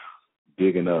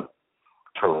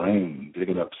terrain,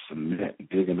 digging up cement,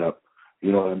 digging up,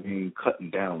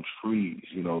 cutting down trees.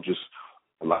 Just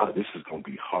a lot of this is going to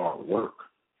be hard work.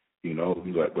 you know.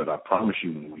 But I promise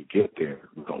you, when we get there,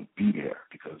 we're gonna be there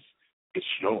because it's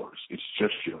yours. It's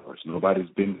just yours. Nobody's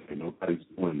been there. Nobody's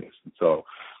doing this. And so,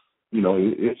 you know,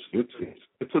 it's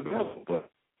available. But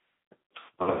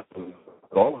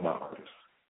all of my artists,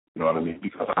 you know what I mean?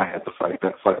 Because I had to fight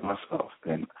that fight myself,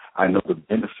 and I know the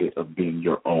benefit of being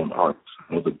your own artist.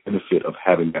 I know the benefit of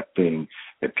having that thing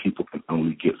that people can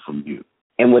only get from you.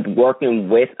 And with working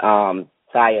with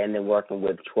Saya and then working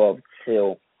with 12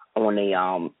 Till on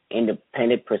a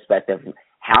independent perspective,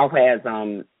 how has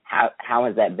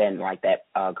that been, like that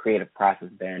creative process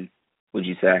been, would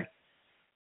you say?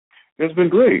 It's been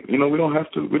great. You know, we don't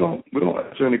answer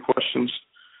any questions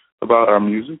about our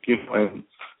music, you know, and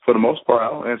for the most part, I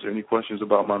don't answer any questions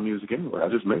about my music anyway. I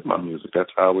just make my music. That's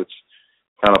how it's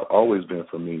kind of always been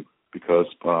for me because,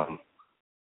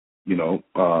 you know,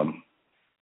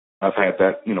 I've had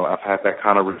that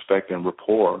kind of respect and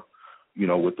rapport, you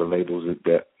know, with the labels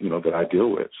that you know, that I deal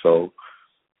with. So,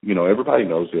 you know, everybody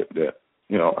knows that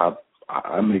you know,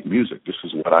 I make music. This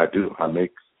is what I do. I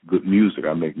make good music.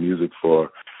 I make music for,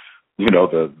 you know,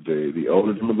 the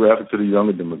older demographic to the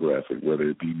younger demographic, whether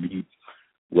it be me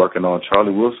working on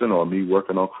Charlie Wilson or me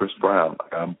working on Chris Brown.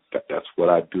 That's what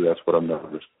I do. That's what I'm never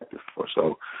respected for.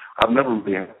 So I've never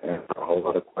really answered a whole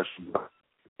lot of questions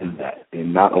in that,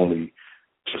 and not only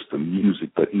just the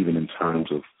music, but even in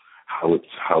terms of how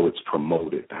it's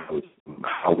promoted,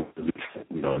 how we,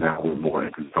 you know, now we're more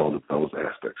in control of those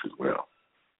aspects as well.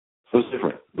 So it's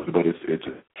different, but it's.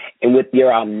 And with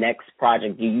your next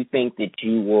project, do you think that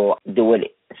you will do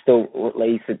it still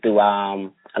release it through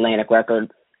Atlantic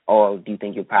Records, or do you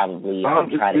think you'll probably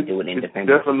try to do it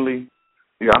independently? Definitely.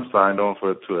 Yeah, I'm signed on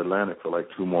to Atlantic for like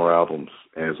 2 more albums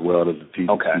as well as the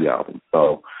TGT album.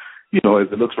 So, you know, as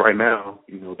it looks right now,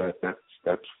 you know,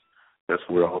 that's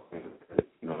where all,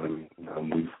 you know,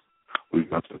 we've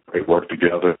done some great work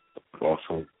together.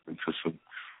 Also into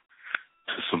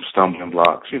some stumbling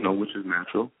blocks, you know, which is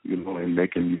natural, you know, in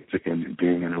making music and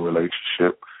being in a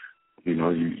relationship. You know,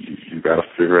 you got to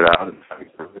figure it out and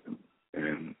fight for it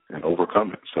and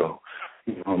overcome it. So,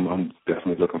 you know, I'm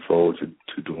definitely looking forward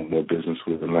to doing more business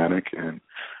with Atlantic, and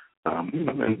you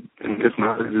know, and if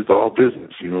not, it's all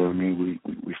business. You know what I mean?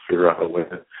 We figure out a way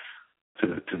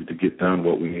to get done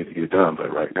what we need to get done.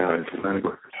 But right now, it's Atlantic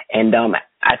Records. And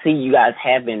I see you guys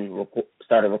have been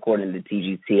started recording the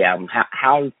TGT album.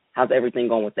 How's everything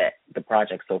going with the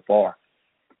project so far?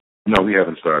 No, we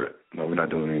haven't started. No, we're not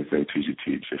doing anything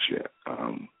TGT just yet.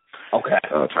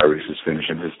 Tyrese is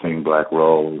finishing his thing, Black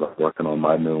Rose. I'm working on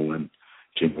my new one.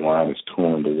 Ginuwine is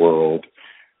touring the world.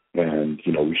 And,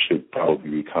 you know, we should probably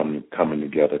be coming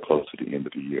together close to the end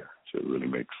of the year to really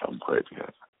make something great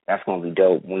together. That's going to be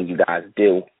dope when you guys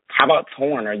do. How about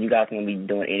touring? Are you guys going to be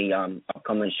doing any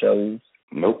upcoming shows?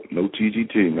 Nope, no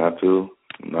TGT, not till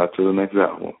the next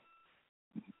album.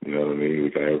 You know what I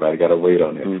mean? Everybody got to wait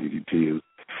on that.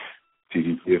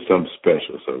 TGT is something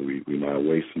special, so we're not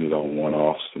wasting it on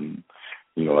one-offs, and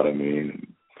you know what I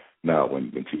mean? Now,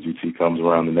 when TGT comes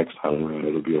around the next time around,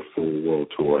 it'll be a full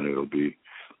world tour, and it'll be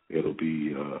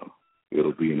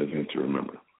an event to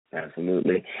remember.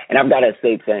 Absolutely. And I've got to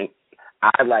say,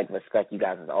 I respect you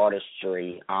guys'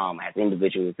 artistry as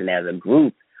individuals and as a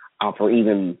group for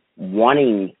even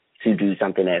wanting to do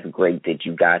something as great that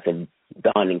you guys have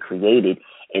done and created,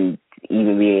 and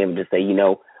even being able to say, you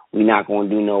know, we're not going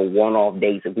to do no one-off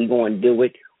dates. If we're going to do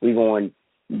it, we're going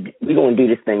to do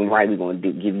this thing right. We're going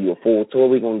to give you a full tour.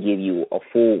 We're going to give you a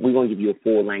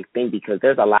full-length thing, because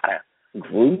there's a lot of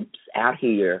groups out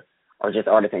here, or just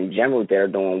artists in general, that are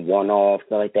doing one-off,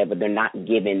 stuff like that, but they're not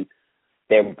giving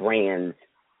their brands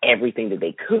everything that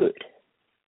they could.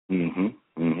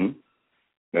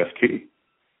 That's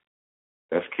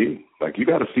key. Like, you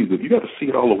got to see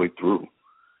it all the way through.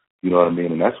 You know what I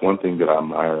mean? And that's one thing that I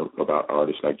admire about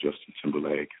artists like Justin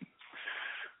Timberlake.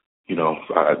 You know,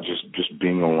 just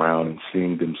being around and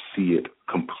seeing them see it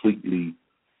completely,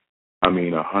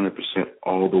 100%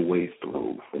 all the way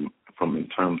through, from in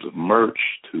terms of merch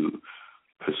to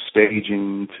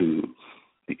staging to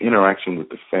the interaction with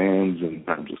the fans in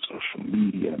terms of social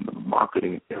media and the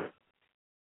marketing and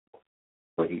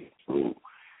everything through.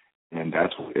 And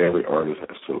that's what every artist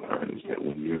has to learn, is that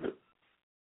when you're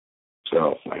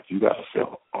yourself, like, you got to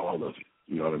feel all of it.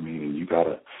 You know what I mean? And you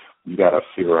gotta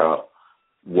figure out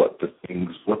what the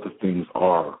things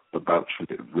are about you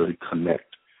that really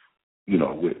connect, you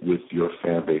know, with your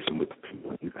fan base and with the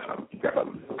people. You gotta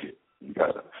milk it. You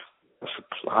gotta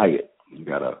supply it. You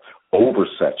gotta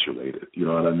oversaturate it. You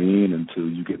know what I mean? Until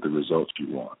you get the results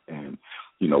you want. And,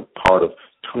 you know, part of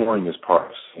touring is part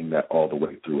of seeing that all the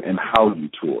way through. And how you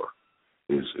tour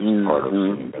is part of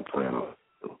seeing that plan on.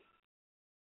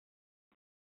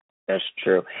 That's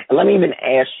true. And let me even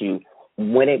ask you,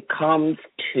 when it comes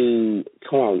to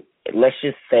touring, let's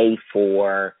just say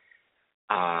for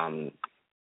an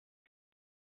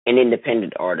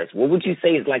independent artist, what would you say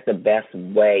is like the best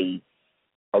way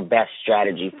or best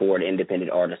strategy for an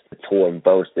independent artist to tour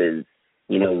versus,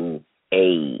 you know,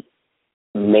 a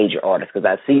major artist? Because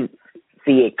I see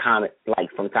it comment like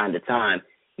from time to time,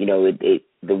 you know, it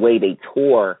the way they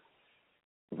tour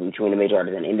between a major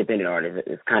artist and independent artist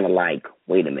is kind of like,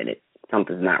 wait a minute,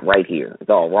 something's not right here. It's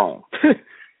all wrong.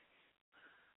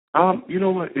 You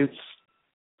know what? It's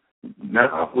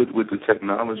now with the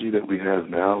technology that we have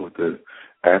now, with the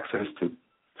access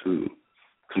to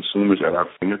consumers at our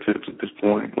fingertips at this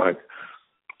point, like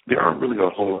there aren't really a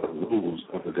whole lot of rules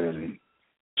other than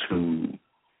to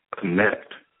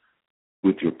connect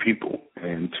with your people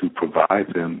and to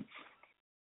provide them,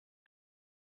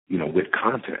 you know, with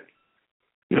content.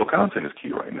 You know, content is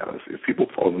key right now. If people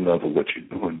fall in love with what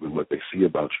you're doing, with what they see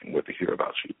about you and what they hear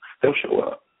about you, they'll show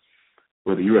up.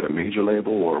 Whether you're at a major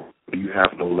label or whether you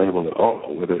have no label at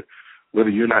all, whether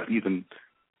you're not even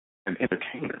an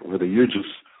entertainer, whether you're just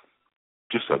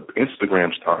an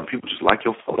Instagram star and people just like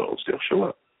your photos, they'll show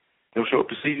up. They'll show up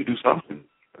to see you do something,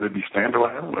 whether it be stand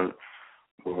around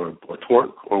or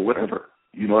twerk or whatever.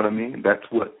 You know what I mean? That's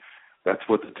what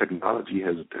the technology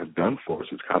has done for us.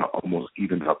 It's kind of almost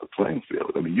evened out the playing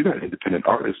field. I mean, you got independent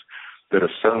artists that are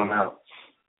selling out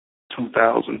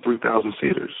 2,000, 3,000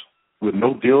 theaters with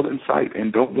no deal in sight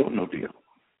and don't want no deal.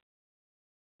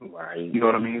 Right. You know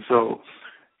what I mean? So,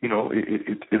 you know,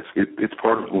 it's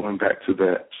part of going back to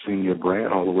that seeing your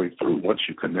brand all the way through. Once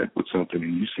you connect with something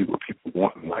and you see what people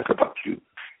want and like about you,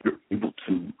 you're able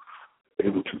to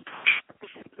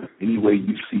push any way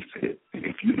you see fit. And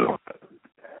if you know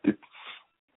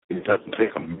it doesn't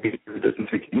take a major, it doesn't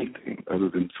take anything other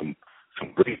than some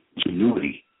great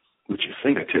ingenuity with your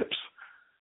fingertips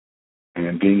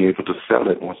and being able to sell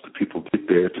it once the people get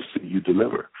there to see you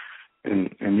deliver.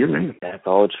 And you're in. That's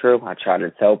all true. I try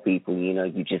to tell people, you know,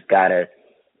 you just gotta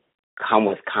come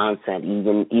with content.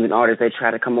 Even artists that try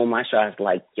to come on my show, it's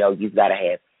like, yo, you gotta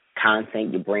have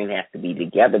content. Your brain has to be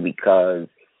together, because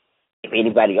if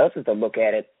anybody else is to look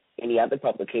at it, any other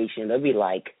publication, they'll be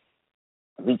like,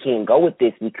 we can't go with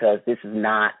this because this is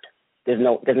not. There's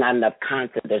not enough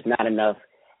content. There's not enough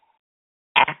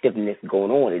activeness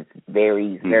going on. It's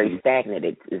very stagnant.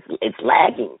 It's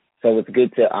lagging. So it's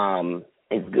good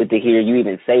to hear you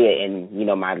even say it, and you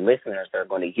know my listeners are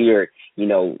going to hear, you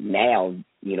know, now,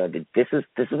 you know, that this is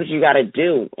what you got to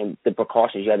do and the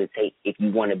precautions you got to take if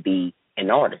you want to be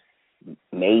an artist,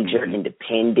 major,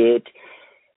 independent,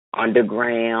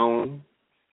 underground,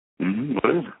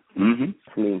 whatever.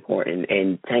 It's really important.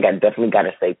 And Tank, I definitely got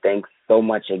to say thanks so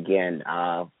much again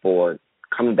for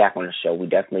coming back on the show. We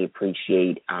definitely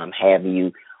appreciate having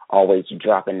you, always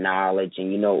dropping knowledge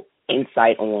and, you know,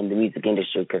 insight on the music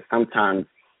industry, because sometimes,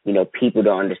 you know, people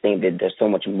don't understand that there's so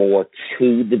much more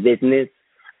to the business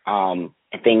and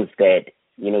things that,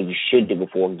 you know, you should do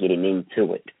before getting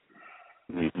into it.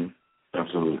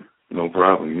 Absolutely. No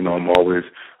problem. You know,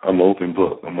 I'm open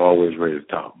book. I'm always ready to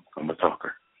talk. I'm a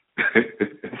talker.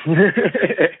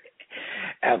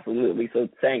 Absolutely. So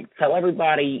tell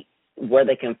everybody where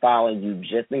they can follow you,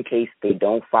 just in case they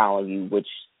don't follow you, which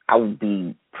I would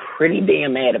be pretty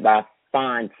damn mad if I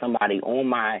find somebody on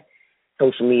my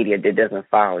social media that doesn't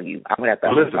follow you. I would have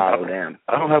to follow them.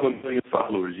 I don't have 1 million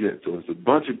followers yet, so it's a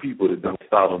bunch of people that don't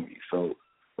follow me, so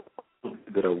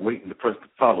that are waiting to press the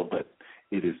follow button.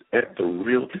 It is at the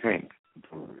Real Tank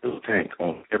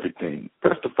on everything.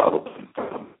 Press the follow button.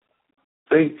 Follow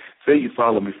me. Say you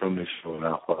follow me from this show, and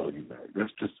I'll follow you back.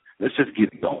 Let's just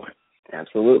get it going.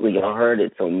 Absolutely, y'all heard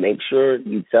it. So make sure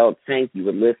you tell Tank you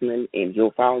were listening, and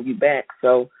he'll follow you back.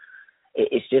 So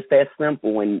it's just that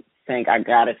simple. And Tank, I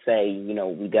gotta say, you know,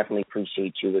 we definitely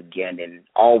appreciate you again, and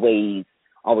always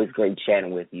great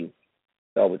chatting with you.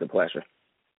 It's always a pleasure.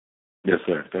 Yes,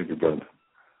 sir. Thank you, brother.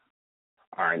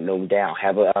 All right, no doubt.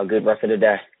 Have a good rest of the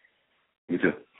day. You too.